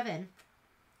 5x7.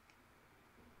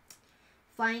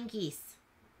 Flying geese.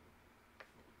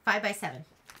 5x7.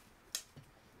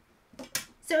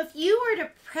 So if you were to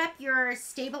prep your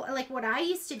stable, like what I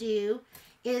used to do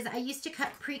is I used to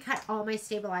pre-cut all my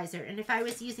stabilizer. And if I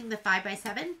was using the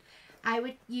 5x7, I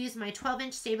would use my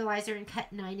 12-inch stabilizer and cut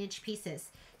 9-inch pieces.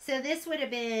 So this would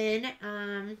have been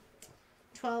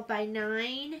 12 by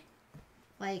 9.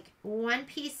 Like one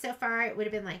piece so far, it would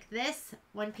have been like this.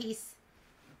 One piece,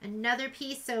 another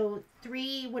piece. So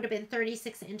 3 would have been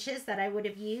 36 inches that I would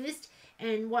have used.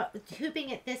 And what hooping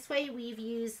it this way, we've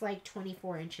used like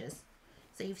 24 inches.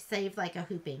 So you've saved like a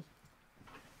hooping.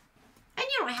 And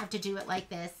you don't have to do it like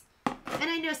this. And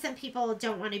I know some people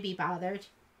don't want to be bothered.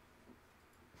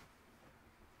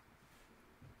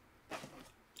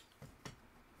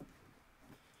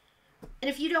 And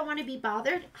if you don't want to be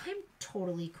bothered, I'm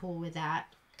totally cool with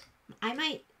that. I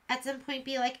might at some point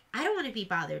be like, I don't want to be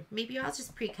bothered. Maybe I'll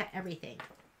just pre-cut everything.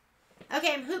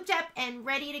 Okay, I'm hooped up and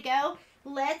ready to go.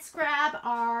 Let's grab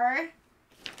our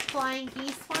flying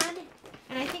geese one.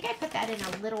 And I think I put that in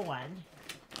a little one.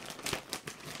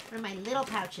 One of my little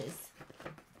pouches.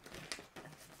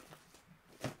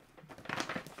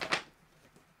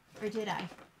 Or did I?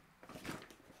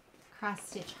 Cross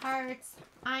stitch hearts,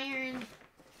 iron,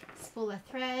 spool of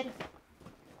thread.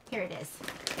 Here it is.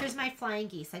 Here's my flying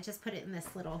geese. I just put it in this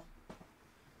little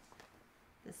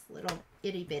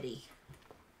itty bitty.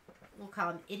 We'll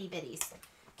call them itty bitties.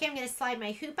 Okay, I'm going to slide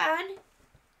my hoop on.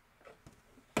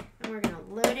 And we're going to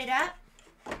load it up.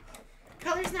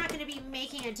 Color's not going to be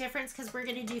making a difference because we're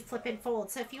going to do flip and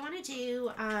fold. So if you want to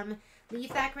do,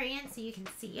 leave that gray in so you can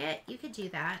see it, you could do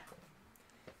that.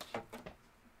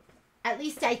 At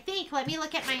least I think. Let me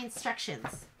look at my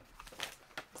instructions.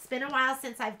 It's been a while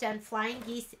since I've done flying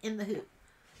geese in the hoop.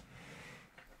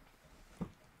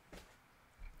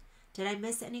 Did I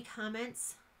miss any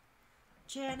comments?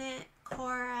 Janet,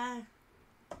 Cora,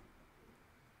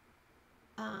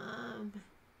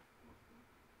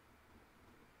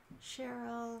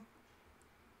 Cheryl.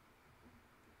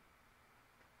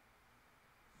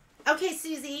 Okay,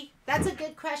 Susie, that's a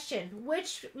good question.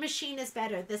 Which machine is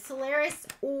better, the Solaris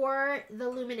or the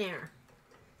Luminaire?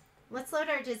 Let's load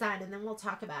our design and then we'll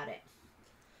talk about it.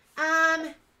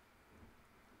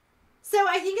 So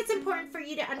I think it's important for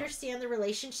you to understand the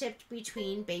relationship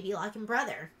between Baby Lock and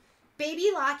Brother.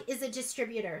 Baby Lock is a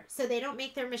distributor, so they don't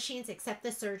make their machines except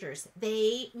the sergers.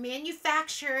 They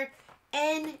manufacture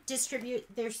and distribute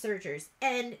their sergers,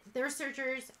 and their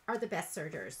sergers are the best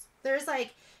sergers. There's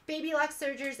like Baby Lock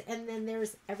sergers, and then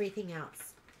there's everything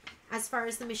else. As far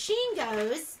as the machine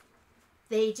goes,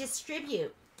 they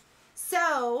distribute.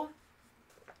 So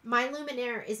my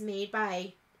Luminaire is made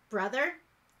by Brother.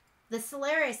 The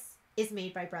Solaris is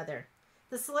made by Brother.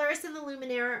 The Solaris and the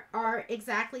Luminaire are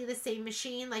exactly the same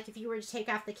machine. Like if you were to take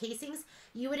off the casings,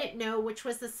 you wouldn't know which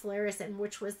was the Solaris and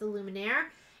which was the Luminaire,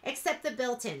 except the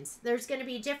built-ins. There's going to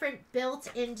be different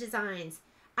built-in designs.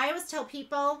 I always tell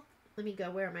people, let me go,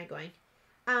 where am I going?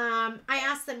 I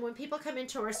ask them when people come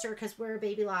into our store, because we're a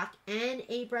Baby Lock and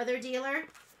a Brother dealer,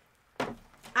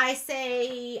 I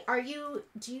say,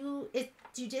 do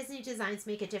Disney designs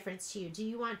make a difference to you? Do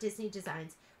you want Disney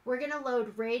designs? We're going to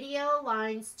load radio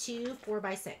lines to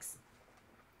 4x6.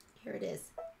 Here it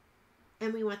is.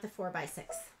 And we want the 4x6.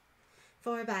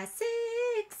 4x6.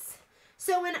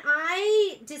 So when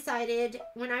I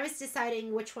was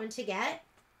deciding which one to get,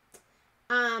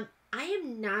 I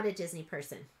am not a Disney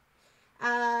person.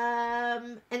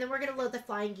 And then we're going to load the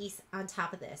flying geese on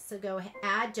top of this. So go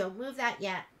add, don't move that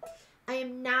yet. I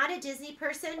am not a Disney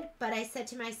person, but I said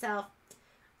to myself,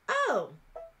 oh,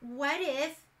 what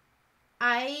if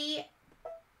I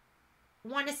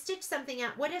want to stitch something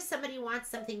out? What if somebody wants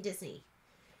something Disney?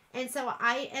 And so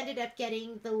I ended up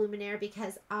getting the Luminaire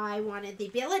because I wanted the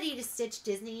ability to stitch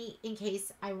Disney in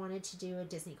case I wanted to do a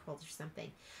Disney quilt or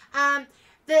something.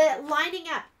 The lining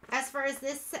up, as far as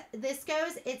this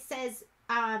goes, it says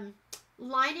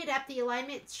line it up. The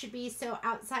alignment should be so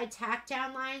outside tack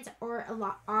down lines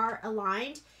are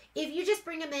aligned. If you just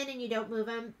bring them in and you don't move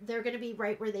them, they're going to be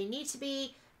right where they need to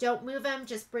be. Don't move them.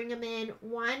 Just bring them in.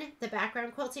 The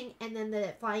background quilting, and then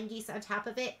the flying geese on top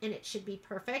of it, and it should be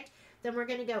perfect. Then we're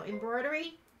going to go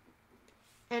embroidery,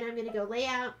 and I'm going to go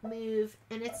layout, move,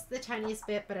 and it's the tiniest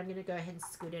bit, but I'm going to go ahead and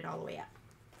scoot it all the way up.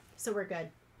 So we're good.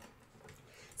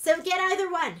 So get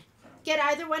either one. Get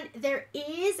either one. There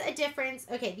is a difference.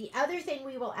 Okay, the other thing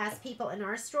we will ask people in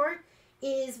our store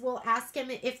is we'll ask them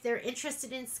if they're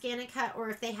interested in scan and cut, or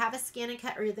if they have a scan and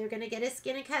cut, or they're going to get a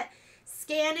scan and cut.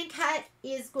 Scan and cut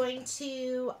is going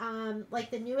to, like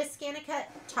the newest scan and cut,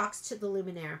 talks to the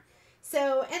Luminaire.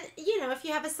 So, and you know, if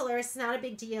you have a Solaris, it's not a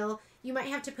big deal. You might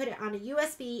have to put it on a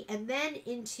USB and then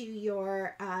into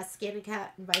your scan and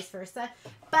cut and vice versa.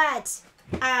 But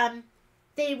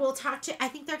they will talk to, I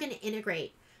think they're going to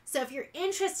integrate. So if you're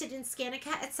interested in scan and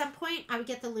cut at some point, I would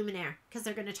get the Luminaire because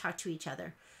they're going to talk to each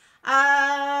other.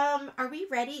 Are we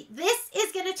ready? This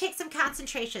is going to take some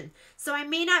concentration. So I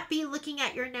may not be looking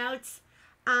at your notes.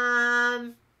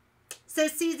 So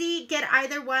Susie, get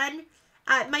either one.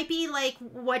 It might be like,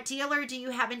 what dealer do you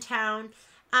have in town?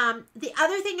 The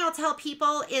other thing I'll tell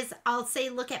people is I'll say,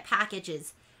 look at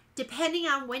packages. Depending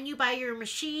on when you buy your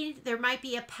machine, there might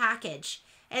be a package.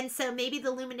 And so maybe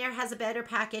the Luminaire has a better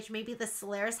package. Maybe the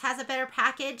Solaris has a better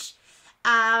package.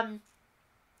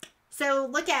 So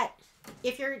look at,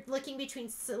 if you're looking between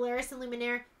Solaris and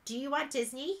Luminaire, do you want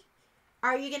Disney?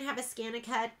 Are you going to have a scan and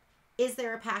cut? Is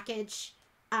there a package?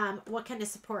 What kind of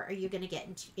support are you going to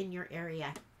get in your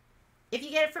area? If you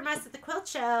get it from us at the Quilt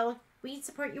Show, we can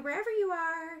support you wherever you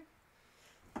are.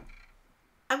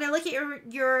 I'm going to look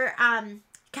at your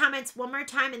comments one more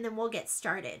time, and then we'll get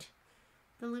started.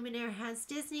 The Luminaire has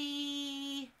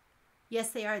Disney. Yes,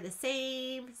 they are the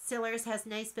same. Solaris has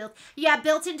nice built. Yeah,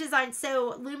 built-in design.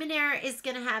 So Luminaire is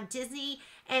going to have Disney,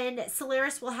 and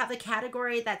Solaris will have a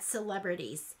category that's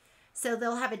celebrities. So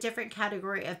they'll have a different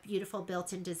category of beautiful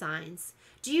built-in designs.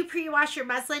 Do you pre-wash your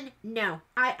muslin? No.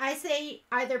 I say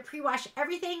either pre-wash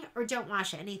everything or don't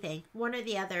wash anything. One or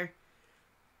the other.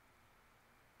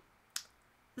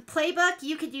 The playbook,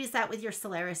 you could use that with your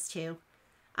Solaris too.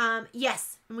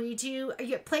 Yes, we do.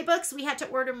 Your playbooks, we had to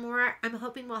order more. I'm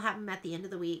hoping we'll have them at the end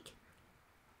of the week.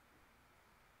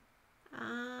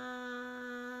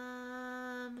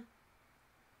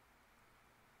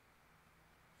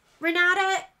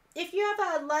 Renata, if you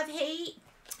have a love-hate,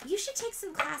 you should take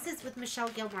some classes with Michelle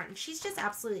Gilmartin. She's just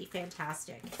absolutely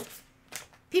fantastic.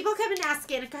 People come and ask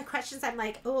Scanica questions. I'm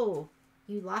like, oh,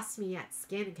 you lost me at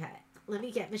Scanica. Let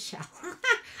me get Michelle.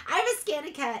 I have a scan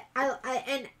and cut.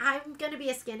 And I'm going to be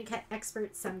a scan and cut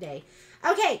expert someday.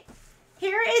 Okay.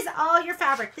 Here is all your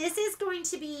fabric. This is going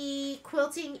to be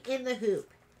quilting in the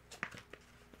hoop.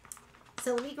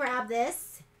 So let me grab this.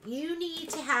 You need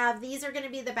to have, these are going to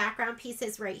be the background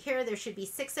pieces right here. There should be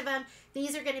 6 of them.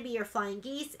 These are going to be your flying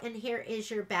geese. And here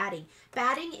is your batting.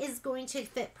 Batting is going to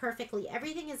fit perfectly.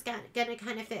 Everything is going to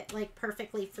kind of fit like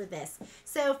perfectly for this.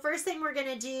 So first thing we're going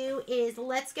to do is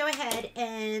let's go ahead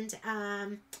and,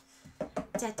 I'm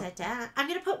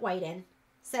going to put white in.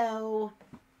 So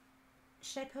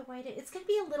should I put white in? It's going to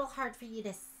be a little hard for you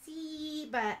to see,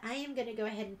 but I am going to go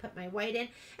ahead and put my white in.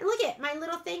 And look at, my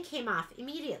little thing came off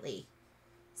immediately.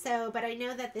 So, but I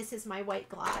know that this is my white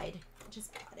glide. I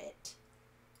just bought it.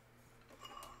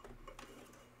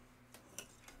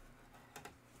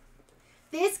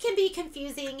 This can be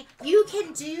confusing. You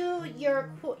can do your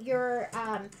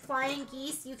flying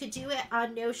geese. You could do it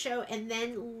on no-show and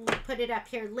then put it up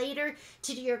here later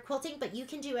to do your quilting, but you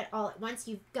can do it all at once.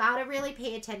 You've got to really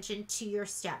pay attention to your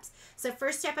steps. So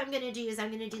first step I'm going to do is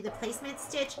I'm going to do the placement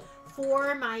stitch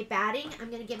for my batting. I'm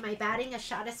going to give my batting a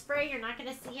shot of spray. You're not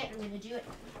going to see it. I'm going to do it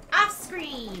off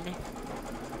screen.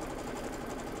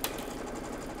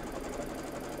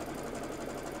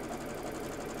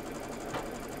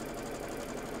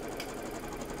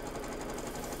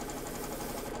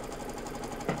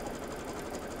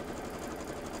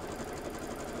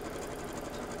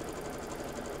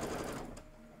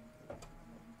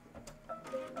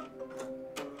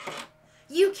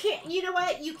 You can't, you know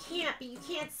what? You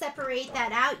can't separate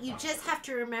that out. You just have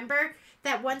to remember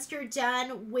that once you're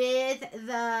done with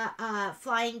the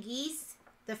flying geese,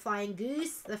 the flying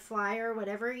goose, the flyer,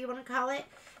 whatever you want to call it,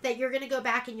 that you're going to go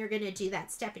back and you're going to do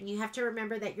that step. And you have to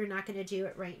remember that you're not going to do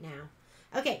it right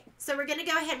now. Okay, so we're going to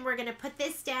go ahead and we're going to put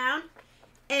this down.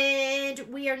 And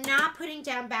we are not putting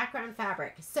down background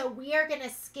fabric. So we are going to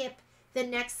skip the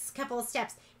next couple of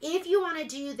steps. If you want to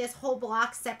do this whole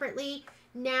block separately,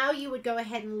 now you would go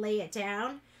ahead and lay it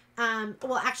down.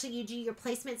 Well, actually, you do your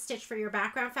placement stitch for your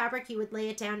background fabric. You would lay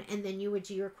it down, and then you would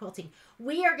do your quilting.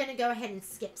 We are going to go ahead and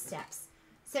skip steps.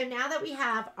 So now that we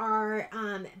have our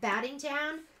batting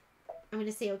down, I'm going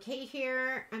to say okay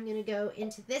here. I'm going to go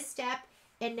into this step,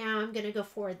 and now I'm going to go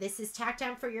forward. This is tack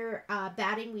down for your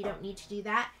batting. We don't need to do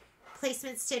that.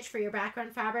 Placement stitch for your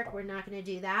background fabric. We're not going to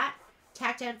do that.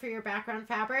 Tack down for your background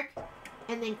fabric,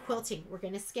 and then quilting. We're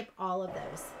going to skip all of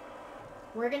those.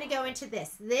 We're going to go into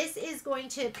this. This is going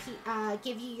to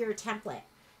give you your template.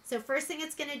 So first thing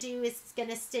it's going to do is it's going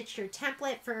to stitch your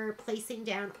template for placing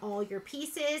down all your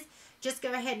pieces. Just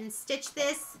go ahead and stitch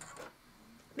this.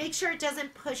 Make sure it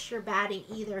doesn't push your batting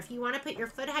either. If you want to put your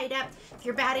foot height up, if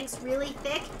your batting's really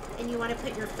thick and you want to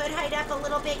put your foot height up a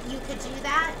little bit, you could do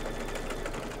that.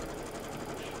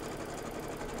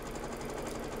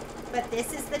 But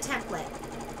this is the template.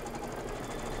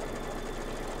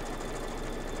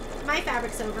 My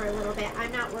fabric's over a little bit.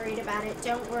 I'm not worried about it.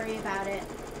 Don't worry about it.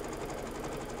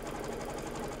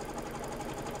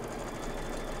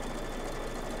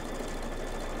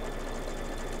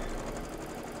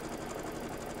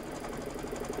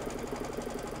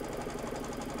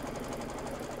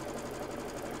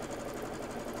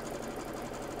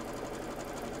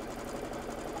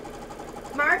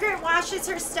 Heather washes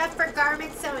her stuff for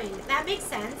garment sewing. That makes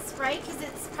sense, right? Because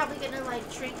it's probably going to like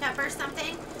shrink up or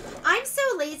something. I'm so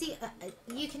lazy.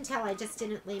 You can tell I just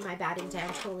didn't lay my batting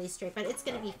down totally straight, but it's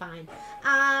going to be fine.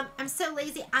 I'm so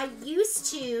lazy. I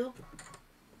used to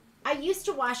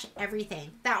wash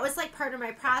everything. That was like part of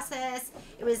my process.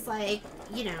 It was like,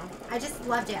 you know, I just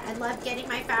loved it. I loved getting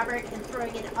my fabric and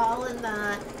throwing it all in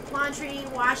the laundry,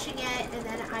 washing it, and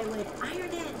then I would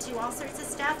iron it and do all sorts of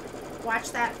stuff.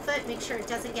 Watch that foot, make sure it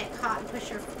doesn't get caught and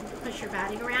push your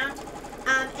batting around.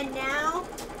 And now,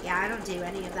 yeah, I don't do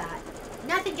any of that.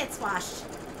 Nothing gets washed.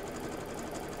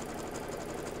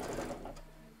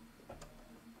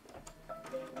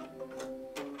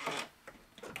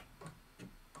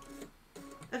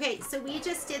 Okay, so we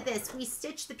just did this. We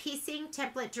stitched the piecing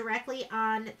template directly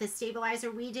on the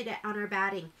stabilizer. We did it on our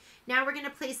batting. Now we're going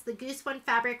to place the Goose One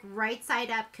fabric right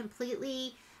side up,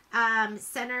 completely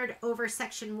centered over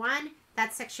section 1.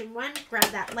 That's section 1. Grab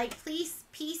that light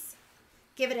piece,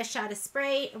 give it a shot of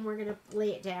spray, and we're going to lay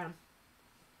it down.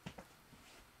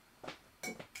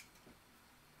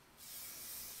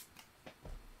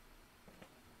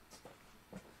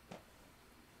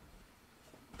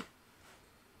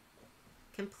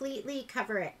 Completely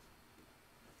cover it.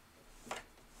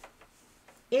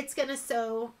 It's going to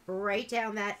sew right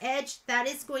down that edge. That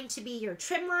is going to be your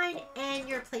trim line and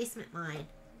your placement line.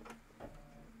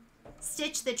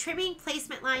 Stitch the trimming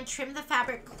placement line, trim the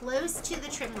fabric close to the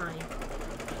trim line.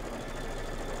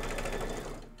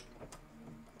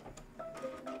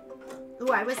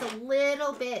 Ooh, I was a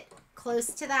little bit close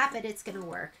to that, but it's going to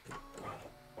work.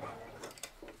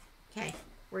 Okay,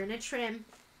 we're going to trim.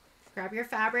 Grab your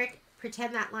fabric.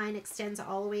 Pretend that line extends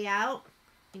all the way out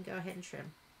and go ahead and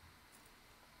trim.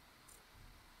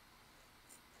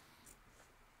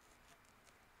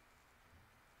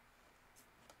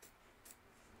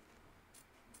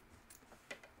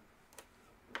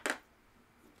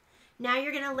 Now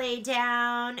you're going to lay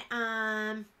down,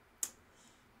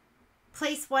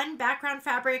 place one background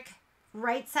fabric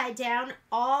right side down.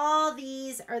 All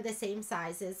these are the same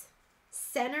sizes.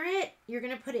 Center it. You're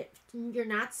going to put it, you're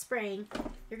not spraying.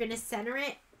 You're going to center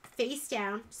it face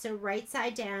down, so right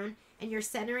side down, and you're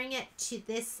centering it to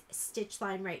this stitch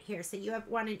line right here. So you have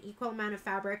an equal amount of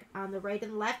fabric on the right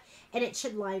and the left, and it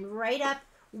should line right up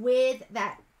with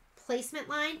that placement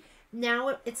line.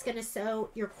 Now it's going to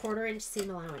sew your 1/4 inch seam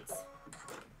allowance.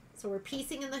 So we're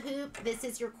piecing in the hoop. This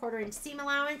is your 1/4 inch seam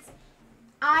allowance.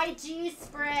 I do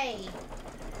spray.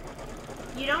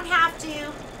 You don't have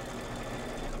to.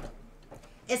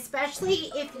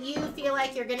 Especially if you feel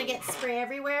like you're going to get spray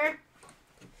everywhere.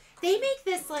 They make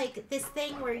this like this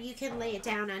thing where you can lay it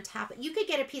down on top. You could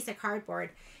get a piece of cardboard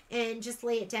and just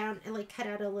lay it down and like cut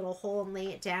out a little hole and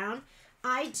lay it down.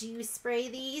 I do spray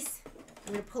these.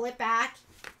 I'm going to pull it back.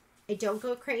 I don't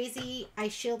go crazy. I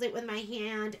shield it with my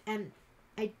hand and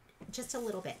I just a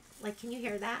little bit. Like, can you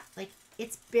hear that? Like,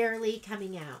 it's barely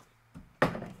coming out.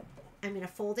 I'm going to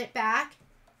fold it back.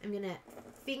 I'm going to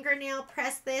fingernail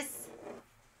press this.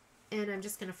 And I'm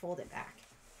just going to fold it back.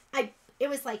 It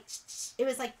was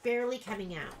like barely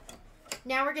coming out.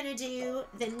 Now we're going to do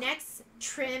the next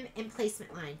trim and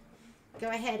placement line. Go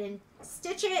ahead and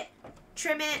stitch it,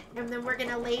 trim it, and then we're going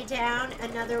to lay down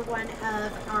another one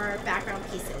of our background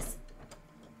pieces.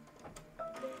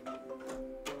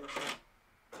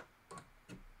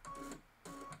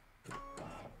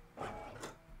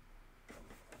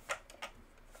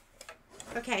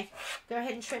 Okay, go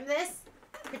ahead and trim this.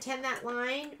 Pretend that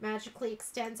line magically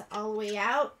extends all the way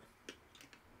out.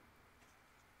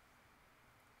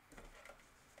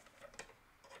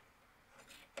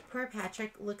 Poor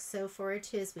Patrick looks so forward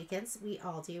to his weekends. We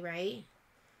all do, right?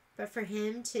 But for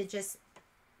him to just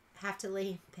have to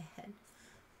lay in bed.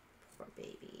 Poor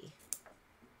baby.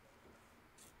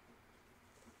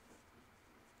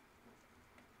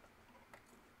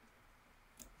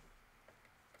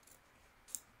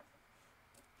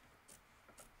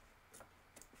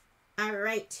 All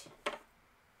right,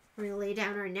 we're going to lay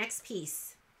down our next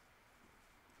piece.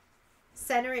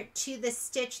 Center it to the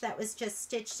stitch that was just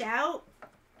stitched out.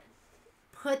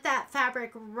 Put that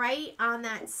fabric right on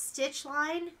that stitch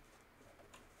line.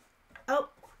 Oh,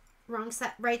 wrong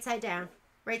side, right side down.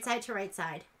 Right side to right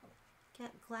side.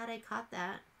 Glad I caught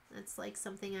that. That's like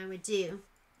something I would do.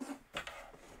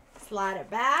 Slide it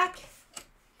back.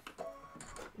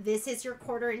 This is your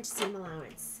 1/4 inch seam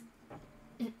allowance.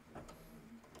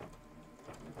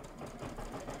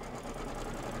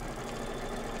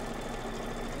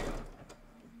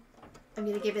 I'm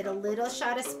going to give it a little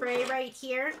shot of spray right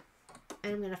here,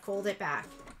 and I'm going to fold it back.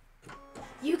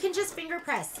 You can just finger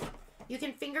press. You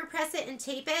can finger press it and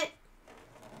tape it.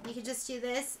 You can just do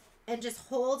this and just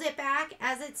hold it back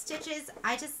as it stitches.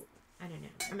 I don't know.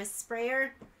 I'm a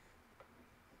sprayer.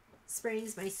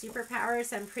 Spraying's my superpower,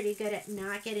 so I'm pretty good at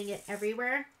not getting it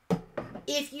everywhere.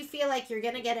 If you feel like you're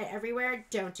going to get it everywhere,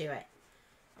 don't do it.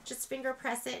 Just finger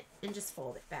press it and just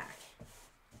fold it back.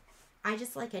 I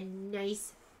just like a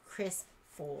nice, crisp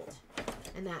fold.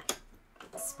 And that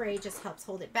spray just helps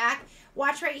hold it back.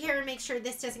 Watch right here and make sure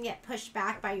this doesn't get pushed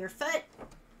back by your foot.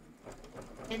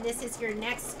 And this is your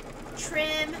next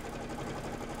trim.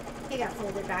 It got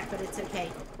folded back, but it's okay.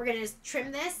 We're going to just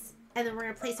trim this, and then we're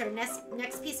going to place our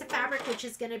next piece of fabric, which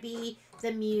is going to be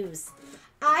the Muse.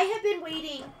 I have been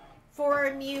waiting for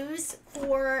a Muse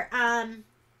for, oh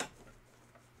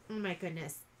my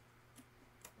goodness,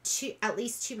 at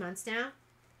least 2 months now.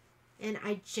 And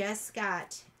I just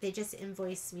they just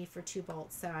invoiced me for 2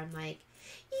 bolts. So I'm like,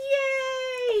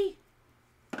 yay!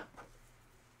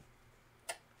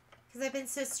 Because I've been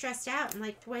so stressed out. I'm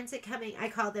like, when's it coming? I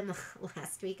called them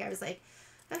last week. I was like,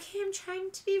 okay, I'm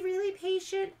trying to be really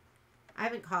patient. I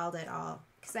haven't called at all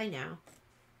because I know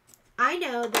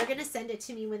they're going to send it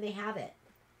to me when they have it.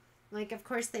 Like, of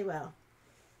course they will.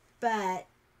 But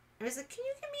I was like, can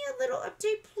you give me a little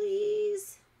update,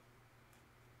 please?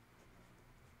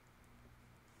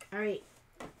 All right.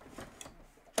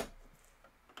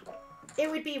 It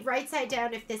would be right side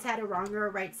down if this had a wrong or a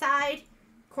right side.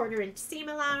 1/4 inch seam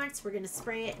allowance. We're going to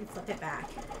spray it and flip it back.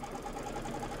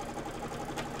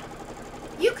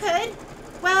 You could.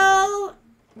 Well,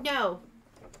 no.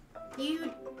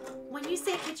 When you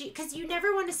say could you, because you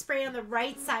never want to spray on the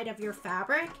right side of your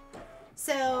fabric.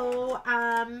 So,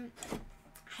 I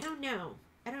don't know.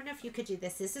 I don't know if you could do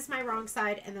this. This is my wrong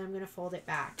side, and then I'm going to fold it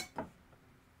back.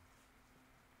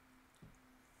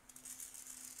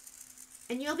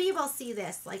 And you'll be able to see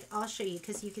this. Like, I'll show you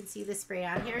because you can see the spray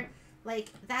on here. Like,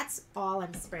 that's all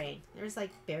I'm spraying. There's,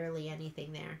 like, barely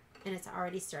anything there. And it's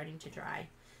already starting to dry.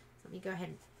 So let me go ahead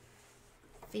and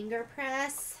finger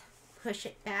press. Push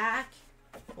it back.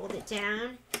 Hold it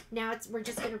down. Now we're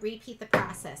just going to repeat the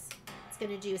process. It's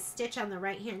going to do a stitch on the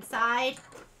right-hand side.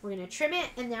 We're going to trim it.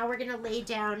 And now we're going to lay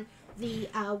down the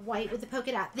white with the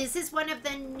polka dot. This is one of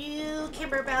the new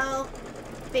Kimberbell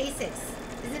basics.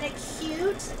 Isn't it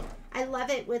cute? I love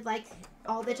it with, like,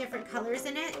 all the different colors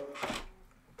in it.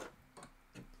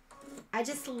 I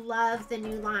just love the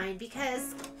new line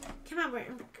because, come on, I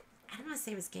don't want to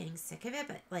say I was getting sick of it,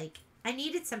 but, like, I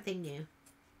needed something new.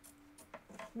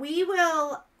 We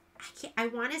will, I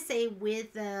want to say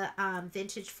with the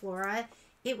Vintage Flora,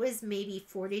 it was maybe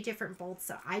 40 different bolts,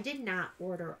 so I did not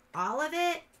order all of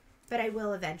it, but I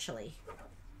will eventually.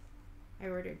 I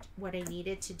ordered what I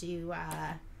needed to do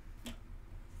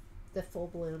the full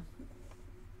bloom.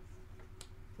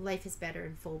 Life is better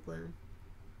in full bloom.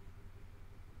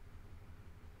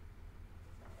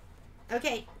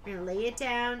 Okay, we're going to lay it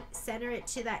down, center it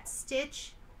to that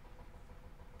stitch,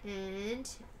 and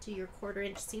do your 1/4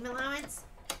 inch seam allowance.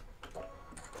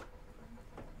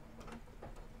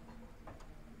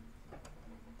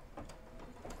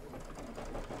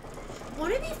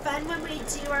 Won't it be fun when we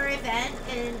do our event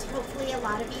and hopefully a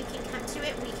lot of you can come to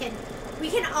it? We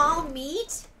can all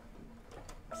meet.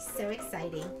 So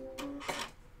exciting.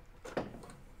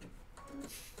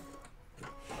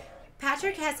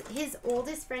 Patrick has his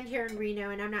oldest friend here in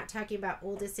Reno, and I'm not talking about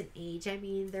oldest in age. I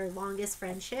mean their longest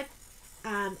friendship.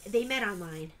 They met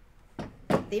online.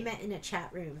 They met in a chat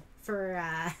room for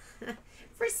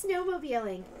for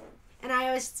snowmobiling. And I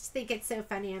always think it's so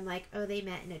funny. I'm like, oh, they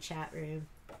met in a chat room.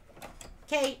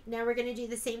 Okay, now we're going to do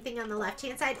the same thing on the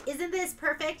left-hand side. Isn't this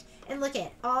perfect? And look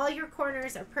at all your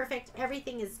corners are perfect.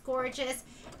 Everything is gorgeous.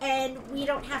 And we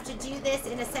don't have to do this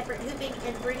in a separate hooping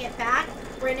and bring it back.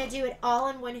 We're going to do it all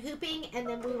in one hooping, and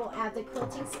then we will add the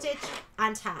quilting stitch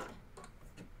on top.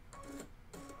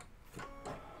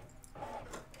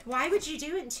 Why would you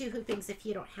do it in 2 hoopings if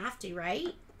you don't have to,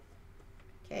 right?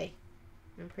 Okay,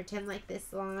 and pretend like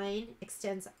this line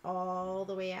extends all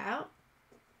the way out.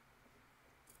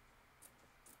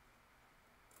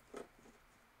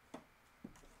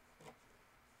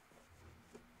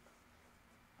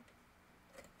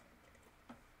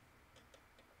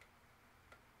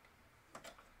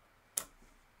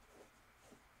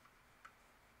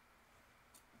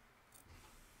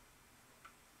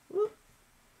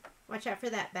 Watch out for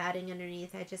that batting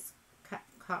underneath. I just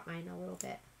caught mine a little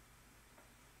bit.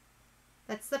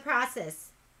 That's the process.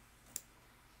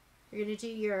 You're going to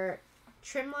do your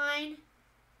trim line,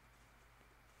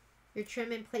 your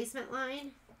trim and placement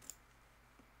line.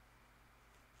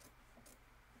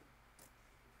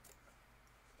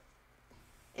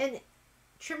 And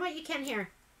trim what you can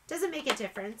here. Doesn't make a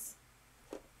difference.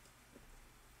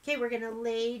 Okay, we're going to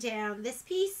lay down this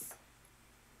piece.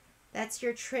 That's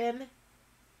your trim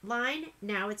line.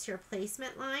 Now it's your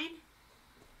placement line.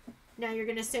 Now you're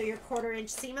going to sew your 1/4 inch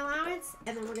seam allowance,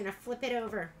 and then we're going to flip it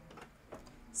over.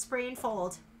 Spray and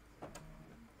fold.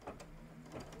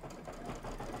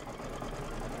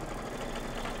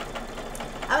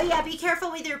 Oh yeah, be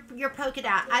careful with your polka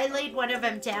dot. I laid one of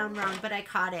them down wrong, but I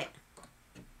caught it.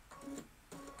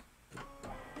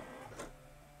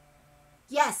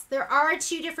 Yes, there are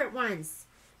 2 different ones.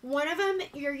 One of them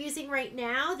you're using right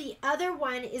now. The other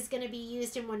one is going to be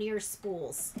used in one of your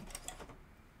spools.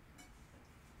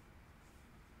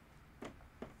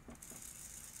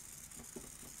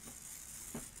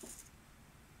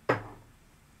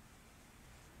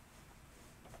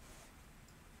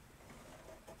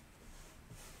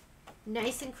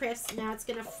 Nice and crisp. Now it's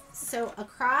going to sew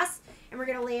across, and we're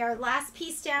going to lay our last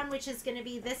piece down, which is going to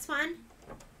be this one.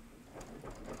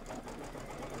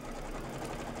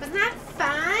 Wasn't that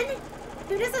fun?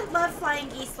 Who doesn't love flying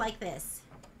geese like this?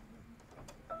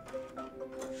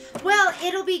 Well,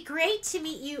 it'll be great to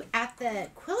meet you at the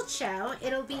quilt show.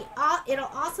 It'll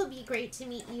also be great to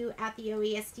meet you at the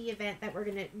OESD event that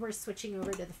we're switching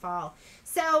over to the fall.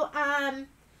 So,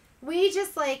 we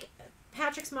just, like,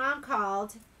 Patrick's mom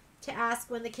called to ask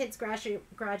when the kids'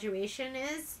 graduation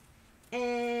is,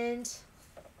 and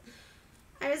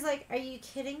I was like, are you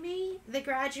kidding me? The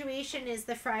graduation is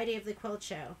the Friday of the quilt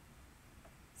show.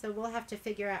 So we'll have to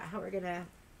figure out how we're going to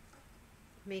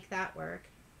make that work.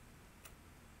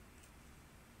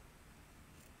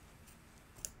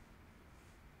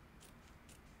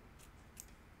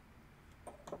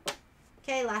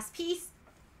 Okay, last piece.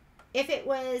 If it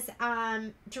was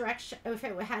if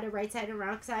it had a right side and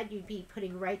wrong side, you'd be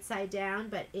putting right side down,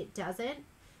 but it doesn't.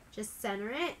 Just center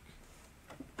it.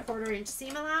 1/4 inch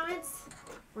seam allowance.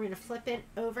 We're going to flip it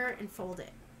over and fold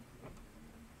it.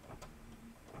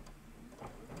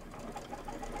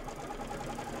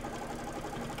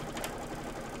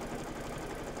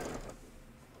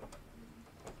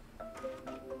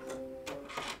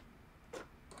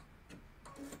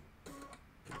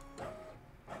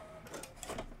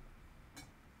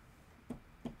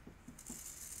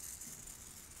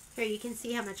 Here, you can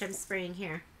see how much I'm spraying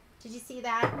here. Did you see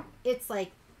that? It's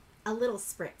like a little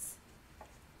spritz.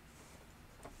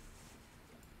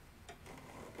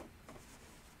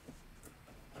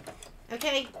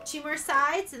 Okay, 2 more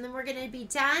sides, and then we're going to be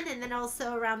done, and then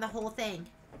also around the whole thing.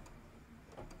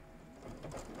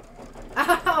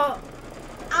 Oh,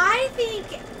 I think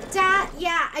that,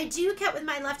 yeah, I do cut with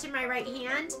my left and my right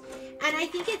hand, and I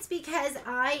think it's because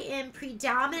I am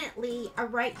predominantly a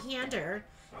right-hander,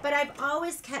 but I've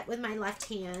always cut with my left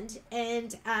hand,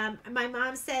 and my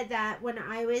mom said that when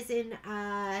I was in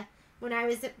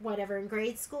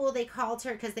grade school, they called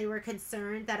her because they were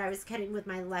concerned that I was cutting with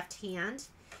my left hand,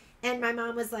 and my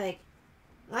mom was like,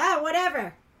 oh,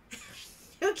 whatever,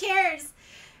 who cares?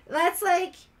 That's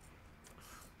like,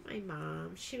 my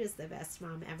mom, she was the best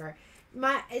mom ever.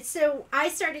 So I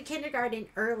started kindergarten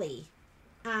early.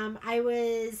 I'm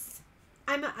a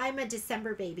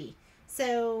December baby.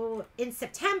 So in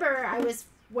September, I was,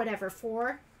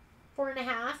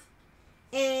 4.5.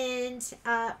 And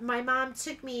my mom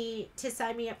took me to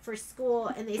sign me up for school,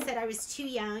 and they said I was too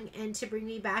young and to bring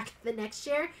me back the next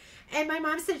year. And my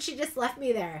mom said she just left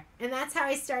me there. And that's how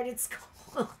I started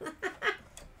school.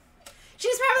 She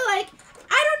was probably like,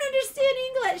 I don't understand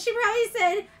English. She probably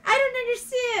said, I don't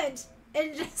understand.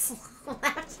 And just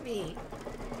left me.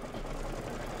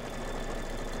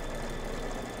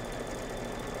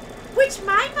 Which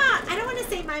my mom, I don't want to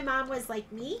say my mom was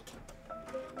like meek,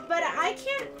 but I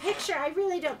can't picture, I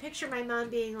really don't picture my mom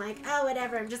being like, oh,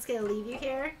 whatever, I'm just going to leave you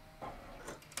here.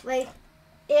 Like,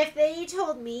 if they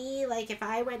told me, like, if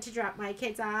I went to drop my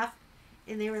kids off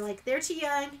and they were like, they're too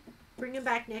young, bring them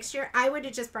back next year, I would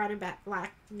have just brought them back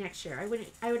next year. I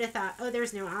would have thought, oh,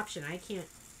 there's no option. I can't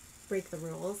break the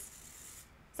rules.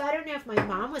 So I don't know if my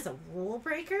mom was a rule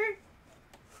breaker.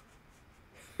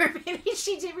 Or maybe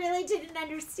she really didn't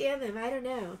understand them. I don't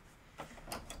know.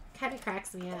 Kind of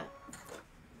cracks me up.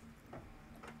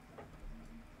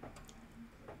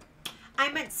 I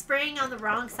meant spraying on the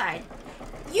wrong side.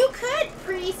 You could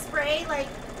pre-spray, like,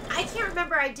 I can't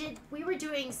remember, we were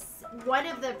doing one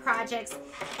of the projects,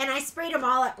 and I sprayed them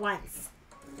all at once.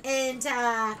 And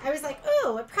I was like,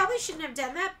 ooh, I probably shouldn't have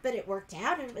done that, but it worked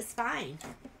out, and it was fine.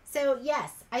 So,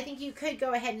 yes, I think you could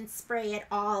go ahead and spray it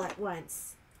all at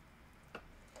once.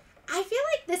 I feel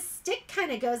like the stick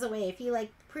kind of goes away if you,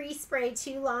 like, pre-spray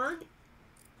too long.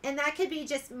 And that could be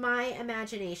just my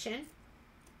imagination.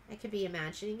 I could be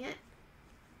imagining it.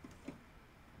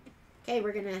 Okay,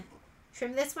 we're going to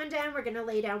trim this one down. We're going to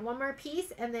lay down one more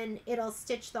piece, and then it'll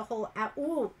stitch the whole out.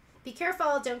 Ooh, be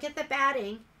careful. Don't get the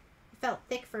batting. felt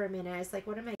thick for a minute. I was like,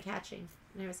 what am I catching?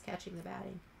 And I was catching the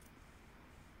batting.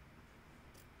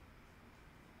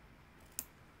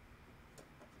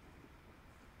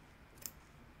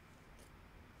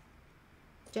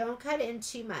 Don't cut in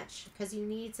too much because you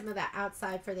need some of that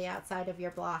outside for the outside of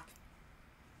your block.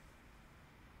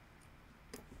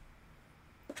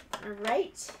 All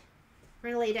right.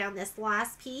 We're going to lay down this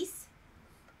last piece.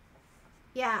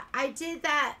 Yeah, I did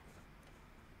that.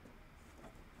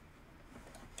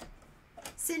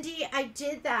 Cindy, I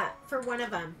did that for one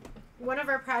of them. One of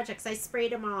our projects. I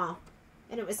sprayed them all.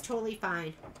 And it was totally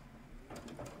fine.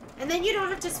 And then you don't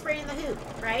have to spray in the hoop,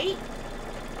 right?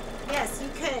 Yes, you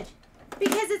could.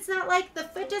 Because it's not like the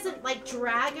foot doesn't like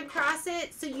drag across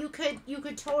it, so you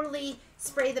could totally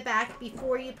spray the back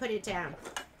before you put it down.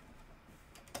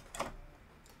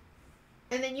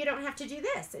 And then you don't have to do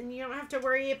this, and you don't have to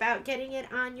worry about getting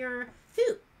it on your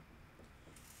hoop.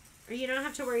 Or you don't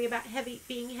have to worry about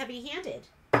being heavy-handed.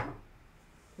 I'm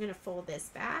going to fold this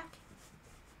back.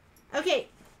 Okay,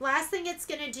 last thing it's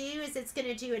going to do is it's going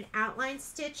to do an outline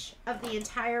stitch of the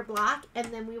entire block, and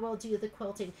then we will do the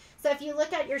quilting. So if you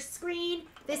look at your screen,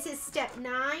 this is step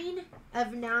 9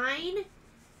 of 9.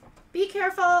 Be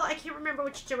careful. I can't remember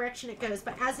which direction it goes,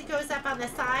 but as it goes up on the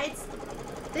sides,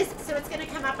 so it's going to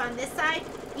come up on this side.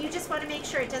 You just want to make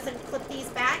sure it doesn't flip these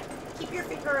back. Keep your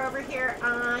finger over here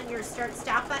on your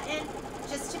start-stop button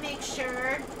just to make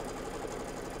sure.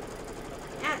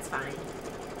 That's fine.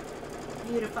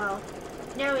 Beautiful.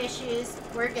 No issues.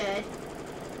 We're good.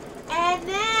 And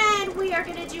then we are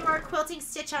going to do our quilting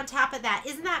stitch on top of that.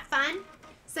 Isn't that fun?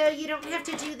 So you don't have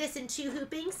to do this in 2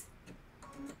 hoopings.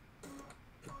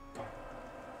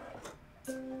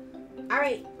 All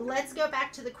right, let's go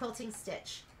back to the quilting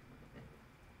stitch.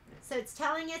 So it's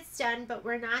telling it's done, but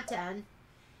we're not done.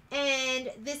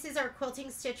 And this is our quilting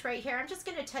stitch right here. I'm just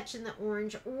going to touch in the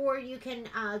orange, or you can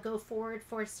go forward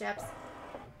 4 steps.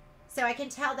 So I can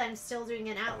tell that I'm still doing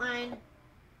an outline.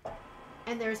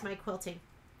 And there's my quilting.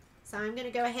 So I'm going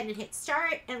to go ahead and hit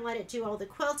start and let it do all the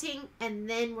quilting, and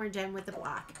then we're done with the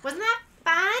block. Wasn't that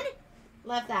fun?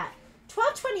 Love that.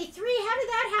 12:23, how did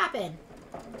that happen?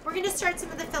 We're going to start some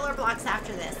of the filler blocks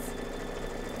after this.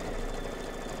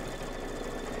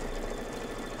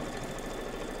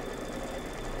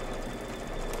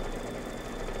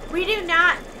 We do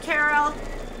not, Carol.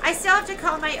 I still have to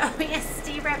call my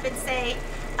OESD rep and say,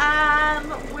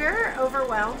 we're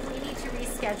overwhelmed. We need to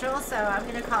reschedule, so I'm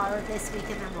going to call her this week,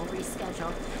 and then we'll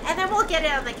reschedule. And then we'll get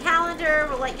it on the calendar.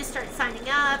 We'll let you start signing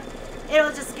up.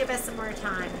 It'll just give us some more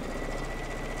time.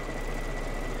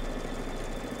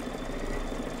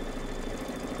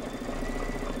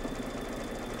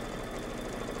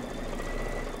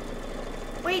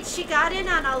 Wait, she got in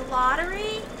on a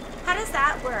lottery? How does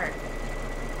that work?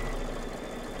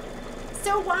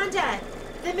 So, Wanda,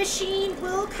 the machine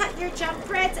will cut your jump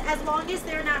threads as long as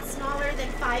they're not smaller than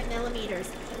 5 millimeters.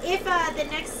 If the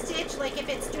next stitch, like if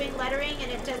it's doing lettering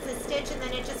and it does the stitch and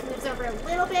then it just moves over a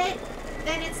little bit,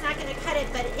 then it's not going to cut it.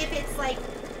 But if it's like,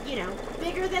 you know,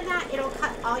 bigger than that, it'll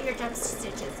cut all your jump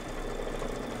stitches.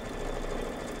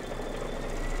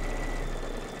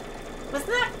 Wasn't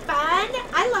that fun?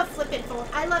 I love flip and fold.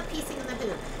 I love piecing in the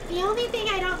hoop. The only thing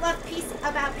I don't love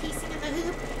about piecing in the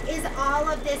hoop is all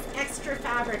of this extra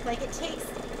fabric. Like it takes,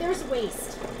 there's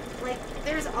waste. Like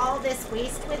there's all this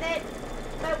waste with it.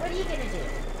 But what are you going to do?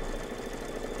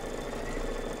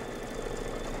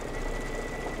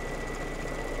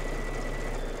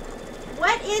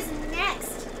 What is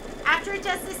next? After it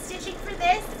does the stitching for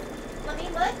this, let me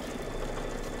look.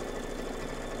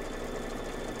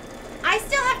 I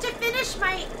still have to finish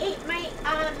my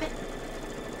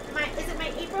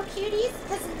April cuties,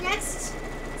 because next,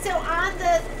 so on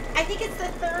the, I think it's the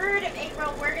 3rd of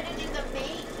April, we're going to do the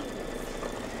May cuties.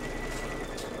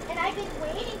 And I've been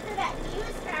waiting for that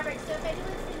Muse fabric, so if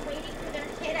anyone's been waiting for their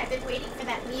kit, I've been waiting for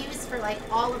that Muse for like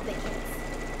all of the kits.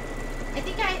 I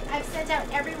think I've sent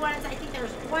out everyone's, I think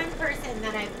there's one person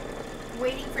that I'm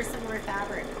waiting for some more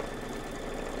fabric.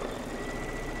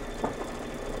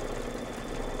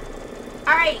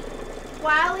 Alright,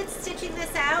 while it's stitching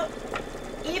this out,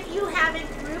 if you haven't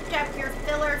grouped up your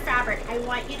filler fabric, I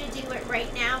want you to do it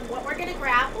right now. What we're going to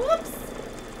grab, oops,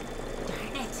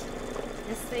 darn it,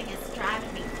 this thing is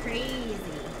driving me crazy,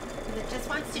 because it just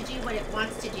wants to do what it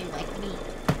wants to do, like me.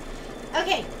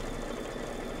 Okay,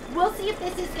 we'll see if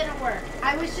this is going to work.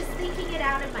 I was just thinking it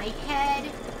out in my head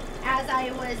as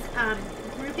I was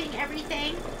grouping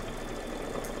everything.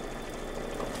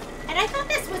 And I thought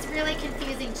this was really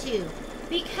confusing too,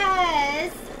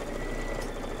 because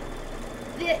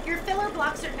your filler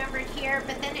blocks are numbered here,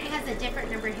 but then it has a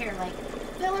different number here. Like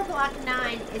filler block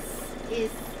 9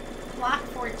 is block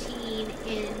 14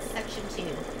 in section 2.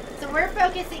 So we're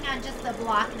focusing on just the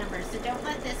block numbers. So don't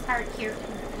let this part here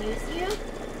confuse you.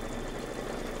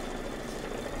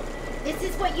 This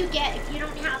is what you get if you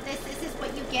don't have this. This is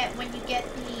what you get when you get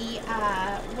the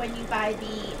when you buy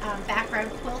the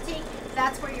background quilting.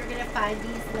 That's where you're gonna find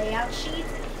these layout sheets.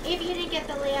 If you didn't get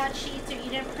the layout sheets or you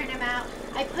didn't print them out,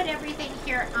 I put everything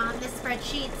here on the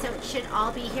spreadsheet, so it should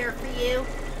all be here for you.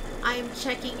 I'm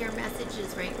checking your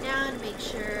messages right now to make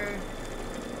sure.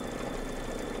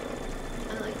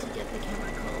 I like to get the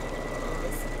chemicals.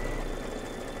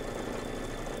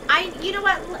 You know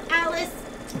what, Alice?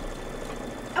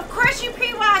 Of course you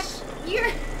pre-wash. You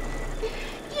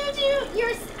do.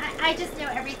 I just know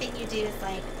everything you do is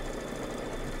like,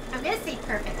 I'm gonna say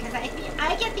perfect because I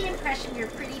get the impression you're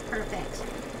pretty perfect.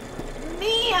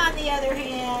 Me, on the other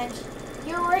hand,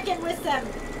 you're working with some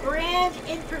grand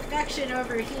imperfection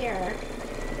over here.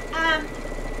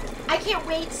 I can't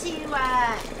wait to.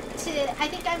 I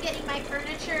think I'm getting my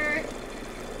furniture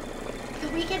the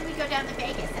weekend we go down to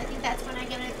Vegas. I think that's when I'm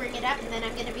gonna bring it up, and then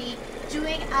I'm gonna be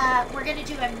doing. We're gonna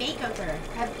do a makeover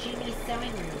of Junie's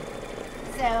sewing room.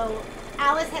 So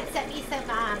Alice had sent me some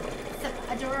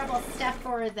adorable stuff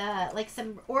for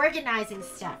some organizing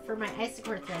stuff for my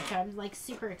icicle thread, so I'm like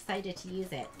super excited to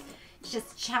use it. It's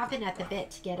just chomping at the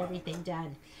bit to get everything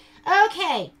done.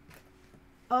 Okay.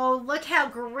 Oh, look how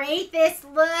great this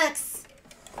looks.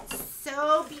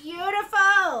 So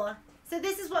beautiful. So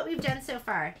this is what we've done so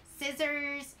far.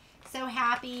 Scissors, so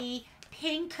happy,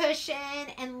 pin cushion,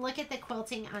 and look at the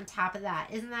quilting on top of that.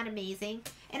 Isn't that amazing?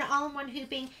 And all-in-one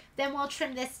hooping. Then we'll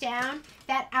trim this down.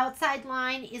 That outside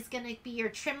line is going to be your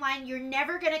trim line. You're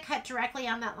never going to cut directly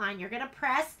on that line. You're going to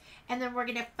press, and then we're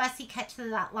going to fussy cut to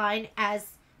that line as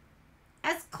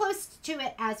close to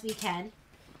it as we can.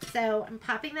 So I'm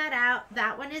popping that out.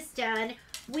 That one is done.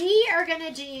 We are going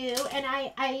to do, and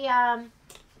I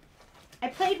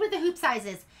played with the hoop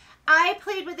sizes. I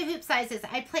played with the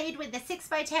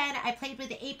 6x10. I played with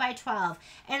the 8x12.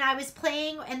 And I was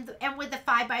playing and with the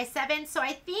 5x7. So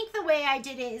I think the way I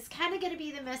did it is kind of going to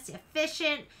be the most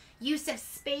efficient use of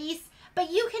space.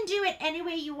 But you can do it any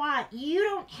way you want. You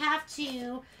don't have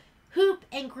to hoop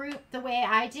and group the way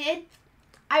I did.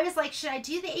 I was like, should I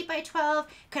do the 8x12?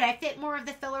 Could I fit more of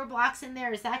the filler blocks in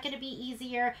there? Is that going to be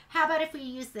easier? How about if we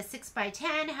use the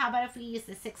 6x10? How about if we use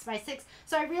the 6x6?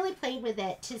 So I really played with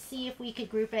it to see if we could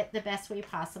group it the best way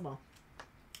possible.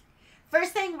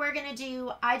 First thing we're going to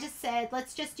do, I just said,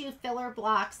 let's just do filler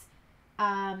blocks.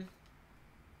 Oh,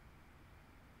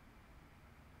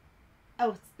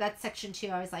 that's section 2.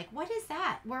 I was like, what is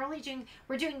that? We're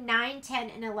doing 9, 10,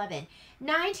 and 11.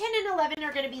 9, 10, and 11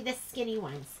 are going to be the skinny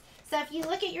ones. So if you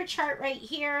look at your chart right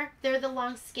here, they're the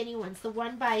long skinny ones, the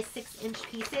 1x6"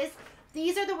 pieces.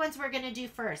 These are the ones we're going to do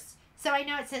first. So I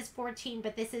know it says 14,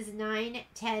 but this is 9,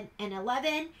 10, and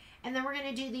 11. And then we're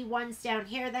going to do the ones down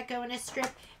here that go in a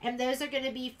strip. And those are going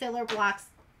to be filler blocks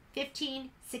 15,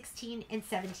 16, and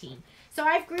 17. So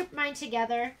I've grouped mine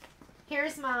together.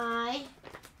 Here's my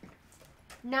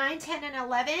 9, 10, and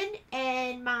 11,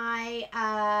 and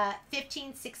my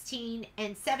 15, 16,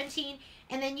 and 17.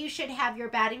 And then you should have your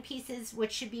batting pieces,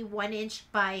 which should be 1 inch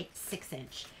by 6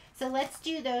 inch. So let's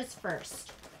do those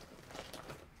first.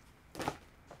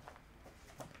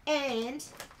 And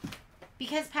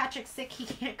because Patrick's sick, he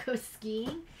can't go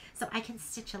skiing. So I can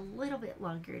stitch a little bit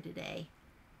longer today.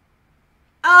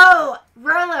 Oh,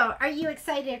 Rolo, are you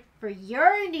excited for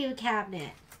your new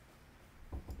cabinet?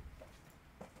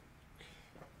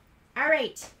 All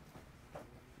right.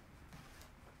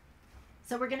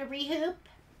 So we're going to rehoop.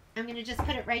 I'm going to just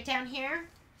put it right down here.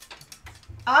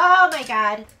 Oh my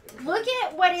God. Look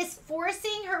at what is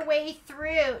forcing her way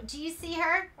through. Do you see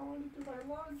her? I want to do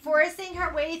my laundry. Forcing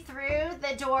her way through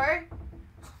the door.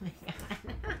 Oh my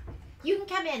God. You can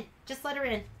come in. Just let her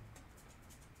in.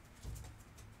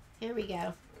 Here we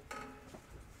go.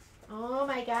 Oh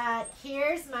my God.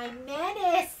 Here's my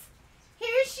menace.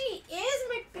 Here she is,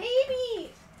 my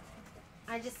baby.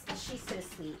 She's so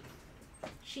sweet.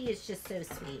 She is just so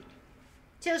sweet.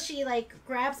 Till she like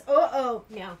grabs, no.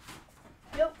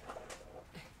 Nope.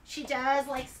 She does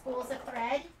like spools of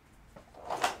thread.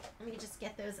 Let me just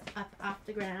get those up off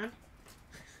the ground.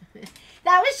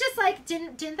 That was just like,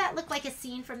 didn't that look like a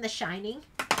scene from The Shining?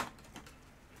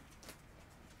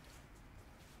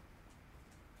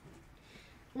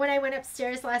 When I went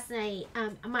upstairs last night,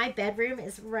 my bedroom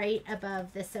is right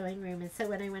above the sewing room. And so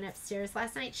when I went upstairs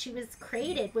last night, she was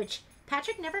crated, which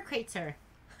Patrick never crates her.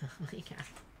 Oh my God.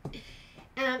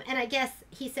 And I guess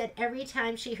he said every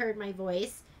time she heard my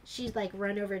voice, she'd like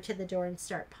run over to the door and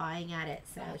start pawing at it.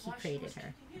 So he crated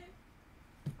her.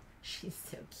 She's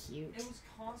so cute. It was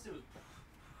constant.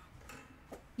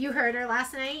 You heard her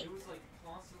last night? It was like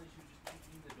constantly she was just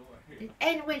kicking the door.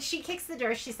 And when she kicks the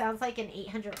door, she sounds like an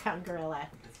 800-pound gorilla.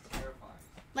 It's terrifying.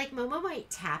 Like, Momo might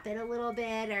tap it a little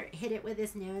bit or hit it with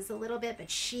his nose a little bit, but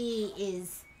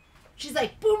she's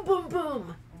like, boom, boom,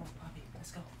 boom. Oh, puppy,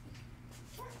 let's go.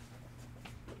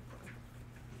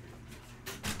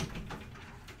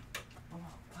 Oh,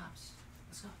 Pops,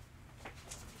 let's go.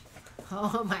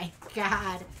 Oh my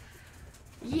God.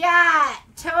 Yeah,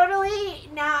 totally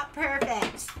not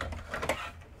perfect.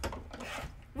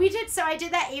 I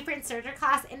did that apron serger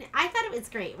class, and I thought it was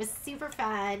great. It was super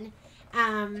fun.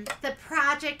 The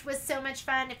project was so much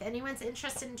fun. If anyone's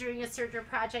interested in doing a serger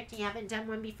project and you haven't done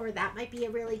one before, that might be a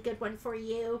really good one for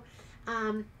you.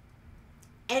 And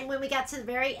when we got to the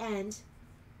very end,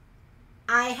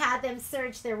 I had them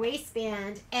serge their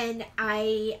waistband, and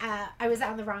I was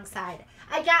on the wrong side.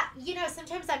 I got,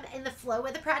 sometimes I'm in the flow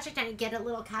with the project and I get a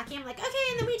little cocky. I'm like, okay,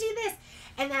 and then we do this.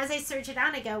 And as I serge it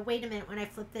on, I go, wait a minute, when I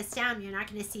flip this down, you're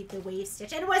not going to see the wave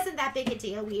stitch. And it wasn't that big a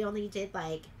deal. We only did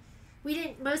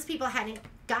most people hadn't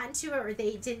gotten to it, or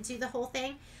they didn't do the whole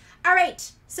thing. All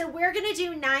right, so we're going to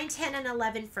do 9, 10, and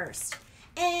 11 first.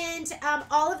 And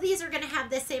all of these are going to have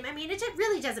the same, it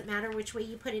really doesn't matter which way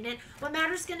you put it in. What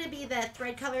matters is going to be the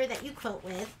thread color that you quilt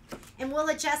with. And we'll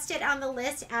adjust it on the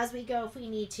list as we go if we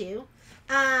need to.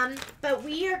 But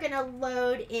we are going to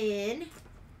load in,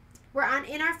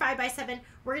 in our 5x7,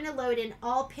 we're going to load in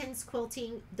all pins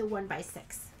quilting the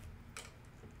 1x6.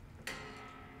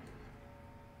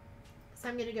 So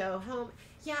I'm going to go home.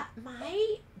 Yeah,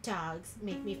 my dogs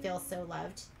make me feel so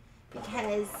loved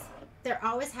because they're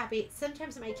always happy.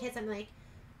 Sometimes my kids, I'm like,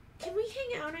 can we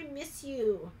hang out? I miss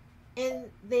you. And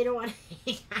they don't want to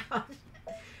hang out.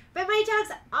 But my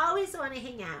dogs always want to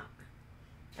hang out.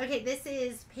 Okay, this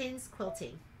is pins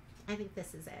quilting. I think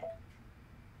this is it.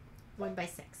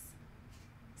 1x6.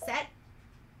 Set.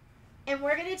 And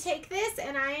we're going to take this,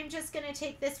 and I am just going to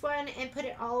take this one and put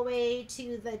it all the way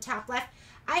to the top left.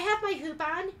 I have my hoop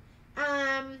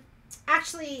on.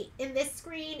 Actually, in this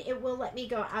screen, it will let me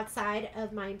go outside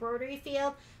of my embroidery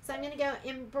field. So I'm going to go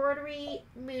embroidery,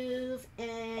 move,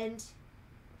 and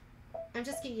I'm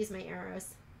just going to use my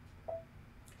arrows.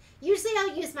 Usually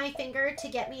I'll use my finger to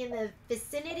get me in the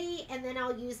vicinity, and then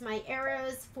I'll use my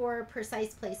arrows for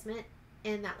precise placement,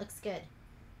 and that looks good.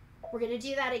 We're going to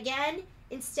do that again.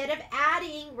 Instead of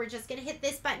adding, we're just going to hit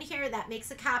this button here. That makes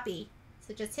a copy.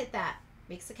 So just hit that.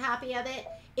 Makes a copy of it.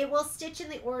 It will stitch in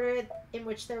the order in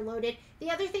which they're loaded. The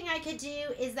other thing I could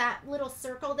do is that little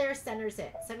circle there centers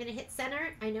it. So I'm going to hit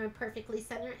center. I know I'm perfectly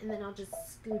centered, and then I'll just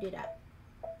scoot it up.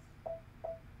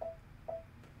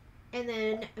 And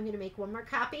then I'm going to make one more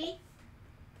copy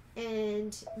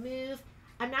and move.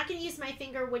 I'm not going to use my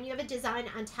finger. When you have a design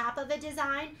on top of a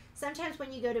design, sometimes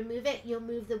when you go to move it, you'll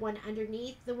move the one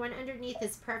underneath. The one underneath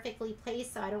is perfectly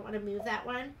placed, so I don't want to move that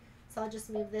one. So I'll just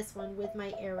move this one with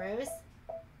my arrows.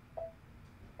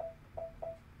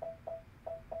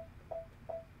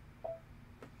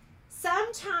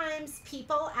 Sometimes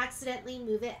people accidentally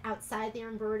move it outside their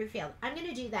embroidery field. I'm going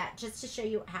to do that just to show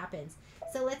you what happens.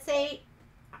 So let's say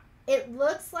it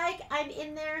looks like I'm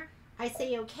in there. I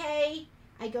say okay.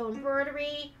 I go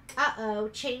embroidery. Uh-oh,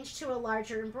 change to a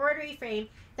larger embroidery frame.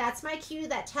 That's my cue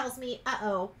that tells me,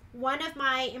 uh-oh, one of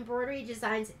my embroidery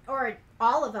designs, or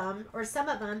all of them, or some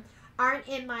of them, aren't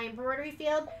in my embroidery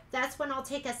field. That's when I'll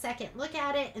take a second look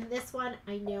at it. And this one,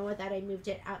 I know that I moved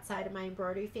it outside of my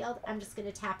embroidery field. I'm just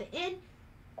going to tap it in,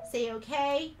 say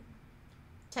okay,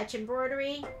 touch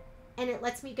embroidery, and it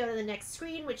lets me go to the next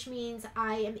screen, which means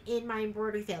I am in my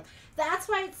embroidery field. That's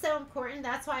why it's so important.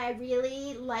 That's why I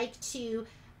really like to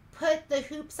put the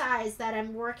hoop size that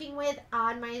I'm working with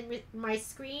on my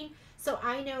screen, so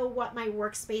I know what my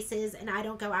workspace is and I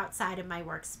don't go outside of my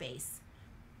workspace.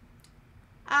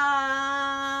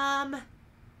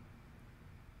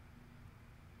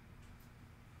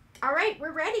 All right,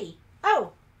 we're ready.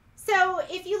 Oh, so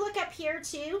if you look up here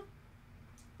too,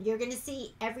 you're going to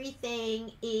see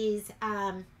everything is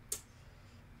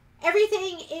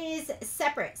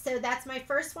separate. So that's my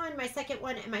first one, my second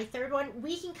one, and my third one.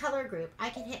 We can color group. I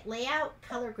can hit layout,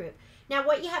 color group. Now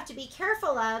what you have to be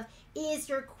careful of is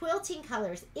your quilting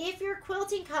colors. If your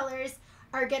quilting colors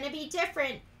are going to be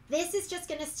different, this is just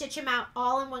going to stitch them out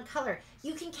all in one color.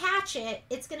 You can catch it.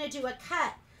 It's going to do a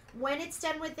cut. When it's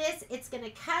done with this, it's going to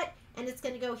cut and it's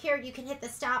going to go here. You can hit the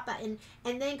stop button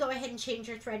and then go ahead and change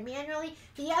your thread manually.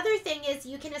 The other thing is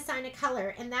you can assign a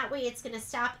color, and that way it's going to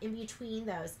stop in between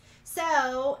those.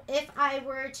 So if I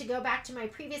were to go back to my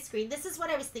previous screen, this is what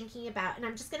I was thinking about, and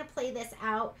I'm just going to play this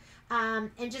out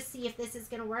and just see if this is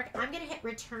going to work. I'm going to hit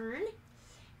return,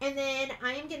 And then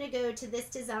I am going to go to this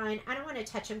design. I don't want to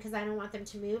touch them because I don't want them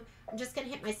to move. I'm just going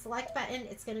to hit my select button.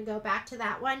 It's going to go back to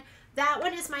that one. That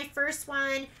one is my first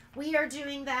one. We are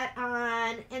doing that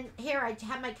on, and here I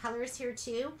have my colors here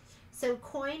too. So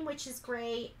coin, which is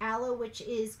gray, aloe, which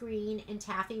is green, and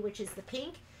taffy, which is the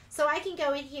pink. So I can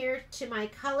go in here to my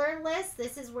color list.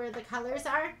 This is where the colors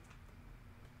are.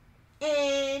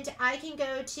 And I can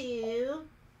go to,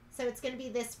 so it's going to be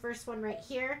this first one right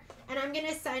here. And I'm going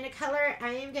to assign a color. I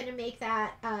am going to make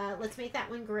that, let's make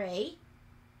that one gray.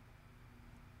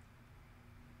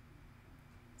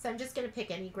 So I'm just going to pick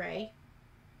any gray.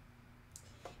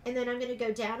 And then I'm going to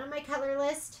go down on my color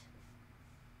list.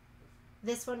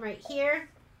 This one right here.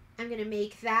 I'm going to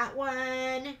make that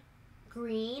one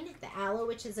green. The aloe,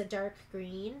 which is a dark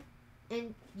green.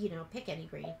 And, you know, pick any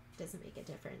green. Doesn't make a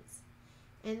difference.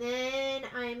 And then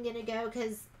I'm going to go,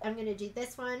 because I'm going to do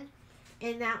this one.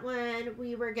 And that one,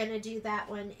 we were going to do that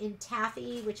one in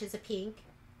taffy, which is a pink.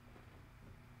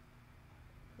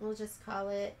 We'll just call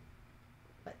it,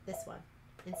 but this one,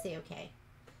 and say okay.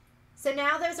 So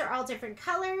now those are all different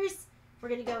colors. We're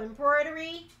going to go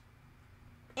embroidery.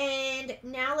 And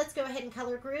now let's go ahead and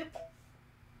color group.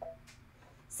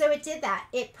 So it did that.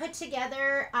 It put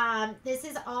together, this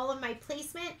is all of my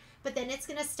placement, but then it's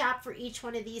going to stop for each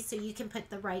one of these so you can put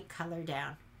the right color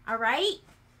down. All right?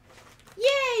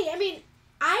 Yay! I mean,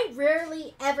 I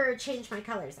rarely ever change my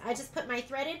colors. I just put my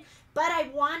thread in, but I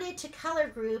wanted to color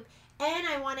group and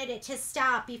I wanted it to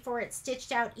stop before it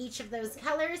stitched out each of those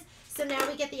colors. So now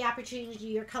we get the opportunity to do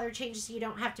your color changes. So you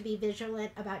don't have to be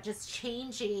vigilant about just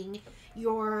changing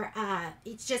your,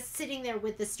 it's just sitting there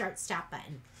with the start stop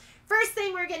button. First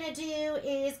thing we're going to do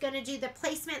is going to do the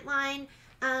placement line.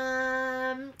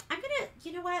 I'm going to,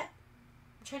 you know what?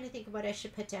 I'm trying to think of what I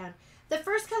should put down. The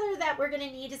first color that we're going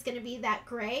to need is going to be that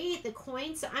gray, the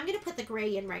coin. So I'm going to put the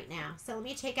gray in right now. So let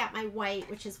me take out my white,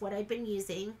 which is what I've been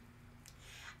using.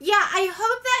 Yeah, I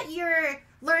hope that you're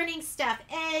learning stuff.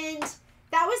 And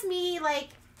that was me, like,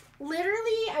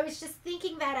 literally, I was just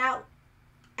thinking that out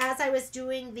as I was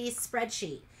doing the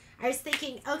spreadsheet. I was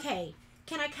thinking, okay,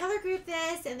 can I color group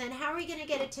this? And then how are we going to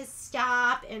get it to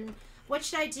stop? And what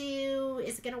should I do?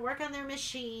 Is it going to work on their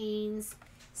machines?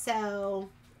 So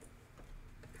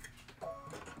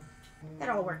that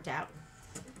all worked out.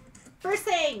 First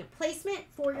thing, placement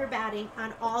for your batting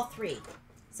on all three.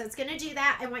 So it's going to do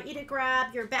that. I want you to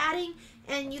grab your batting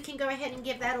and you can go ahead and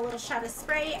give that a little shot of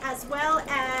spray as well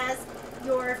as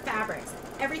your fabrics.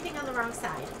 Everything on the wrong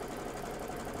side.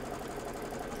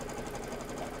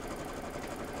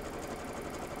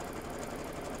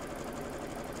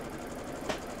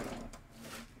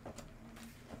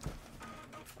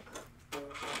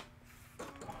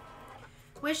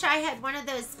 Wish I had one of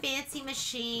those fancy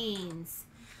machines.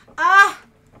 Ah!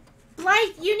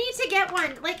 Blythe, you need to get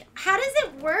one. Like, how does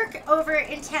it work over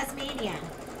in Tasmania?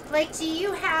 Like, do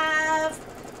you have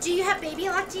Baby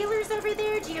Lock dealers over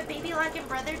there? Do you have Baby Lock and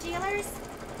Brother dealers?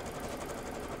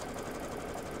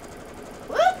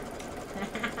 Whoop!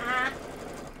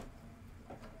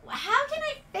 How can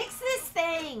I fix this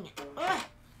thing? Ugh,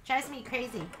 drives me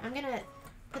crazy. I'm going to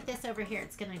put this over here.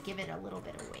 It's going to give it a little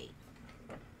bit of weight.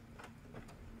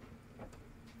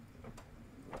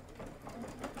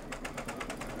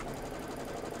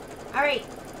 All right,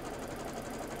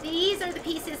 these are the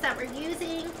pieces that we're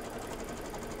using.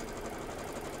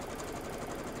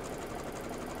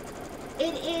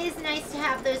 It is nice to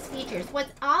have those features.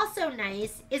 What's also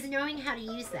nice is knowing how to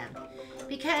use them,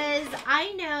 because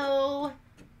I know,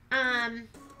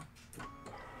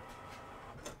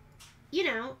 you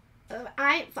know,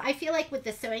 I feel like with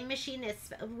the sewing machine,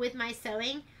 with my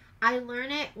sewing, I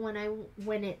learn it when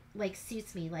it like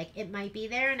suits me. Like, it might be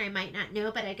there and I might not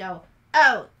know, but I go,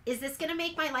 oh, is this going to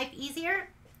make my life easier?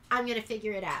 I'm going to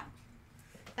figure it out.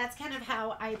 That's kind of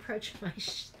how I approach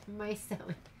my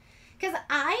sewing. Because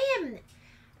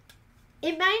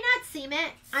it might not seem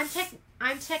it,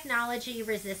 I'm technology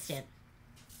resistant.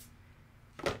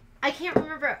 I can't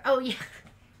remember, oh yeah,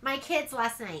 my kids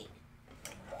last night,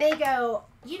 they go,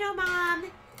 you know, Mom,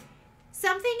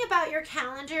 something about your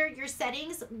calendar, your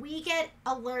settings, we get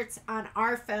alerts on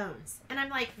our phones. And I'm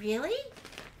like, really?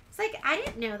 It's like, I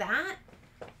didn't know that.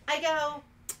 I go,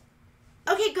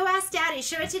 okay, go ask Daddy.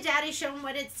 Show it to Daddy. Show him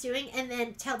what it's doing. And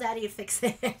then tell Daddy to fix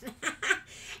it.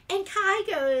 And Kai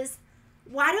goes,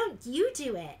 why don't you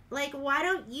do it? Like, why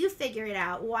don't you figure it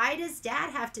out? Why does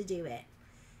Dad have to do it?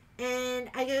 And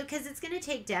I go, because it's going to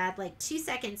take Dad like 2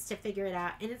 seconds to figure it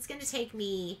out. And it's going to take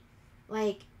me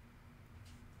like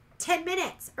 10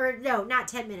 minutes. Or no, not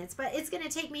 10 minutes. But it's going to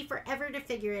take me forever to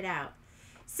figure it out.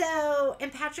 So,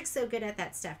 and Patrick's so good at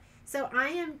that stuff. So I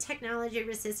am technology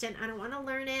resistant. I don't want to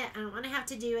learn it. I don't want to have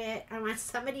to do it. I want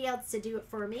somebody else to do it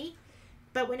for me.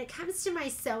 But when it comes to my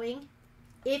sewing,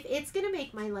 if it's going to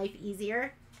make my life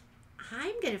easier,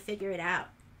 I'm going to figure it out.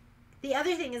 The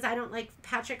other thing is I don't like,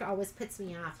 Patrick always puts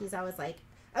me off. He's always like,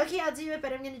 okay, I'll do it,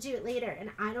 but I'm going to do it later. And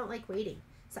I don't like waiting.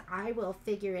 So I will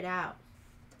figure it out.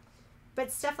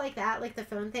 But stuff like that, like the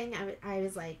phone thing, I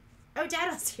was like, oh,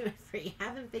 Dad will do it for you.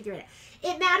 Have him figure it out.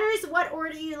 It matters what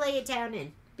order you lay it down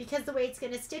in, because the way it's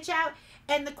going to stitch out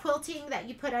and the quilting that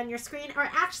you put on your screen, or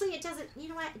actually it doesn't, you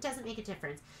know what, it doesn't make a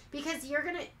difference. Because you're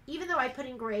going to, even though I put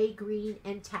in gray, green,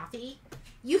 and taffy,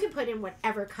 you can put in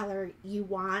whatever color you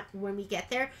want when we get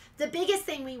there. The biggest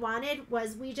thing we wanted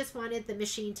was we just wanted the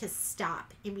machine to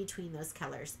stop in between those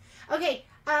colors. Okay,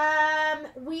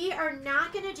 we are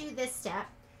not going to do this step.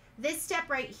 This step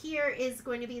right here is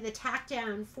going to be the tack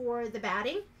down for the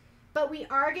batting, but we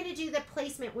are going to do the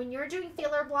placement. When you're doing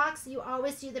filler blocks, you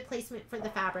always do the placement for the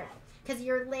fabric, because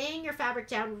you're laying your fabric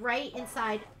down right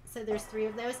inside. So there's 3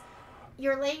 of those.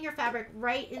 You're laying your fabric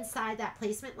right inside that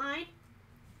placement line.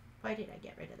 Why did I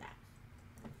get rid of that?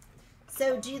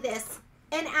 So do this.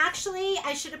 And actually,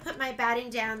 I should have put my batting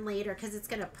down later because it's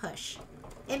going to push.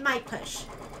 It might push.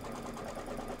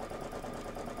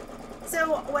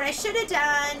 So what I should have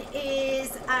done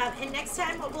is, and next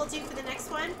time what we'll do for the next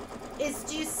one is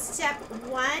do step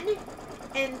 1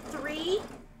 and 3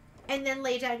 and then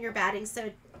lay down your batting so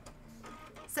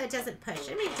it doesn't push.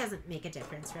 I mean, it doesn't make a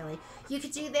difference really. You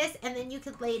could do this and then you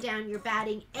could lay down your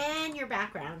batting and your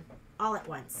background all at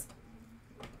once.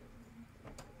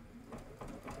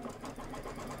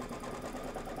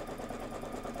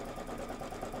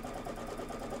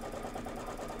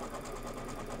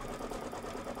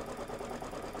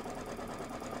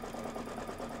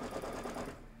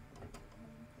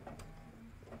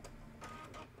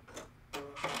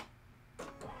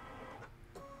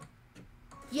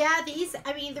 Yeah, these,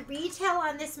 I mean, the retail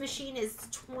on this machine is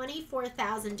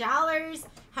 $24,000.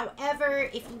 However,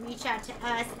 if you reach out to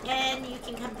us and you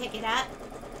can come pick it up,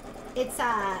 it's,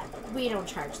 we don't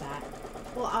charge that.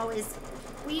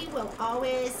 We will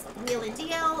always wheel and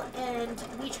deal, and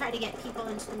we try to get people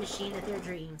into the machine of their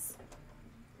dreams.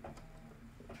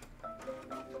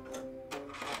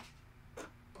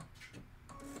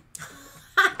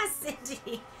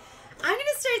 Cindy, I'm going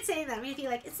to start saying that. I'm going to be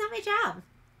like, it's not my job.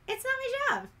 It's not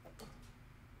my job.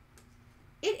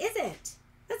 It isn't.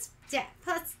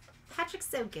 Plus, Patrick's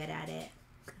so good at it.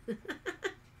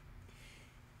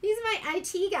 He's my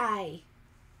IT guy.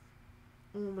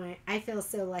 Oh my, I feel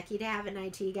so lucky to have an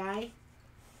IT guy.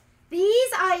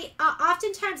 These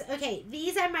oftentimes, okay,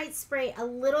 these I might spray a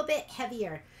little bit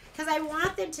heavier because I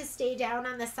want them to stay down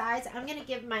on the sides. I'm going to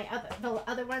give my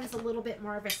other ones a little bit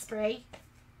more of a spray.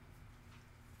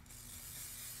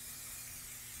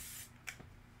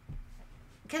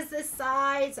 Because the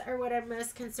sides are what I'm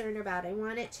most concerned about. I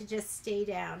want it to just stay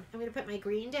down. I'm going to put my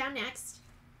green down next.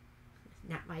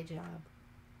 Not my job.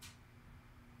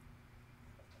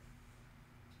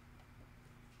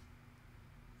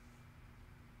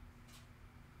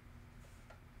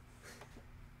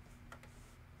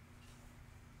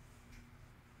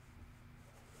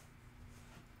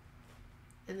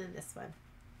 And then this one.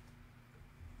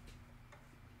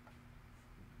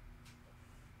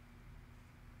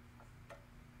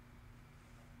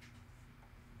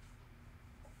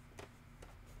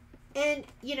 And,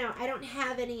 you know, I don't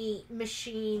have any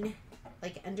machine,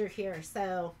 like, under here.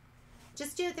 So,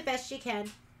 just do it the best you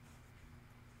can.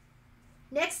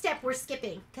 Next step, we're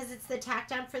skipping. Because it's the tack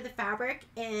down for the fabric.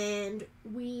 And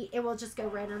it will just go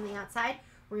right on the outside.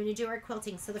 We're going to do our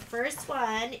quilting. So, the first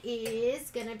one is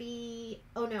going to be...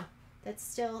 Oh, no. That's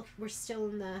still... We're still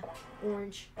in the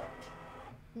orange.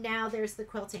 Now, there's the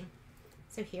quilting.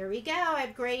 So, here we go. I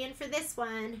have gray in for this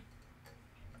one.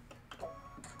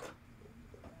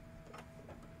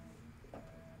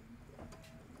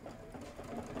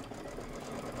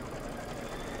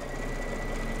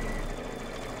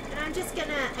 I'm just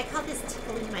gonna, I call this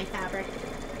tickling my fabric.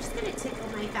 I'm just gonna tickle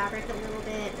my fabric a little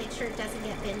bit, make sure it doesn't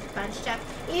get bunched up.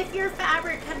 If your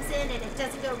fabric comes in and it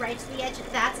doesn't go right to the edge,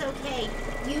 that's okay.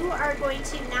 You are going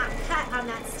to not cut on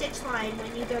that stitch line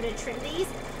when you go to trim these.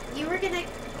 You're gonna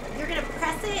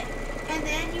press it, and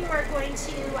then you are going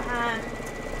to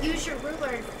use your ruler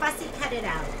and fussy cut it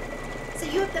out. So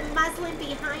you have the muslin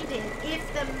behind it. If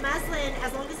the muslin,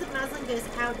 as long as the muslin goes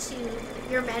out to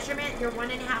your measurement, your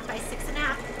 1.5 by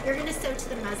 6.5, you're going to sew to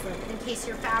the muslin in case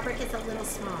your fabric is a little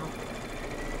small.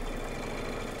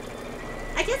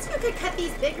 I guess you could cut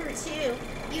these bigger too.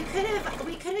 We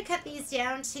could have cut these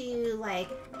down to like,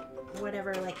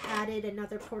 whatever, like added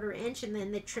another 1/4 inch and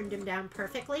then they trimmed them down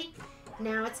perfectly.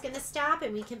 Now it's going to stop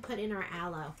and we can put in our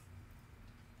aloe.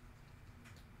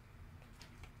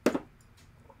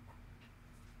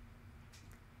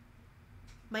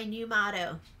 My new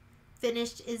motto,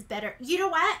 finished is better. You know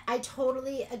what? I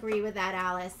totally agree with that,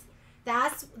 Alice.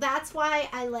 That's why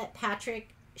I let Patrick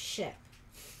ship.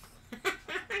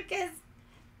 Because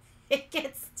it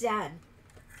gets done.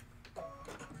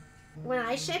 When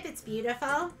I ship, it's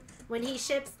beautiful. When he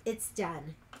ships, it's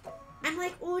done. I'm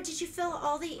like, oh, did you fill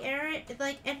all the air,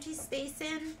 like, empty space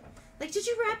in? Like, did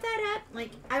you wrap that up? Like,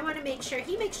 I want to make sure.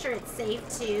 He makes sure it's safe,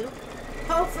 too.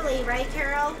 Hopefully, right,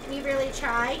 Carol? We really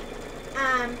try.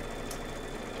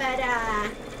 But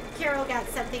Carol got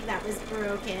something that was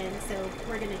broken, so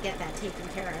we're going to get that taken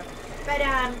care of. But,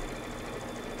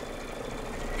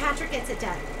 Patrick gets it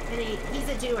done, and he's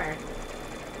a doer.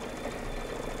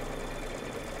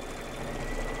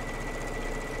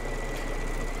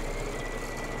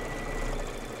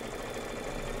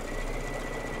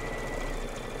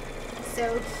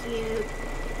 So cute.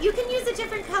 You can use a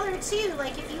different color too.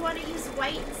 Like if you want to use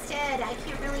white instead, I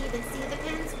can't really even see the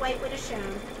pins. White would have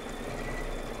shown.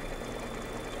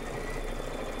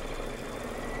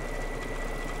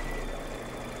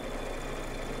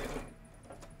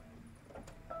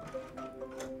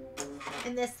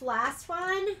 And this last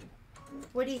one,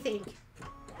 what do you think?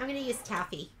 I'm going to use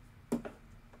taffy.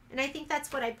 And I think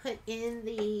that's what I put in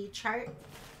the chart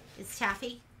is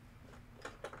taffy.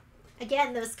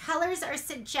 Again, those colors are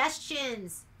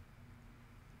suggestions.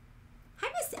 Hi,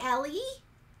 Miss Ellie.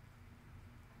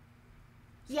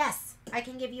 Yes, I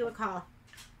can give you a call.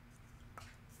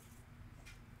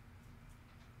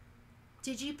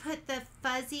 Did you put the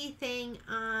fuzzy thing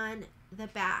on the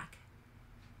back?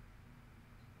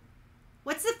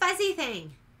 What's the fuzzy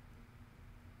thing?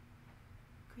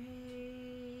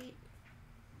 Great.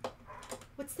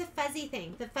 What's the fuzzy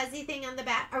thing? The fuzzy thing on the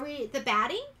back. Are we the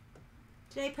batting?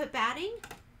 Did I put batting?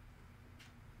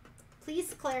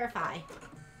 Please clarify.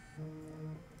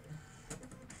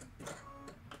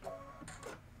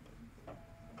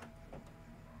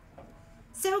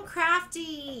 So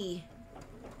crafty.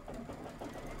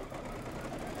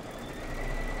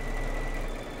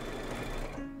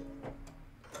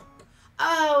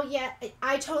 Oh, yeah.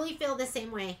 I totally feel the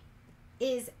same way.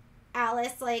 Is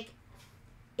Alice, like,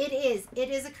 it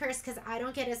is a curse because I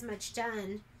don't get as much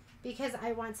done. Because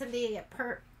I want something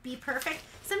to be perfect.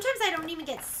 Sometimes I don't even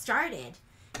get started.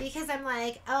 Because I'm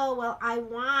like, oh, well, I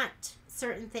want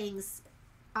certain things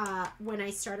when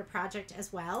I start a project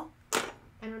as well.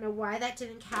 I don't know why that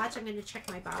didn't catch. I'm going to check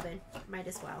my bobbin. Might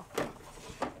as well.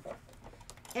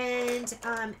 And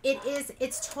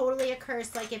it's totally a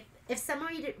curse. Like, if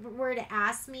someone were to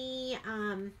ask me...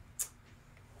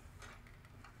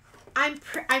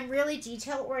 I'm really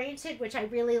detail oriented, which I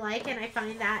really like, and I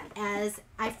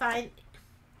find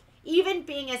even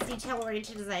being as detail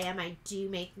oriented as I am, I do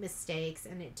make mistakes,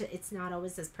 and it's not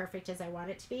always as perfect as I want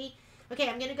it to be. Okay,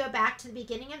 I'm gonna go back to the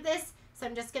beginning of this, so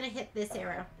I'm just gonna hit this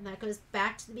arrow, and that goes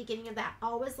back to the beginning of that.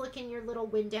 Always look in your little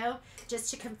window just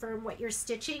to confirm what you're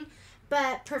stitching.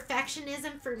 But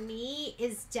perfectionism for me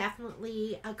is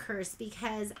definitely a curse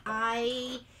because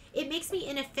it makes me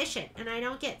inefficient and I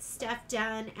don't get stuff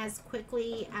done as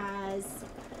quickly as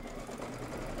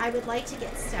I would like to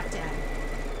get stuff done.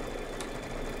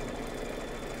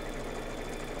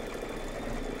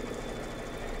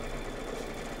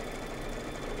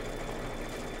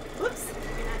 Whoops,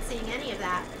 you're not seeing any of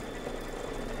that.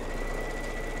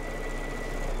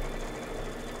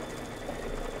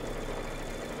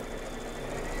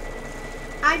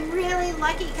 I'm really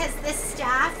lucky because this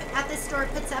staff at the store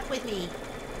puts up with me.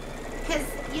 Because,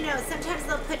 you know, sometimes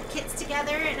they'll put kits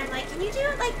together and I'm like, can you do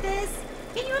it like this?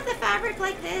 Can you have the fabric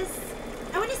like this?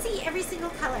 I want to see every single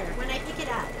color when I pick it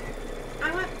up.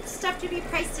 I want stuff to be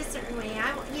priced a certain way.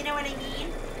 You know what I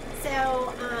mean?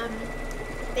 So,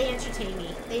 they entertain me.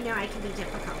 They know I can be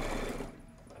difficult.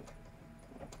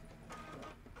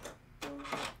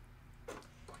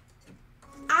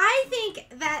 I think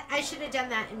that I should have done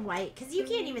that in white because you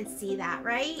can't even see that,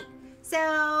 right?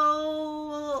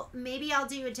 So maybe I'll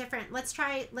do a different, let's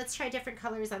try different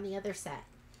colors on the other set.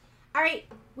 All right,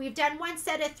 we've done one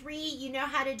set of 3. You know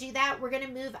how to do that. We're going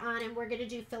to move on and we're going to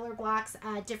do filler blocks,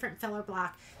 different filler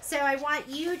block. So I want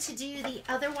you to do the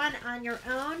other one on your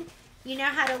own. You know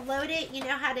how to load it. You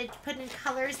know how to put in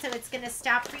colors so it's going to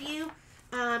stop for you.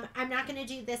 I'm not going to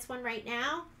do this one right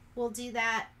now. We'll do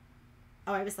that.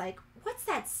 Oh, I was like, what's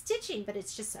that stitching? But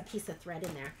it's just a piece of thread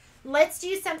in there. Let's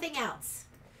do something else.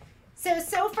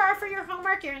 So far for your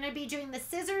homework, you're going to be doing the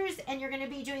scissors and you're going to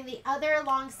be doing the other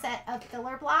long set of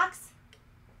filler blocks.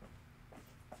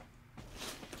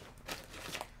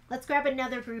 Let's grab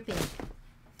another grouping.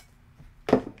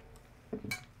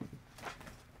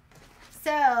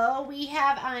 So we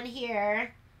have on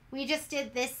here, we just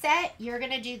did this set. You're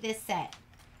going to do this set.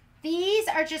 These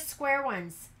are just square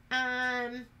ones.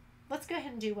 Let's go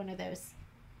ahead and do one of those.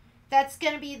 That's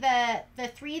going to be the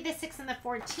 3, the 6, and the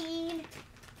 14.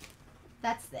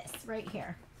 That's this right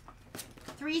here.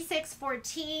 3, 6,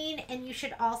 14. And you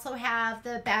should also have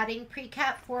the batting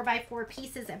pre-cut 4x4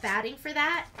 pieces of batting for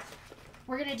that.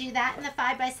 We're going to do that in the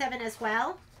 5x7 as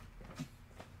well.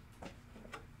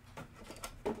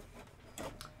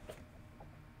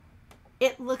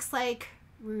 It looks like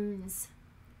runes.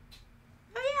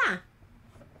 Oh, yeah.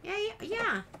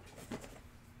 Yeah.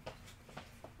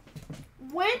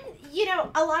 When, you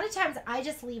know, a lot of times I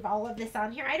just leave all of this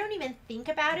on here. I don't even think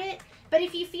about it. But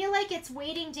if you feel like it's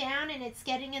weighting down and it's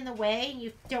getting in the way and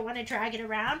you don't want to drag it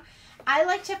around, I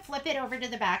like to flip it over to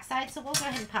the back side. So we'll go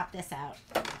ahead and pop this out.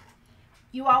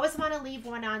 You always want to leave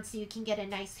one on so you can get a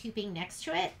nice hooping next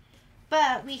to it.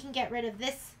 But we can get rid of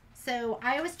this. So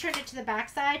I always turn it to the back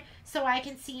side so I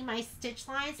can see my stitch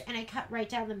lines, and I cut right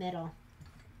down the middle.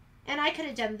 And I could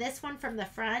have done this one from the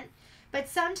front, but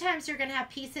sometimes you're going to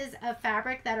have pieces of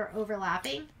fabric that are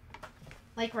overlapping.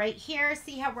 Like right here,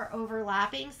 see how we're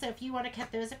overlapping? So if you want to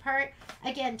cut those apart,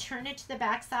 again, turn it to the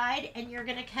back side, and you're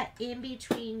going to cut in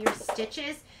between your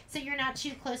stitches so you're not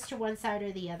too close to one side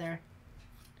or the other.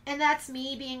 And that's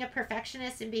me being a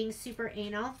perfectionist and being super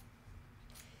anal.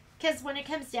 Because when it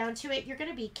comes down to it, you're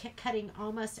going to be cutting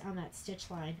almost on that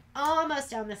stitch line.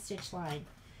 Almost on the stitch line.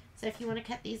 So if you want to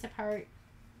cut these apart,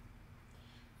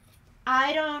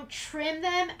 I don't trim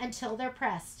them until they're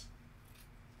pressed.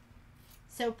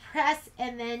 So press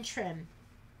and then trim.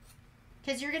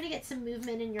 Because you're going to get some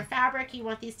movement in your fabric. You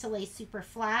want these to lay super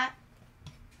flat.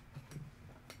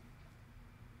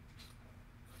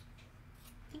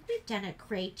 I think we've done a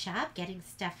great job getting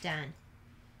stuff done.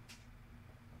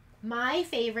 My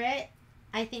favorite,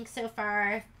 I think so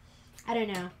far, I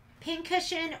don't know,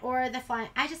 pincushion or the fly.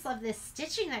 I just love this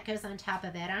stitching that goes on top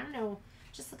of it. I don't know,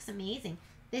 it just looks amazing.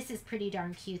 This is pretty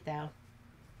darn cute though.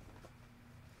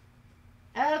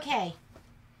 Okay,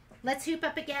 let's hoop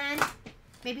up again.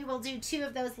 Maybe we'll do 2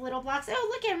 of those little blocks.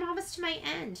 Oh, look, I'm almost to my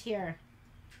end here.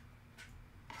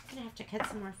 I'm gonna have to cut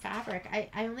some more fabric. I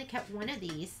only cut 1 of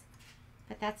these,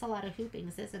 but that's a lot of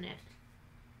hoopings, isn't it?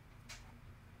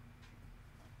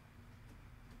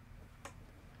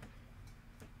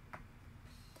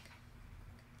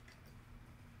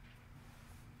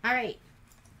 All right.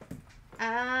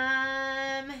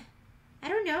 I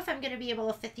don't know if I'm going to be able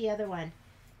to fit the other one.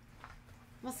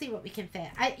 We'll see what we can fit.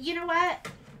 You know what?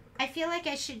 I feel like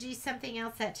I should do something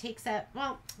else that takes up,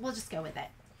 well, we'll just go with it.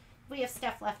 We have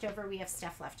stuff left over. We have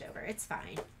stuff left over. It's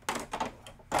fine.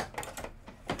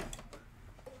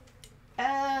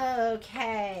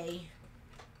 Okay.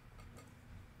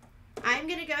 I'm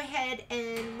going to go ahead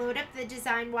and load up the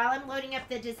design. While I'm loading up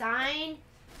the design,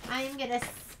 I'm going to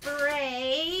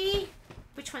spray.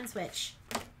 Which one's which?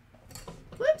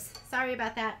 Whoops. Sorry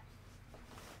about that.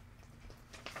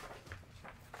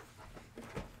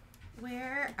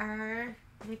 Where are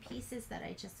my pieces that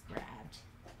I just grabbed?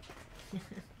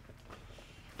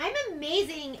 I'm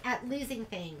amazing at losing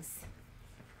things.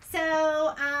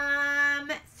 So,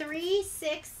 3,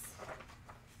 6,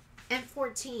 and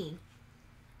 14.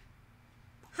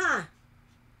 Huh.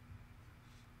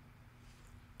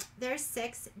 There's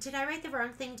 6. Did I write the wrong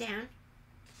thing down?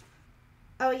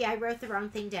 Oh, yeah, I wrote the wrong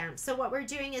thing down. So what we're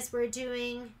doing is we're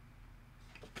doing...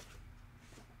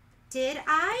 Did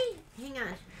I? Hang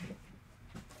on.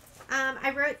 I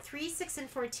wrote 3, 6, and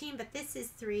 14, but this is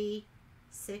 3,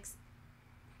 6.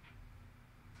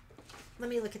 Let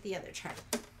me look at the other chart.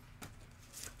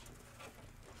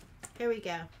 Here we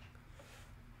go.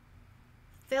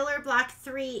 Filler block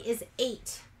 3 is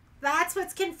 8. That's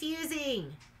what's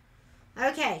confusing.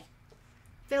 Okay.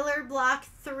 Filler block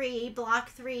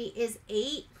 3 is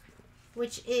 8,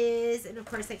 which is, and of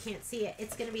course I can't see it,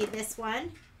 it's going to be this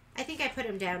one. I think I put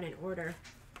them down in order.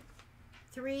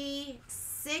 3,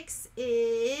 6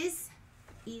 is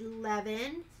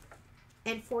 11,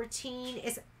 and 14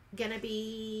 is going to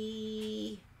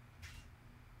be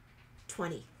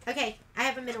 20. Okay, I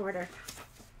have them in order.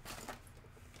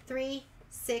 3,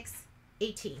 6,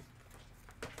 18.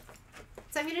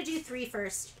 So I'm going to do 3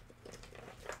 first.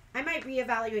 I might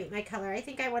reevaluate my color. I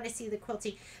think I want to see the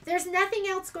quilting. There's nothing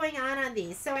else going on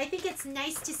these, so I think it's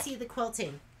nice to see the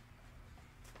quilting.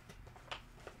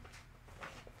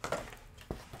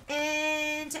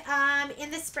 And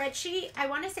in the spreadsheet, I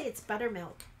want to say it's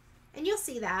buttermilk. And you'll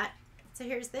see that. So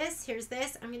here's this, here's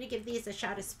this. I'm going to give these a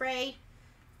shot of spray.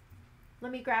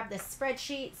 Let me grab this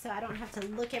spreadsheet so I don't have to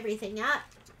look everything up.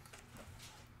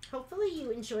 Hopefully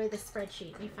you enjoy the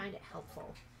spreadsheet and you find it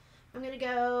helpful. I'm going to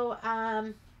go,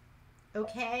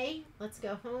 okay, let's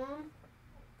go home.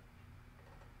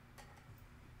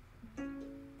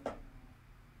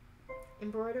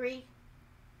 Embroidery.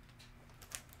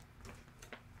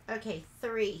 Okay,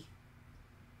 3.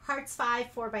 Hearts 5,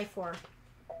 4x4.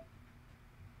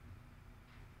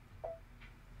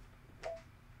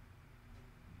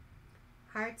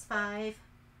 Hearts 5,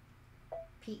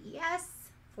 PES,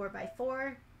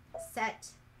 4x4, set.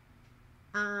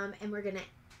 And we're going to,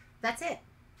 that's it.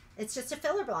 It's just a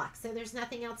filler block, so there's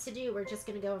nothing else to do. We're just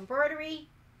going to go embroidery.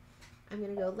 I'm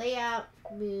going to go layout,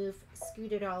 move,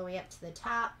 scoot it all the way up to the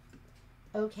top.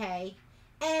 Okay.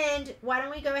 And why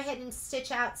don't we go ahead and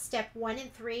stitch out step 1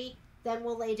 and 3. Then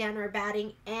we'll lay down our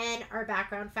batting and our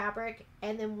background fabric.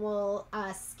 And then we'll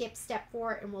skip step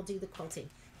 4 and we'll do the quilting.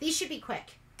 These should be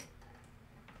quick.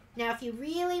 Now, if you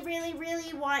really, really,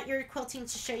 really want your quilting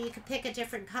to show, you could pick a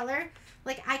different color.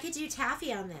 Like, I could do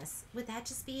taffy on this. Would that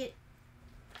just be it?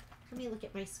 Let me look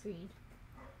at my screen.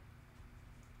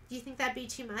 Do you think that'd be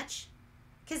too much?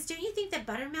 Because don't you think that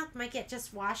buttermilk might get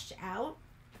just washed out?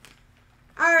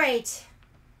 All right.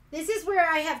 This is where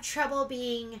I have trouble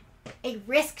being a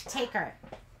risk taker.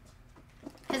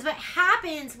 Because what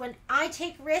happens when I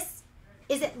take risks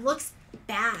is it looks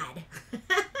bad.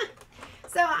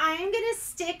 So I'm gonna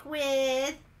stick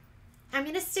with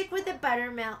the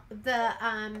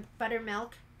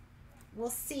buttermilk. We'll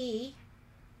see.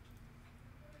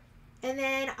 And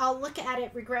then I'll look at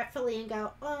it regretfully and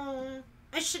go, oh,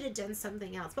 I should have done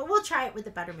something else. But we'll try it with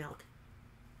the buttermilk.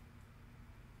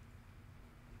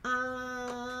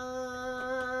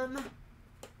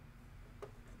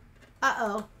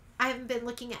 Uh-oh. I haven't been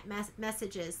looking at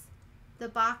messages. The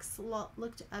box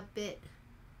looked a bit...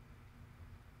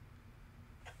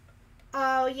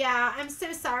 Oh, yeah. I'm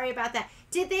so sorry about that.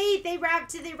 Did they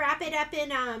wrap it up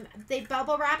in, they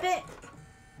bubble wrap it?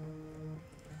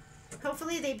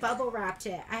 Hopefully they bubble wrapped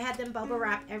it. I had them bubble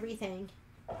wrap everything.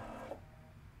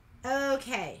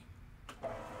 Okay.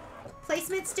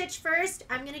 Placement stitch first.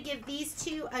 I'm going to give these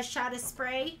two a shot of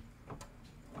spray.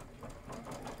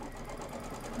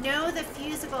 No, the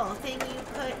fusible thing you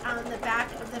put on the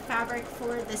back of the fabric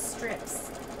for the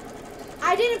strips.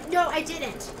 I didn't.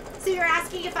 So you're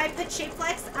asking if I put Shape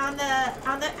Flex on the,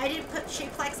 I didn't put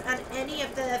Shape Flex on any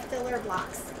of the filler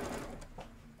blocks.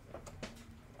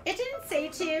 It didn't say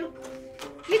to. You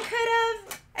could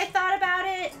have. I thought about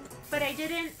it, but I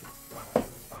didn't.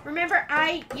 Remember,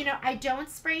 I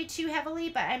don't spray too heavily,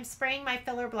 but I'm spraying my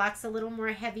filler blocks a little more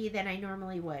heavy than I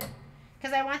normally would.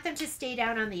 Because I want them to stay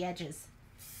down on the edges.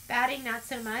 Batting, not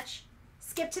so much.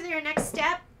 Skip to your next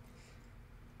step.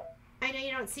 I know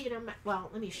you don't see it on my, well,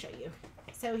 let me show you.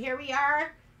 So here we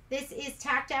are. This is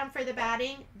tack down for the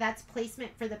batting. That's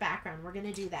placement for the background. We're going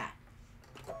to do that.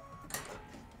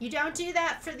 You don't do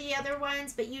that for the other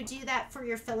ones, but you do that for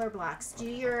your filler blocks. Do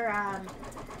your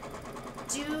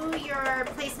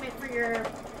placement for your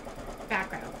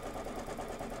background.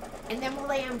 And then we'll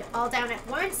lay them all down at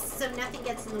once so nothing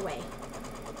gets in the way.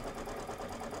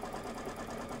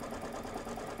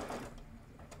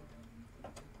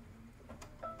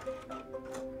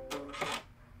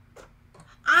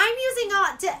 I'm using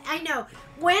I know.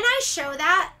 When I show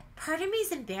that, part of me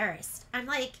is embarrassed. I'm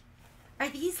like, are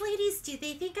these ladies, do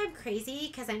they think I'm crazy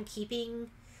because I'm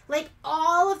keeping, like,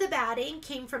 all of the batting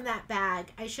came from that bag.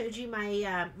 I showed you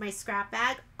my my scrap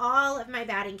bag. All of my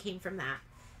batting came from that.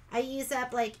 I use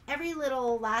up, like, every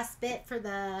little last bit for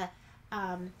the,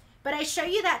 but I show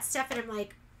you that stuff and I'm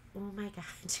like, oh my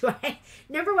God,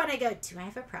 number one, I go, do I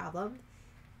have a problem?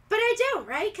 But I don't,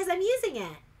 right? Because I'm using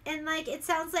it. And, like, it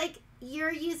sounds like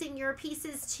you're using your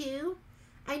pieces too.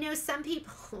 I know some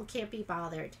people can't be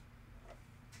bothered.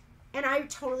 And I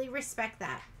totally respect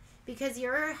that. Because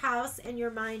your house and your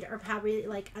mind are probably,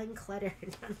 like,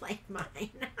 uncluttered, unlike mine.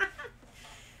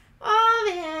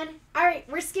 Oh, man. All right,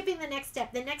 we're skipping the next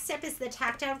step. The next step is the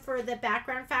tack down for the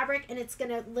background fabric, and it's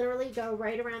going to literally go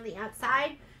right around the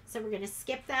outside. So we're going to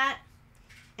skip that.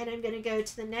 And I'm going to go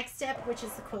to the next step, which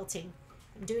is the quilting.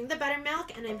 I'm doing the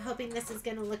buttermilk, and I'm hoping this is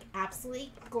going to look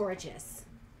absolutely gorgeous.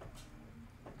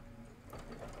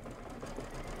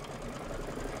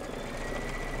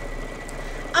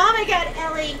 Oh my God,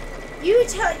 Ellie,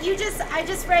 I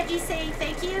just read you saying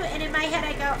thank you, and in my head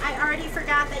I go, I already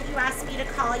forgot that you asked me to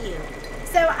call you.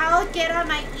 So I'll get on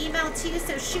my email too,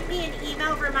 so shoot me an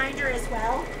email reminder as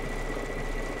well.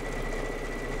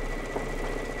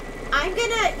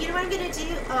 You know what I'm gonna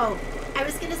do? Oh, I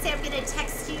was gonna say I'm gonna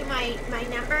text you my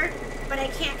number, but I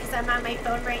can't because I'm on my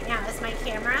phone right now as my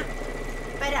camera.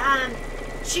 But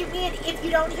shoot me, if you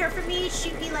don't hear from me,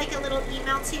 shoot me like a little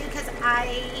email too, because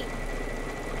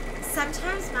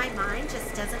sometimes my mind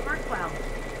just doesn't work well.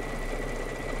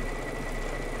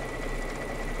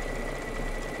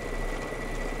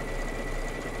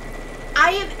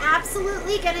 I am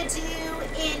absolutely gonna do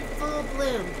in full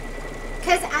bloom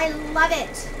because I love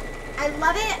it. I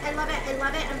love it. I love it. I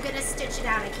love it. I'm gonna stitch it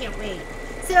out. I can't wait.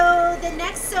 So the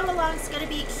next sew along is gonna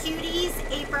be Cuties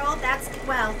April. That's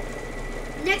well.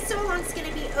 Next sew along is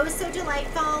gonna be Oh So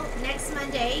Delightful next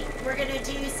Monday. We're gonna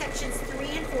do sections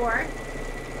 3 and 4.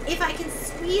 If I can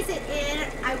squeeze it in,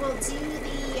 I will do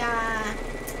the.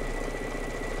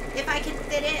 If I can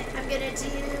fit it, I'm gonna do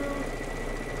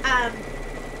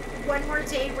one more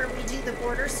day where we do the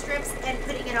border strips and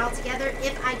putting it all together.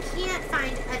 If I can't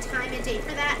find a time and date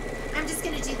for that, I'm just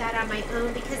going to do that on my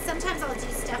own because sometimes I'll do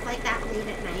stuff like that late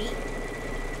at night.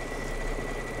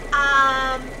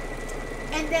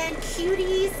 And then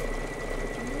Cuties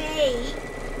May,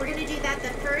 we're going to do that the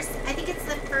first, I think it's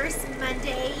the first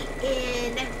Monday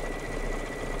in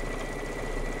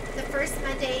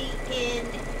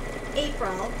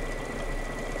April.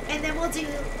 And then we'll do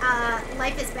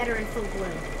Life is Better in full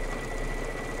bloom.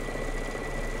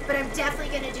 But I'm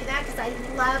definitely going to do that because I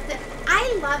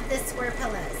love the square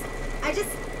pillows.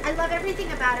 I love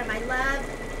everything about them. I love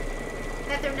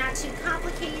that they're not too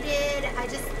complicated.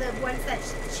 The ones that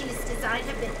she's designed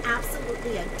have been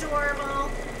absolutely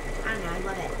adorable. I don't know, I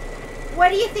love it. What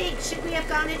do you think? Should we have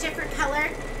gone a different color?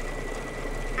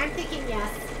 I'm thinking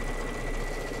yes.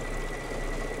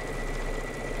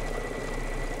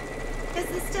 Because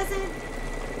this doesn't,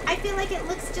 I feel like it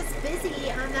looks just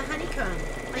busy on the honeycomb.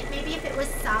 Like maybe if it was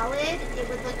solid, it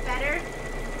would look better.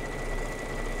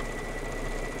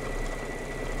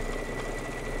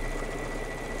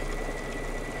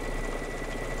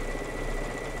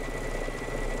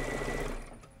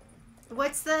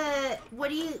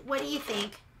 What do you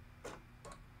think?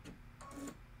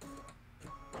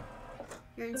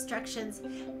 Your instructions.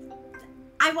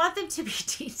 I want them to be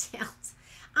detailed.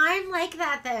 I'm like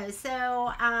that though,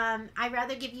 so I'd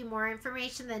rather give you more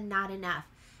information than not enough.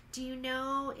 Do you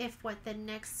know what the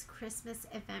next Christmas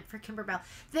event for Kimberbell?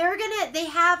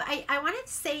 I wanted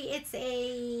to say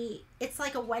it's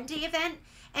like a one-day event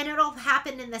and it'll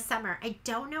happen in the summer. I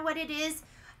don't know what it is.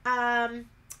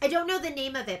 I don't know the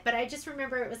name of it, but I just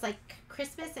remember it was like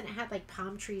Christmas and it had like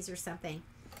palm trees or something.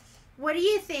 What do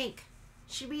you think?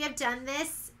 Should we have done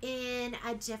this in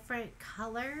a different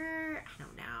color? I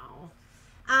don't know.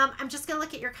 I'm just going to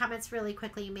look at your comments really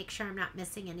quickly and make sure I'm not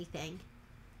missing anything.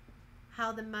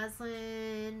 How the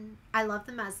muslin. I love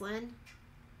the muslin.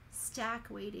 Stack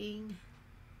waiting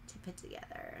to put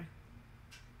together.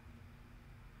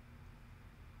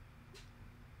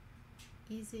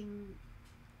 Using.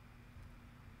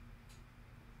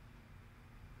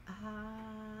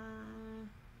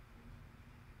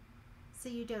 So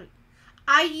you don't.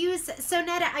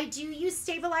 Netta, I do use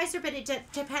stabilizer, but it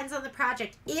depends on the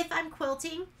project. If I'm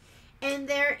quilting and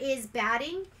there is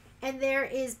batting and there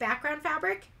is background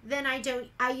fabric, then I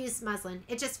use muslin.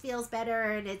 It just feels better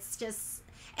and it's just,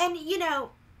 and you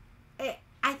know,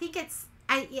 I think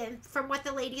from what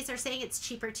the ladies are saying, it's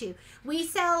cheaper too. We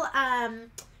sell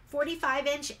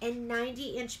 45-inch and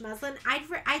 90-inch muslin.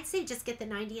 I'd say just get the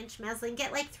 90-inch muslin.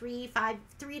 Get like 3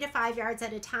 to 5 yards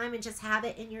at a time and just have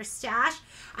it in your stash.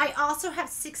 I also have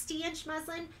 60-inch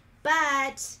muslin,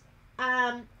 but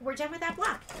we're done with that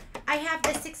block. I have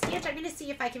the 60-inch. I'm going to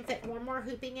see if I can fit one more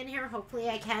hooping in here. Hopefully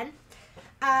I can.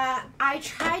 I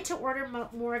tried to order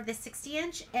more of the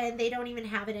 60-inch, and they don't even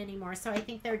have it anymore. So I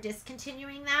think they're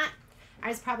discontinuing that. I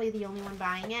was probably the only one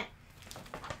buying it.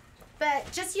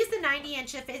 But just use the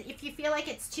 90-inch. If you feel like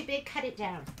it's too big, cut it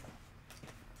down.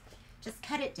 Just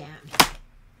cut it down.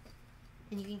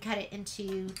 And you can cut it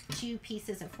into 2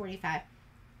 pieces of 45.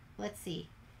 Let's see.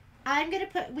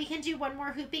 We can do one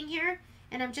more hooping here.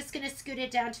 And I'm just going to scoot it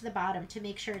down to the bottom to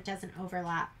make sure it doesn't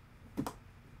overlap.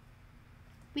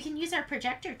 We can use our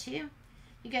projector too.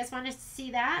 You guys want to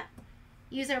see that?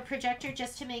 Use our projector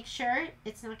just to make sure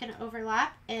it's not going to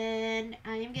overlap. And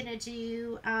I am going to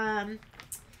do...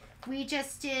 we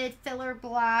just did filler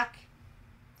block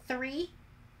 3.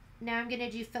 Now I'm going to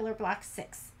do filler block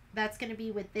 6. That's going to be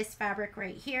with this fabric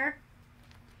right here.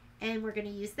 And we're going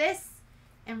to use this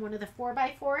and one of the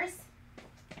 4x4s.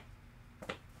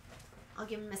 I'll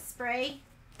give them a spray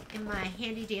in my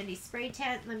handy dandy spray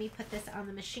tent. Let me put this on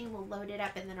the machine. We'll load it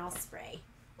up and then I'll spray.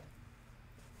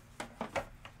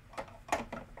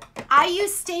 I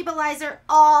use stabilizer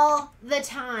all the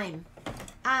time.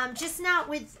 Just not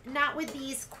with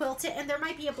these quilted, and there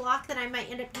might be a block that I might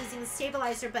end up using the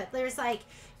stabilizer, but there's like,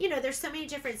 you know, there's so many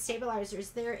different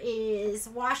stabilizers. There is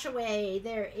wash away,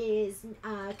 there is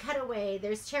cutaway,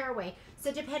 there's tear away.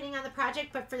 So depending on the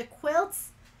project, but for the quilts,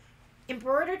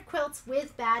 embroidered quilts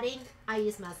with batting, I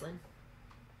use muslin.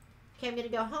 Okay, I'm gonna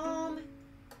go home.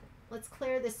 Let's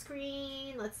clear the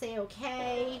screen. Let's say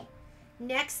okay.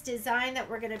 next design that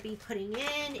we're going to be putting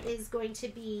in is going to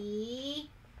be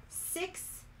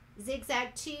 6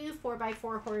 zigzag 2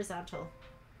 4x4 horizontal.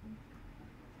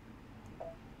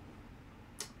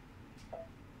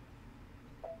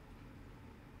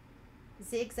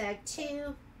 Zigzag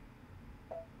 2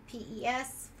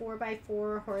 PES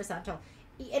 4x4 horizontal.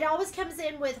 It always comes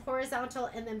in with horizontal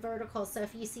and then vertical. So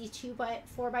if you see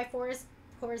 4x4s,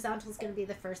 horizontal is going to be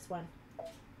the first one.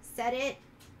 Set it.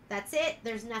 That's it.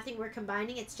 There's nothing we're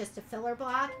combining. It's just a filler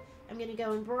block. I'm going to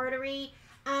go embroidery.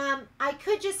 I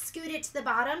could just scoot it to the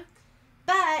bottom,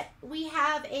 but we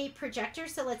have a projector,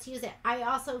 so let's use it. I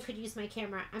also could use my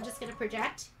camera. I'm just going to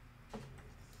project.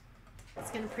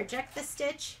 It's going to project the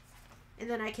stitch, and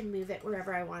then I can move it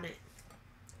wherever I want it.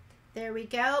 There we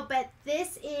go. But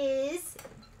this is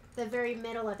the very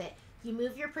middle of it. You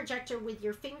move your projector with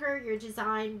your finger, your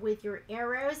design with your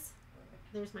arrows.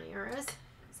 There's my arrows.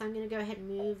 So I'm going to go ahead and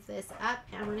move this up,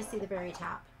 and I want to see the very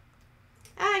top.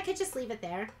 I could just leave it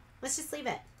there. Let's just leave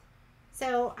it.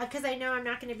 So, because I know I'm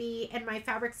not going to be, and my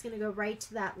fabric's going to go right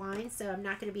to that line, so I'm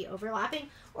not going to be overlapping.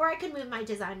 Or I could move my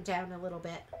design down a little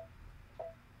bit.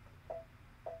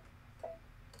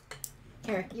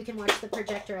 Here, you can watch the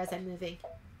projector as I'm moving.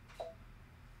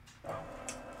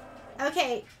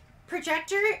 Okay,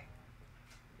 projector,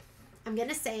 I'm going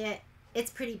to say it,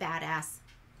 it's pretty badass.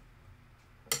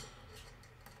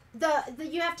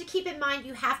 You have to keep in mind,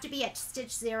 you have to be at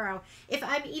stitch 0. If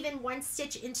I'm even 1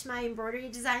 stitch into my embroidery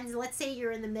designs, let's say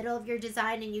you're in the middle of your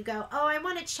design and you go, oh, I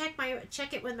want to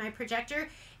check it with my projector,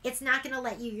 it's not going to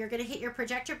let you. You're going to hit your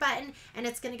projector button and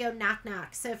it's going to go knock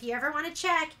knock. So if you ever want to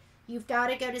check, you've got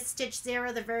to go to stitch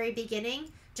 0, the very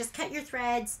beginning. Just cut your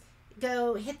threads,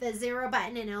 go hit the 0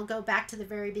 button, and it'll go back to the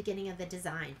very beginning of the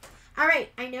design. All right,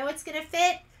 I know it's going to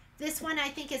fit. This one I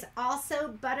think is also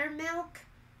buttermilk.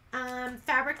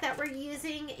 Fabric that we're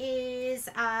using is,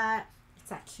 it's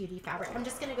that cutie fabric. I'm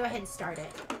just going to go ahead and start it.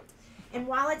 And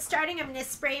while it's starting, I'm going to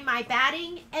spray my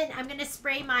batting, and I'm going to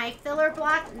spray my filler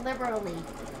block liberally.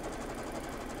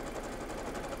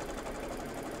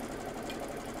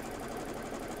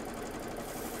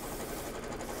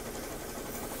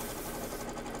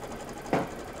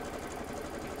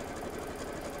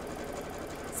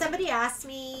 Somebody asked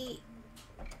me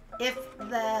if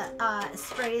the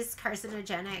spray is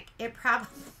carcinogenic. It probably,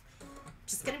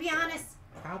 just gonna be honest,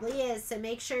 probably is. So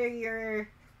make sure you're,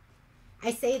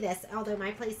 I say this, although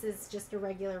my place is just a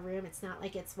regular room. It's not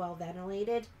like it's well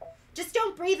ventilated. Just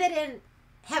don't breathe it in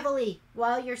heavily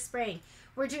while you're spraying.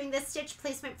 We're doing this stitch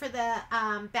placement for the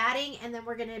batting, and then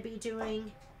we're gonna be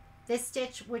doing this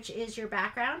stitch, which is your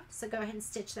background. So go ahead and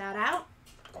stitch that out.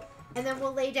 And then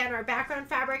we'll lay down our background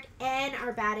fabric and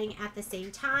our batting at the same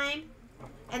time.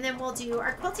 And then we'll do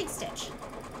our quilting stitch.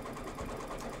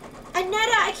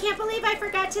 Annetta, I can't believe I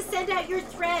forgot to send out your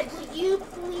thread. Will you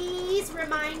please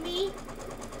remind me?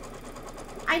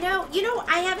 I know,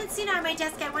 I haven't seen it on my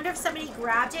desk. I wonder if somebody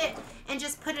grabbed it and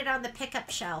just put it on the pickup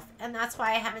shelf. And that's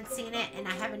why I haven't seen it, and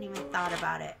I haven't even thought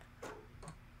about it.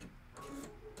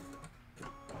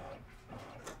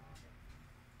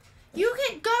 You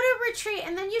can go to retreat,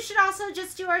 and then you should also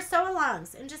just do our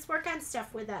sew-alongs and just work on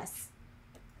stuff with us.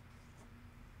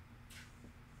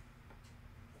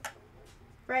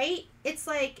 Right? It's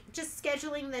like just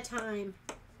scheduling the time.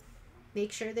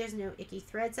 Make sure there's no icky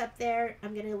threads up there.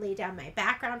 I'm going to lay down my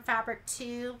background fabric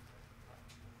too.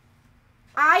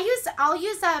 I'll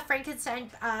use Frankenstein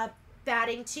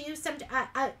batting too.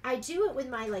 I do it with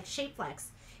my like Shape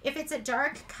Flex. If it's a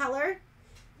dark color,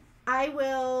 I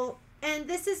will, and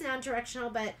this is non-directional,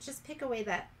 but just pick away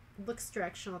that looks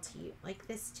directional to you. Like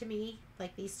this to me,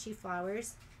 like these 2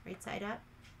 flowers, right side up.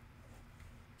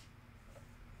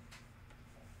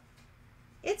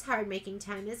 It's hard making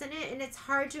time, isn't it? And it's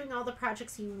hard doing all the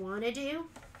projects you want to do.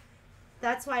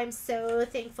 That's why I'm so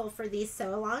thankful for these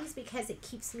sew-alongs, because it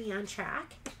keeps me on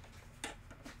track.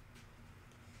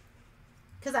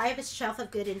 Because I have a shelf of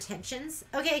good intentions.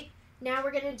 Okay, now we're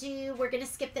going to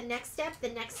skip the next step. The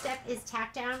next step is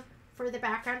tack down for the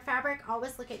background fabric.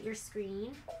 Always look at your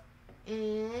screen.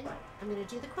 And I'm going to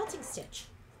do the quilting stitch.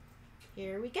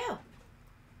 Here we go.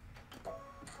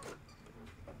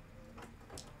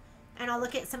 And I'll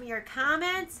look at some of your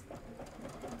comments.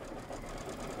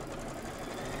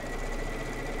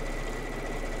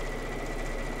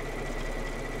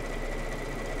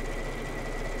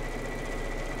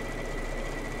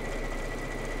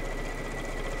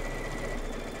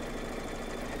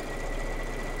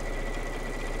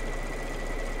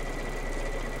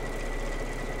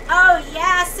 Oh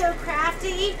yeah, so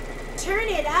crafty. Turn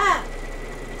it up.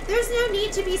 There's no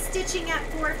need to be stitching at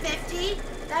 450.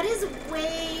 That is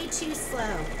way too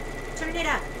slow. Turn it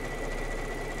up.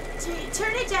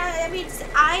 turn it down. I mean,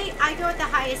 I go at the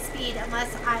highest speed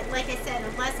unless like I said,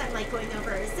 unless I'm like going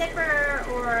over a zipper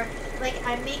or like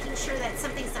I'm making sure that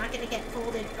something's not going to get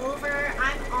folded over.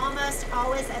 I'm almost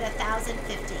always at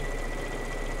 1,050.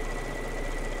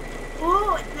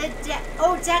 Ooh,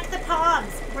 deck the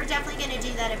palms. We're definitely going to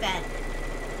do that event.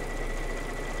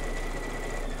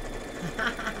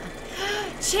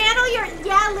 Channel your,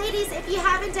 yeah, ladies, if you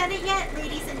haven't done it yet,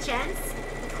 ladies and gents,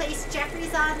 place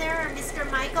Jeffrey's on there or Mr.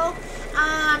 Michael.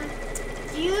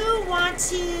 You want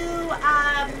to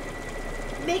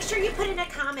make sure you put in a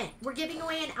comment. We're giving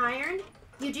away an iron.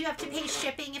 You do have to pay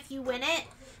shipping if you win it,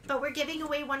 but we're giving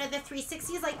away one of the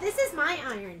 360s. Like, this is my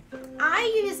iron. I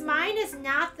use mine is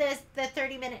not the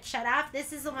 30-minute shut off.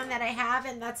 This is the one that I have,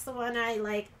 and that's the one I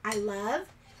love.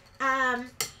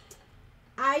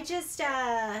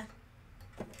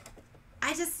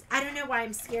 I don't know why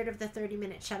I'm scared of the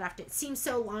 30-minute shut off. It seems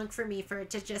so long for me for it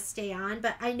to just stay on,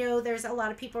 but I know there's a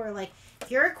lot of people who are like, if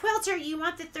you're a quilter, you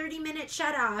want the 30-minute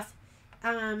shut off.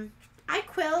 I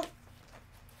quilt,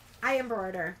 I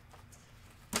embroider.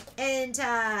 And,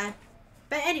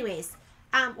 but anyways,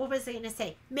 what was I going to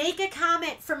say? Make a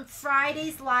comment from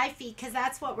Friday's live feed, because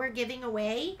that's what we're giving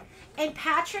away. And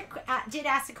Patrick did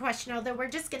ask a question, although we're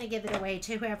just going to give it away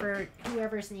to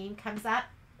whoever's name comes up.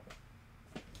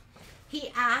 He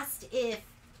asked if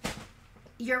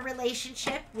your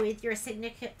relationship with your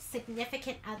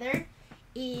significant other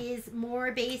is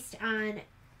more based on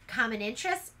common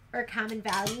interests or common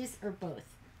values or both.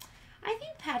 I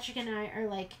think Patrick and I are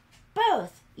like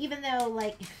both, even though,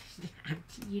 like,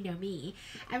 you know me,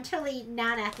 I'm totally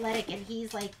non-athletic and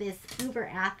he's like this uber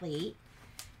athlete,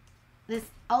 this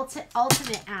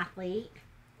ultimate athlete.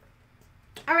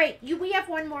 All right, we have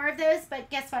one more of those, but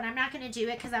guess what? I'm not going to do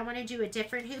it because I want to do a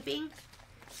different hooping.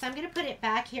 So I'm going to put it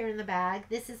back here in the bag.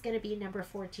 This is going to be number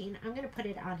 14. I'm going to put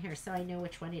it on here so I know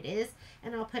which one it is,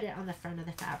 and I'll put it on the front of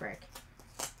the fabric.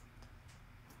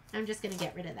 I'm just going to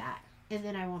get rid of that, and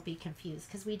then I won't be confused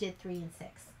because we did 3 and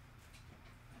 6.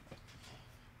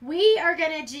 We are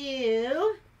going to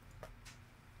do,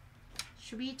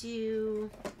 should we do...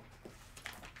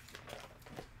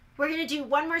 We're going to do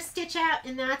one more stitch out,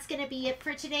 and that's going to be it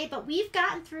for today. But we've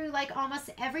gotten through, like, almost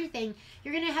everything.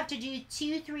 You're going to have to do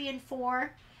 2, 3, and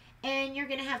 4. And you're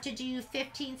going to have to do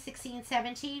 15, 16,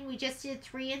 17. We just did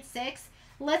 3 and 6.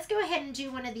 Let's go ahead and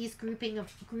do one of these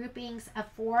groupings of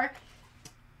 4.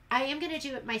 I am going to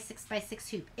do it my 6x6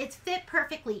 hoop. It's fit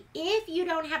perfectly. If you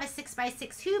don't have a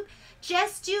 6x6 hoop,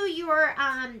 just do your,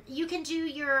 you can do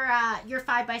your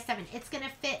 5x7. It's going to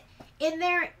fit in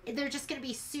there. They're just going to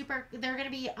be super, they're going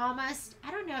to be almost, I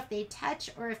don't know if they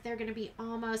touch or if they're going to be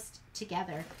almost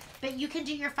together. But you can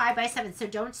do your 5x7. So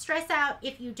don't stress out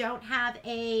if you don't have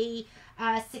a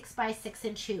 6x6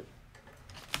 inch hoop.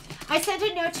 I sent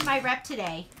a note to my rep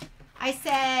today. I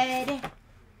said,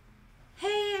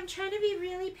 hey, I'm trying to be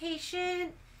really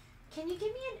patient. Can you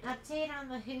give me an update on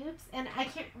the hoops? And I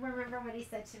can't remember what he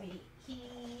said to me.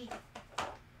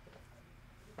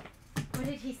 What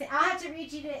did he say? I'll have to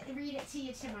read it to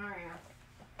you tomorrow.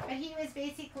 But he was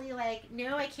basically like,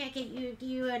 no, I can't get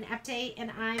you an update,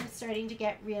 and I'm starting to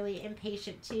get really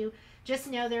impatient too. Just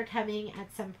know they're coming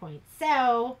at some point.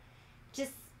 So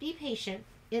just be patient.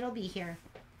 It'll be here.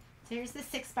 So here's the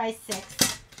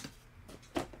 6x6.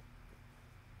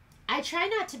 I try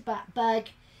not to bug.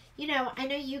 You know, I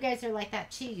know you guys are like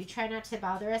that too. You try not to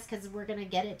bother us because we're going to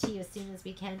get it to you as soon as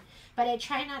we can. But I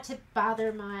try not to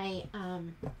bother my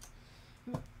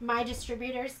my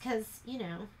distributors because, you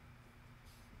know,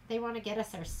 they want to get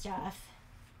us our stuff.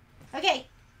 Okay,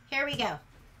 here we go.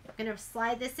 I'm going to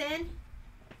slide this in.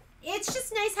 It's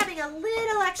just nice having a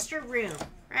little extra room,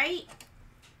 right?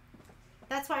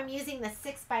 That's why I'm using the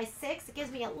 6x6. It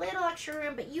gives me a little extra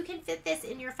room, but you can fit this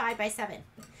in your 5x7.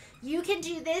 You can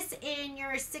do this in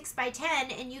your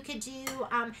 6x10, and you could do,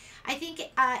 I think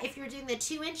if you're doing the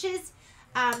 2 inches,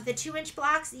 the 2-inch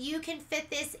blocks, you can fit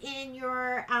this in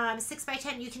your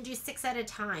 6x10. You can do 6 at a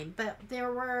time, but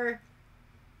are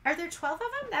there 12 of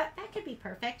them? That could be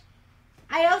perfect.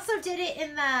 I also did it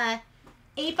in the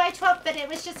 8x12, but it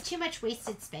was just too much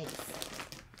wasted space.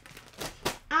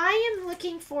 I am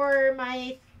looking for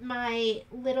my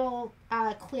little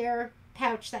clear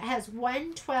pouch that has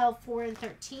 1, 12, 4, and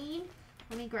 13.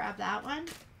 Let me grab that one.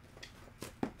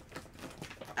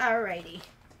 Alrighty.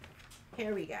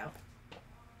 Here we go.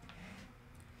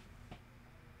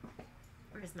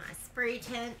 Where's my spray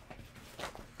tint?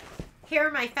 Here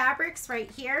are my fabrics right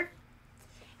here.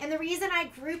 And the reason I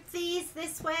grouped these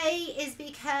this way is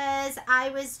because I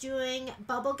was doing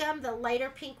bubblegum, the lighter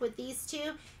pink with these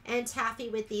two, and taffy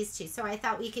with these two. So I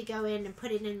thought we could go in and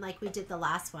put it in like we did the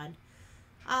last one.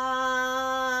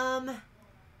 Let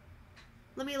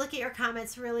me look at your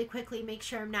comments really quickly, make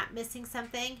sure I'm not missing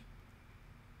something.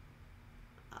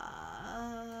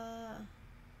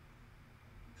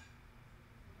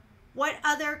 What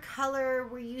other color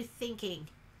were you thinking?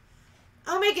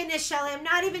 Oh my goodness, Shelly, I'm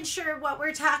not even sure what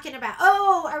we're talking about.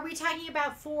 Oh, are we talking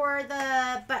about for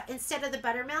the, but instead of the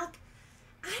buttermilk?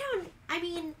 I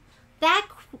mean,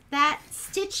 that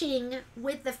stitching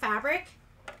with the fabric,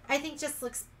 I think just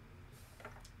looks,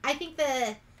 I think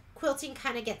the quilting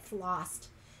kind of gets lost.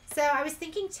 So I was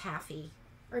thinking taffy,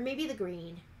 or maybe the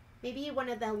green. Maybe one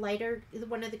of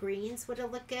the greens would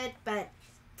have looked good, but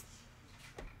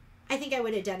I think I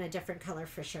would have done a different color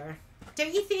for sure.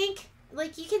 Don't you think?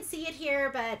 Like, you can see it here,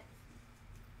 but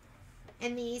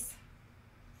in these,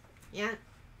 yeah.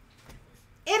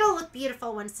 It'll look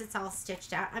beautiful once it's all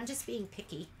stitched out. I'm just being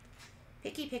picky.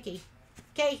 Picky.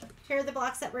 Okay, here are the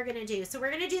blocks that we're going to do. So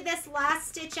we're going to do this last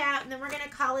stitch out, and then we're going to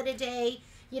call it a day.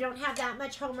 You don't have that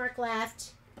much homework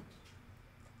left.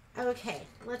 Okay,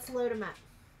 let's load them up.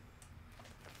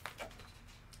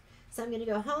 So I'm going to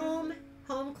go home.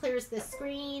 Home clears the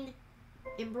screen.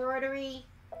 Embroidery.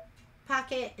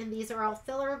 Pocket. And these are all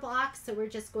filler blocks, so we're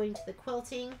just going to the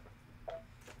quilting.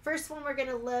 First one we're going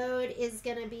to load is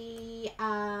going to be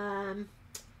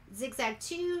zigzag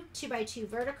 2, 2x2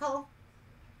 vertical.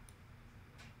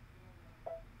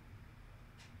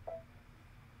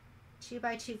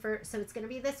 So it's going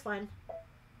to be this one.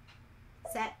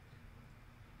 Set.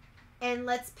 And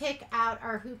let's pick out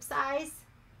our hoop size.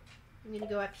 I'm going to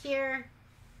go up here.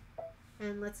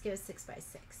 And let's go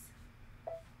 6x6.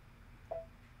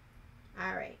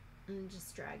 All right. And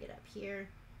just drag it up here.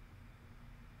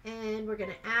 And we're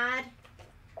going to add.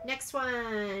 Next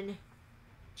one.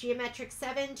 Geometric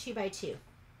 7, 2x2.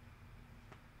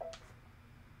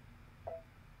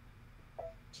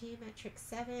 Geometric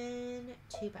 7,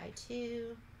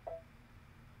 2x2.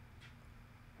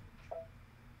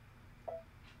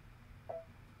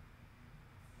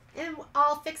 And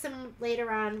I'll fix them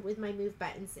later on with my move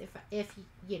buttons if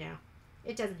you know,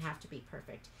 it doesn't have to be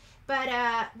perfect.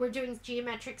 But we're doing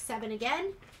geometric 7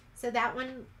 again. So that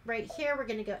one right here, we're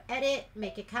going to go edit,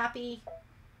 make a copy.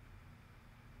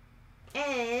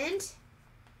 And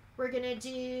we're going to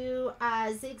do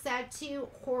zigzag 2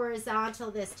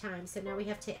 horizontal this time. So now we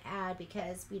have to add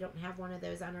because we don't have one of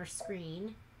those on our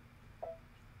screen.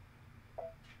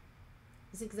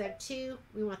 Zigzag 2,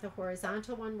 we want the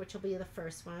horizontal one, which will be the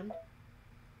first one.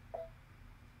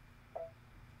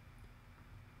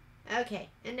 Okay,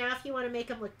 and now if you want to make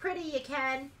them look pretty, you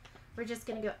can. We're just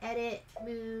going to go edit,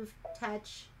 move,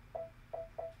 touch.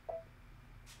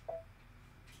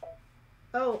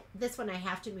 Oh, this one I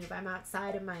have to move. I'm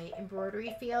outside of my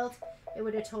embroidery field. It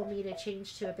would have told me to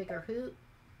change to a bigger hoop.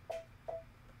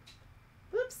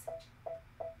 Whoops.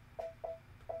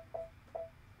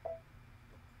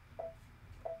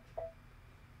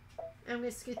 I'm going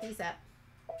to scoot these up.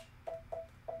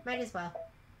 Might as well.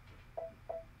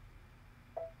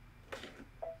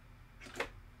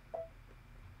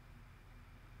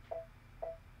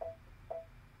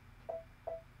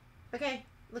 Okay,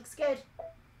 looks good.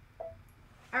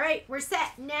 All right, we're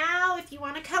set. Now, if you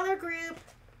want a color group,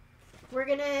 we're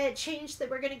going to change that.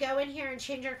 We're going to go in here and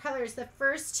change our colors. The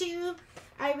first two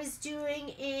I was doing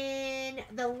in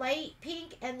the light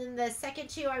pink, and then the second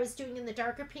two I was doing in the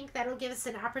darker pink. That'll give us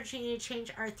an opportunity to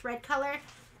change our thread color.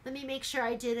 Let me make sure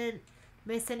I didn't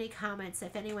miss any comments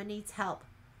if anyone needs help.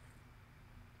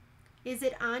 Is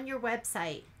it on your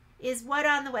website? Is what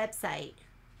on the website?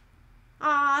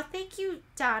 Aw, thank you,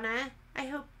 Donna. I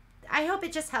hope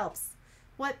it just helps.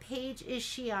 What page is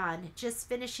she on? Just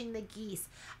finishing the geese.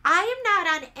 I am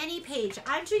not on any page.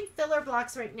 I'm doing filler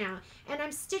blocks right now. And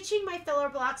I'm stitching my filler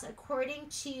blocks according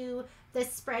to the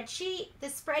spreadsheet. The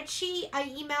spreadsheet I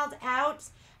emailed out.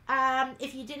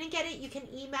 If you didn't get it, you can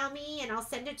email me and I'll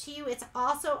send it to you. It's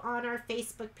also on our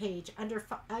Facebook page under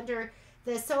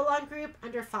the So Long group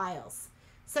under files.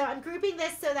 So I'm grouping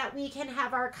this so that we can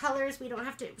have our colors. We don't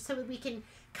have to, so we can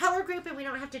color group and we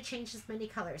don't have to change as many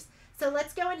colors. So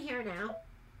let's go in here now.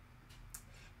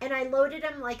 And I loaded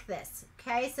them like this.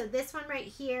 Okay, so this one right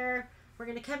here, we're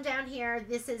going to come down here.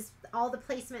 This is all the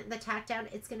placement and the tack down.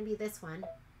 It's going to be this one.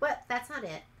 What? That's not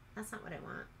it. That's not what I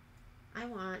want. I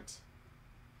want,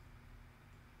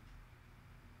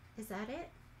 is that it?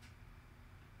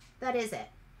 That is it.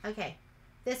 Okay.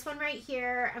 This one right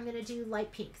here, I'm going to do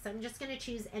light pink. So I'm just going to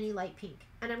choose any light pink.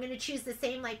 And I'm going to choose the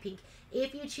same light pink.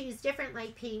 If you choose different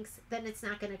light pinks, then it's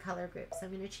not going to color group. So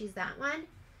I'm going to choose that one.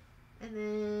 And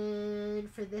then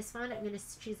for this one, I'm going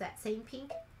to choose that same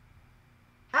pink.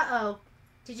 Uh-oh.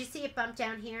 Did you see it bump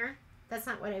down here? That's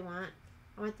not what I want.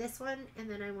 I want this one. And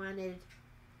then I wanted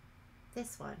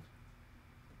This one.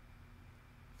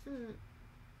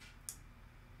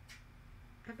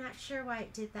 I'm not sure why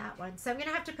it did that one. So I'm going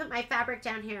to have to put my fabric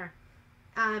down here.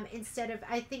 Instead of,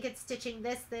 I think it's stitching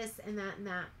this, and that, and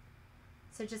that.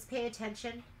 So just pay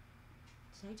attention.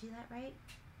 Did I do that right?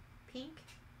 Pink.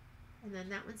 And then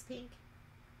that one's pink.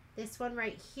 This one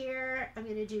right here, I'm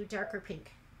going to do darker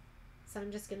pink. So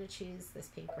I'm just going to choose this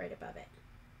pink right above it.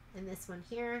 And this one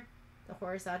here, the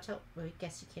horizontal, well, I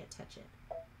guess you can't touch it.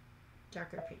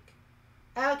 Darker pink.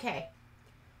 Okay.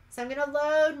 So I'm going to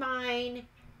load mine.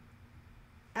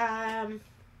 I'm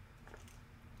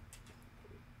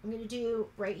going to do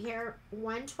right here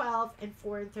 1, 12, and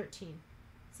 4 and 13.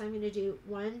 So I'm going to do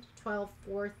 1, 12,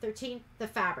 4, 13. The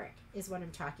fabric is what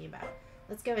I'm talking about.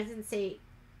 Let's go ahead and say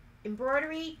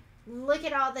embroidery. Look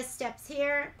at all the steps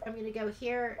here. I'm going to go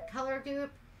here, color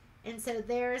group. And so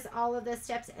there's all of the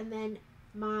steps, and then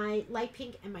my light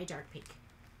pink and my dark pink.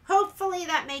 Hopefully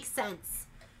that makes sense.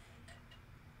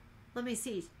 Let me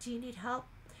see. Do you need help?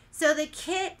 So the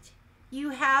kit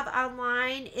you have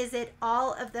online, is it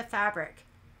all of the fabric?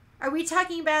 Are we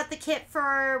talking about the kit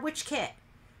for which kit?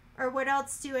 Or what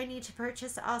else do I need to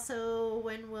purchase? Also,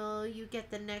 when will you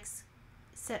get the next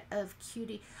set of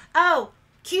cutie? Oh,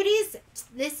 cuties,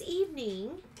 this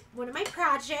evening, one of my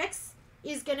projects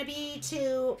is going to be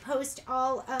to post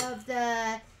all of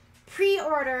the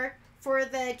pre-order for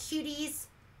the cuties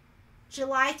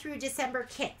July through December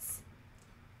kits.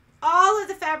 All of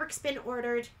the fabric's been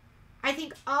ordered. I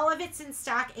think all of it's in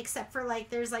stock except for like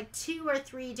there's like 2 or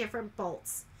 3 different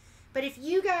bolts. But if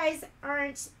you guys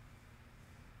aren't,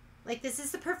 like, this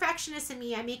is the perfectionist in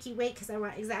me, I make you wait because I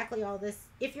want exactly all this.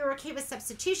 If you're okay with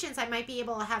substitutions, I might be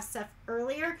able to have stuff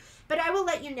earlier, but I will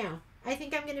let you know. I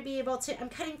think I'm going to be able to, I'm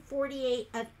cutting 48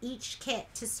 of each kit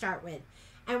to start with.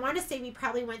 I want to say we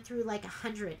probably went through like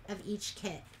 100 of each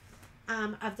kit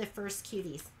of the first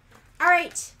cuties. All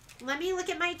right. Let me look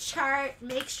at my chart,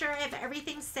 make sure I have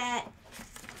everything set.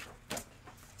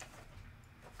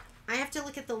 I have to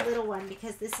look at the little one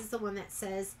because this is the one that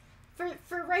says,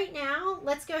 for right now,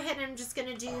 let's go ahead and I'm just going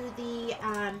to do the,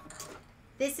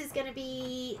 this is going to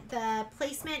be the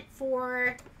placement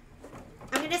for,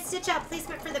 I'm going to stitch out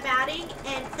placement for the batting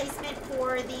and placement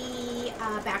for the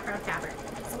background fabric.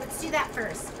 So let's do that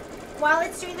first. While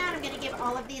it's doing that, I'm going to give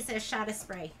all of these a shot of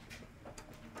spray.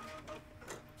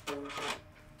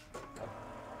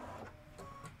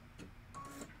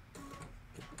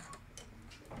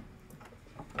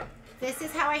 This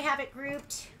is how I have it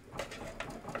grouped. I'm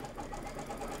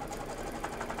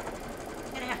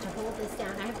going to have to hold this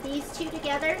down. I have these 2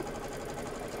 together,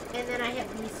 and then I have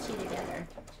these 2 together.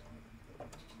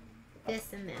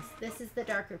 This and this. This is the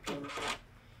darker pink.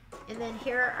 And then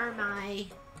here are my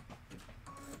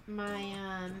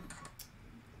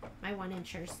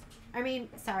 1-inchers. I mean,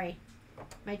 sorry,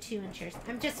 my 2-inchers.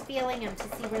 I'm just feeling them to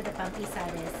see where the bumpy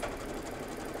side is.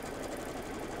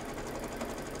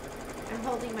 I'm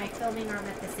holding my filming arm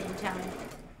at the same time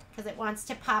because it wants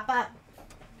to pop up.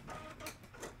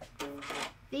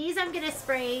 These I'm going to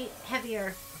spray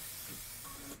heavier.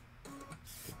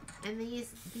 And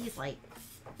these light.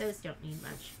 Those don't need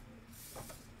much.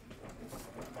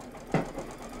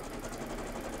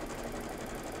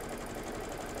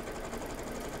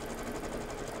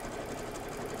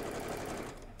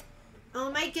 Oh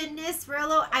my goodness,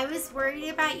 Rillo, I was worried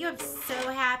about you. I'm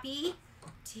so happy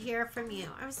to hear from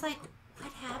you. I was like,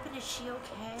 what happened? Is she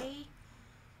okay?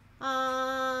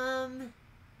 I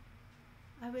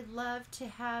would love to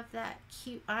have that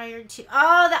cute iron too.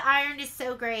 Oh, the iron is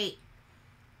so great.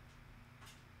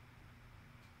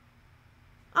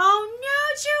 Oh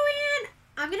no, Joanne!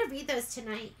 I'm going to read those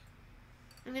tonight.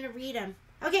 I'm going to read them.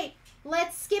 Okay,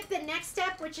 let's skip the next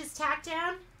step, which is tack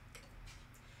down.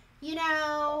 You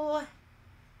know,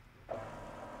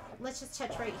 let's just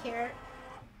touch right here.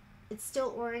 It's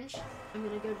still orange. I'm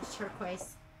going to go to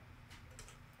turquoise.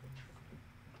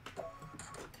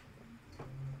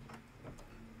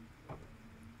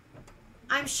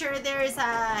 I'm sure there's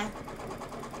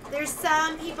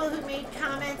some people who made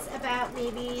comments about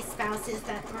maybe spouses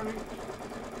that aren't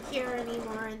here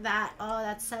anymore and that, oh,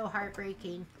 that's so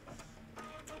heartbreaking.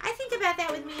 I think about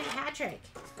that with me and Patrick.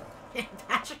 And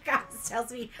Patrick always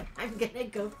tells me I'm going to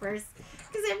go first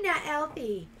because I'm not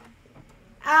healthy.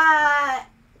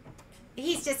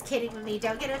 He's just kidding with me.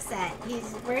 Don't get upset.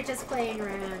 We're just playing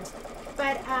around.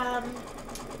 But,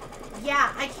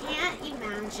 yeah, I can't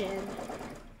imagine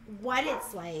what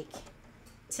it's like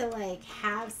to, like,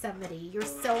 have somebody, your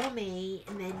soulmate,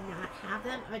 and then not have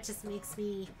them. It just makes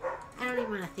me, I don't even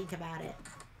want to think about it.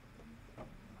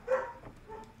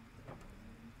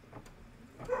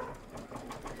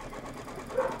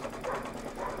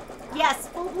 Yes,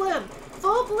 full bloom.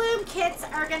 heirloom kits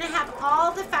are going to have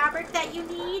all the fabric that you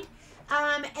need.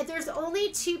 And there's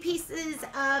only 2 pieces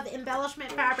of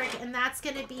embellishment fabric, and that's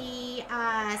going to be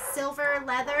silver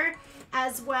leather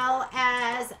as well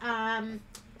as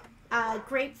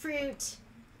grapefruit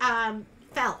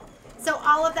felt. So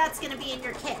all of that's going to be in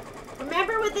your kit.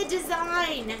 Remember with the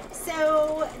design,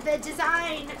 so the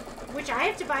design, which I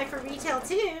have to buy for retail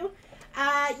too,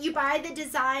 you buy the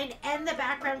design and the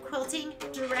background quilting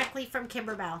directly from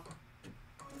Kimberbell.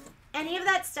 Any of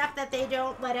that stuff that they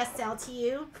don't let us sell to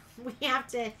you,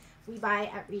 we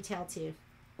buy at retail too.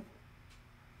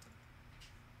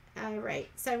 All right,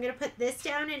 so I'm going to put this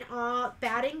down in all,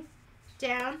 batting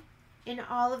down in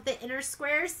all of the inner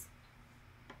squares.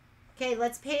 Okay,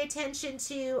 let's pay attention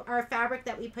to our fabric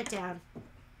that we put down.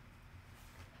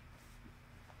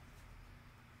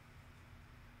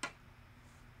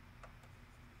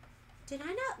 Did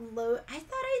I not load? I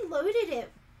thought I loaded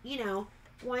it, you know,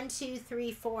 1, 2,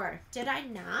 3, 4. Did I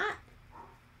not?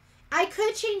 I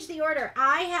could change the order.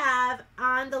 I have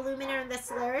on the Luminaire and the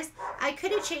Solaris, I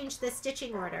could have changed the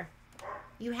stitching order.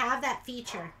 You have that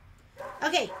feature.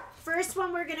 Okay, first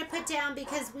one we're going to put down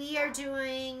because we are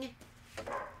doing,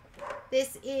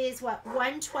 this is what,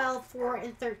 1, 12, 4,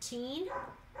 and 13.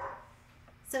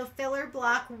 So filler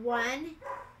block 1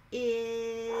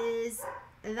 is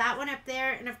that one up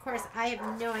there. And of course, I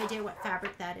have no idea what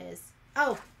fabric that is.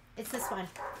 Oh, it's this one.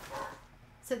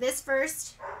 So this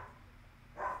first,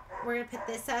 we're going to put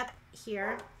this up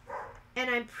here. And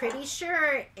I'm pretty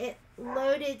sure it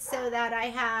loaded so that I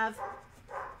have...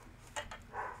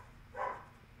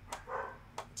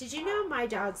 Did you know my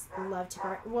dogs love to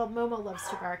bark? Well, Momo loves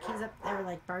to bark. He's up there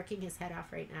like barking his head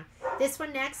off right now. This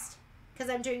one next, because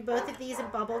I'm doing both of these in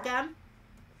bubble gum.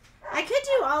 I could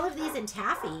do all of these in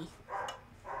taffy.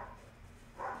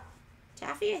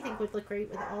 Taffy, I think, would look great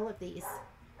with all of these.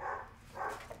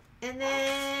 And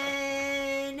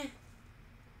then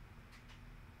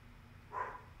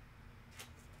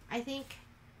I think,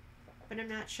 but I'm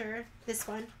not sure, this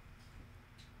one.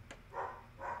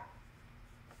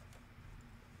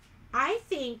 I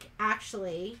think,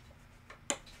 actually,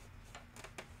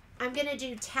 I'm going to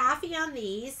do taffy on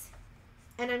these,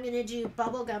 and I'm going to do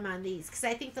bubblegum on these, because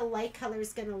I think the light color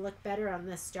is going to look better on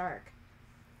this dark.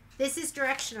 This is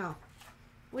directional.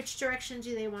 Which direction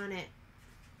do they want it?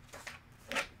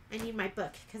 I need my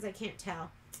book, because I can't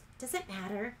tell. Doesn't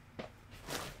matter.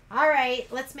 All right,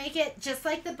 let's make it just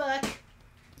like the book.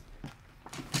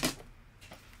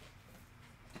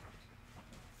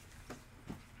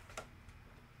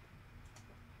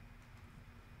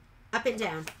 Up and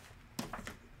down.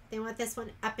 They want this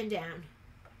one up and down.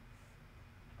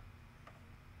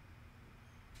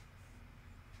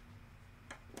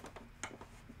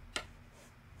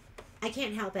 I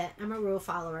can't help it. I'm a rule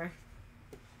follower.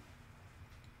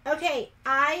 Okay,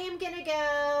 I am going to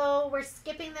go, we're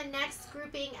skipping the next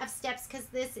grouping of steps because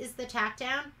this is the tack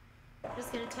down. I'm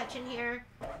just going to touch in here,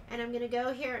 and I'm going to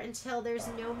go here until there's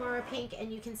no more pink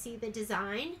and you can see the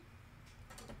design.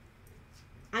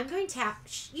 I'm going to tap.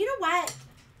 You know what?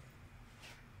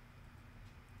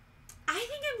 I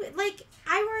think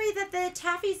I worry that the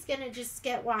taffy's going to just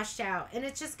get washed out and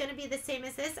it's just going to be the same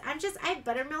as this. I have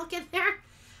buttermilk in there.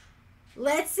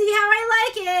 Let's see how I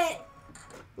like it.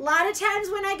 A lot of times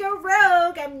when I go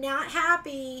rogue, I'm not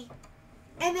happy.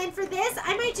 And then for this,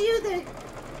 I might do the...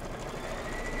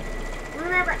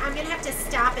 Remember, I'm going to have to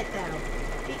stop it though.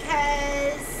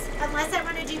 Because unless I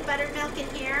want to do buttermilk in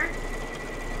here,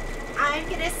 I'm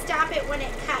going to stop it when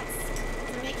it cuts.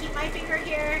 So I'm going to keep my finger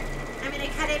here. I'm going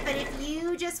to cut it. But if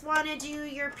you just want to do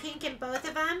your pink in both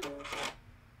of them.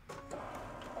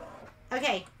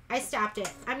 Okay, I stopped it.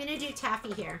 I'm going to do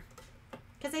taffy here.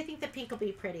 Because I think the pink will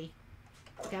be pretty.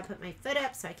 I've got to put my foot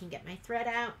up so I can get my thread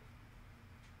out.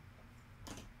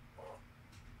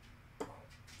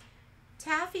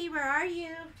 Taffy, where are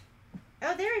you?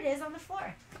 Oh, there it is on the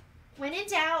floor. When in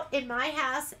doubt, in my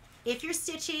house, if you're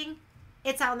stitching,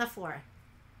 it's on the floor.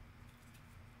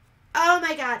 Oh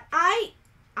my God. I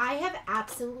have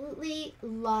absolutely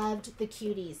loved the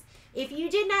Cuties. If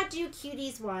you did not do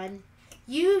Cuties 1,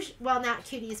 well, not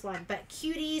Cuties 1, but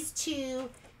Cuties 2,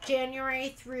 January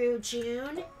through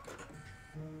June,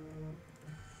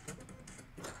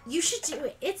 you should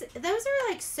do it. Those are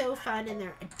like so fun and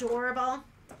they're adorable.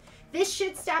 This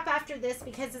should stop after this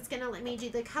because it's going to let me do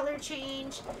the color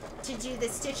change to do the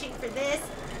stitching for this.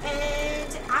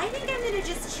 And I think I'm going to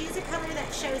just choose a color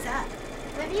that shows up.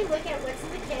 Let me look at what's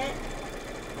in the kit.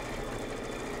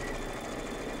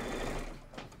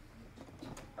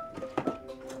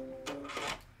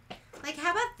 Like,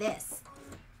 how about this?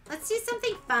 Let's do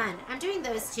something fun. I'm doing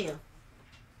those two.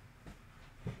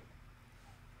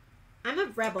 I'm a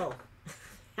rebel.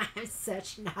 I'm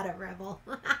such not a rebel.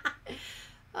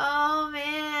 Oh,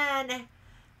 man.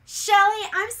 Shelly,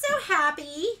 I'm so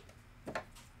happy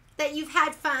that you've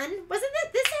had fun. Wasn't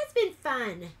it? This has been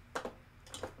fun.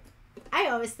 I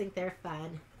always think they're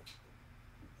fun.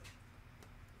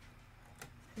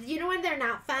 You know when they're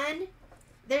not fun?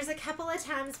 There's a couple of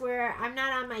times where I'm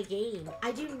not on my game.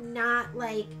 I do not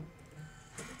like...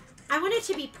 I want it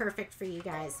to be perfect for you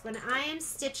guys. When I am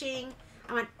stitching,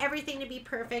 I want everything to be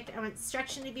perfect. I want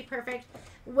instruction to be perfect.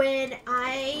 When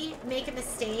I make a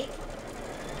mistake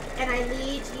and I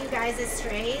lead you guys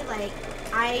astray, like,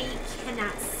 I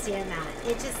cannot stand that.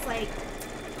 It just, like,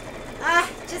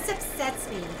 just upsets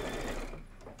me.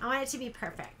 I want it to be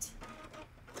perfect.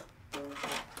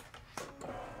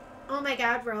 Oh my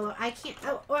God, Rolo, I can't.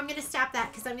 Oh, I'm going to stop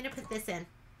that because I'm going to put this in.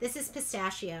 This is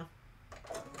pistachio.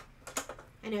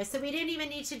 I know, so we didn't even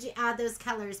need to add those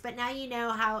colors, but now you know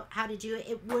how to do it.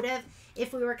 It would have,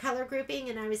 if we were color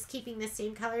grouping and I was keeping the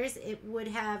same colors, it would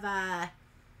have,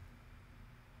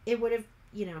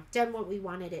 you know, done what we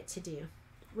wanted it to do,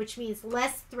 which means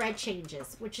less thread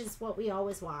changes, which is what we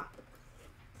always want.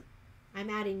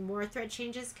 I'm adding more thread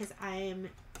changes because I am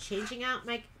changing up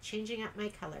my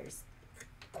colors.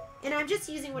 And I'm just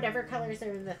using whatever colors are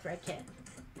in the thread kit.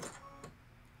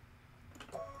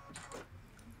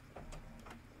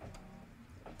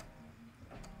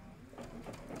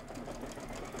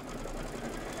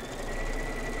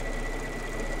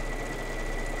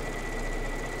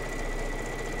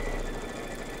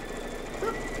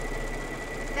 Oop.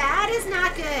 That is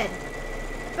not good.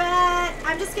 But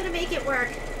I'm just going to make it work.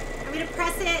 I'm going to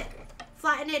press it,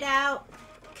 flatten it out,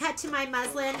 cut to my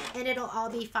muslin, and it'll all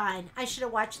be fine. I should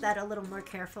have watched that a little more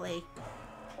carefully.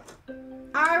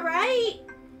 All right.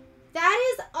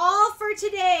 That is all for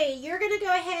today. You're going to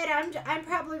go ahead. I'm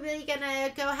probably going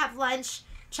to go have lunch,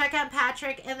 check on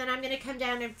Patrick, and then I'm going to come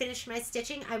down and finish my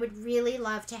stitching. I would really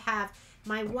love to have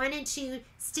my 1 and 2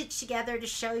 stitched together to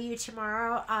show you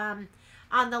tomorrow on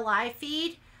the live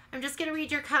feed. I'm just going to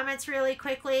read your comments really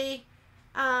quickly.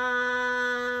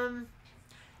 I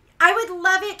would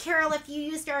love it, Carol, if you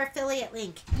used our affiliate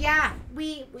link. Yeah,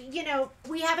 we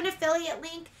have an affiliate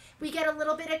link. We get a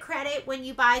little bit of credit when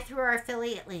you buy through our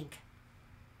affiliate link.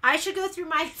 I should go through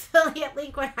my affiliate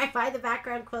link when I buy the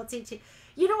background quilting too.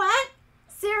 You know what?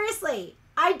 Seriously,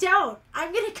 I don't.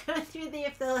 I'm going to go through the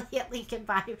affiliate link and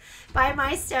buy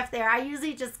my stuff there. I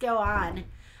usually just go on.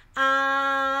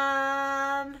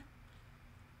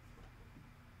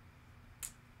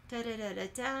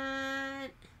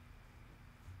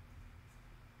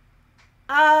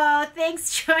 Oh,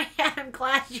 thanks, Joy. I'm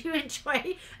glad you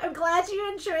enjoy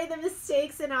the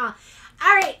mistakes and all.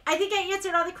 All right, I think I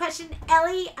answered all the questions.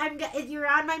 Ellie, you're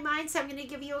on my mind, so I'm going to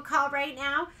give you a call right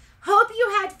now. Hope you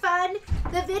had fun.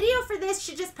 The video for this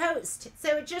should just post.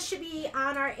 So it just should be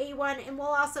on our A1, and we'll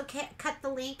also cut the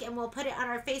link, and we'll put it on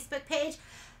our Facebook page.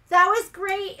 That was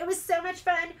great. It was so much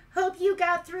fun. Hope you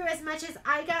got through as much as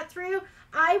I got through.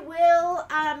 I will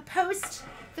post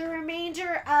the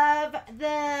remainder of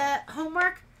the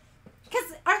homework,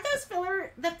 because aren't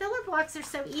the filler blocks are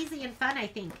so easy and fun, I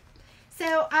think.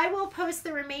 So I will post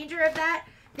the remainder of that.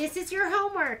 This is your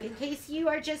homework in case you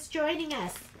are just joining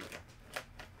us.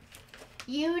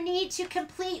 You need to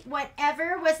complete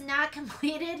whatever was not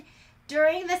completed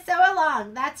during the sew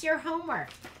along. That's your homework.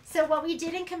 So what we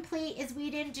didn't complete is we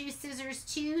didn't do scissors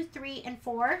 2, 3, and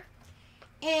 4.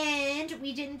 And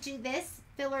we didn't do this.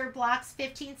 Filler blocks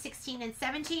 15, 16, and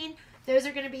 17. Those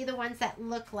are going to be the ones that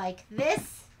look like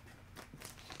this.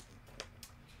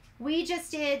 We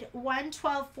just did 1,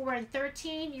 12, 4, and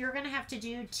 13. You're going to have to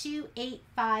do 2, 8,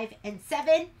 5, and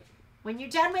 7. When you're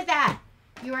done with that,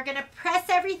 you are going to press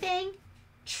everything,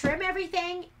 trim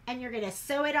everything, and you're going to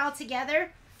sew it all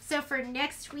together. So for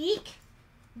next week,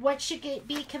 what should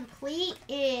be complete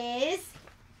is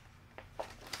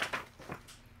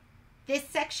this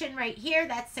section right here,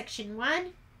 that's section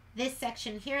 1. This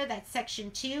section here, that's section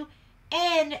 2.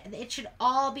 And it should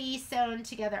all be sewn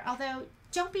together. Although,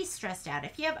 don't be stressed out.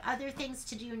 If you have other things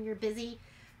to do and you're busy,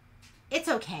 it's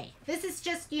okay. This is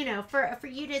just, you know, for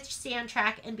you to stay on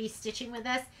track and be stitching with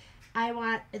us. I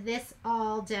want this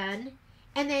all done.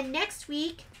 And then next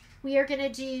week, we are going to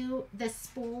do the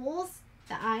spools,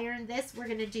 the iron, this. We're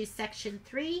going to do section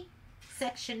 3,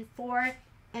 section 4,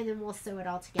 and then we'll sew it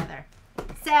all together.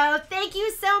 So thank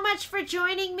you so much for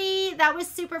joining me. That was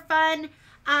super fun.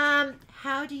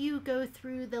 How do you go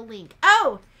through the link?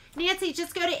 Oh, Nancy,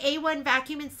 just go to A1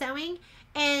 Vacuum and Sewing,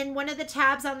 and one of the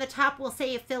tabs on the top will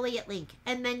say affiliate link,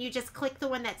 and then you just click the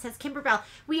one that says Kimberbell.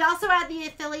 We also add the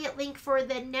affiliate link for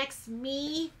the next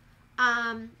me,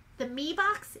 the the Me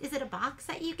box. Is it a box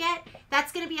that you get?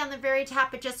 That's going to be on the very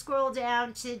top, but just scroll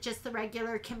down to just the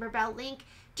regular Kimberbell link.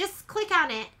 Just click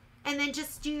on it and then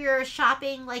just do your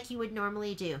shopping like you would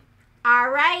normally do.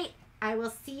 All right. I will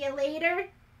see you later.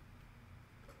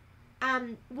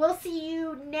 We'll see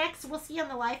you next. We'll see you on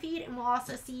the live feed, and we'll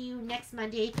also see you next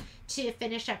Monday to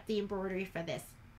finish up the embroidery for this.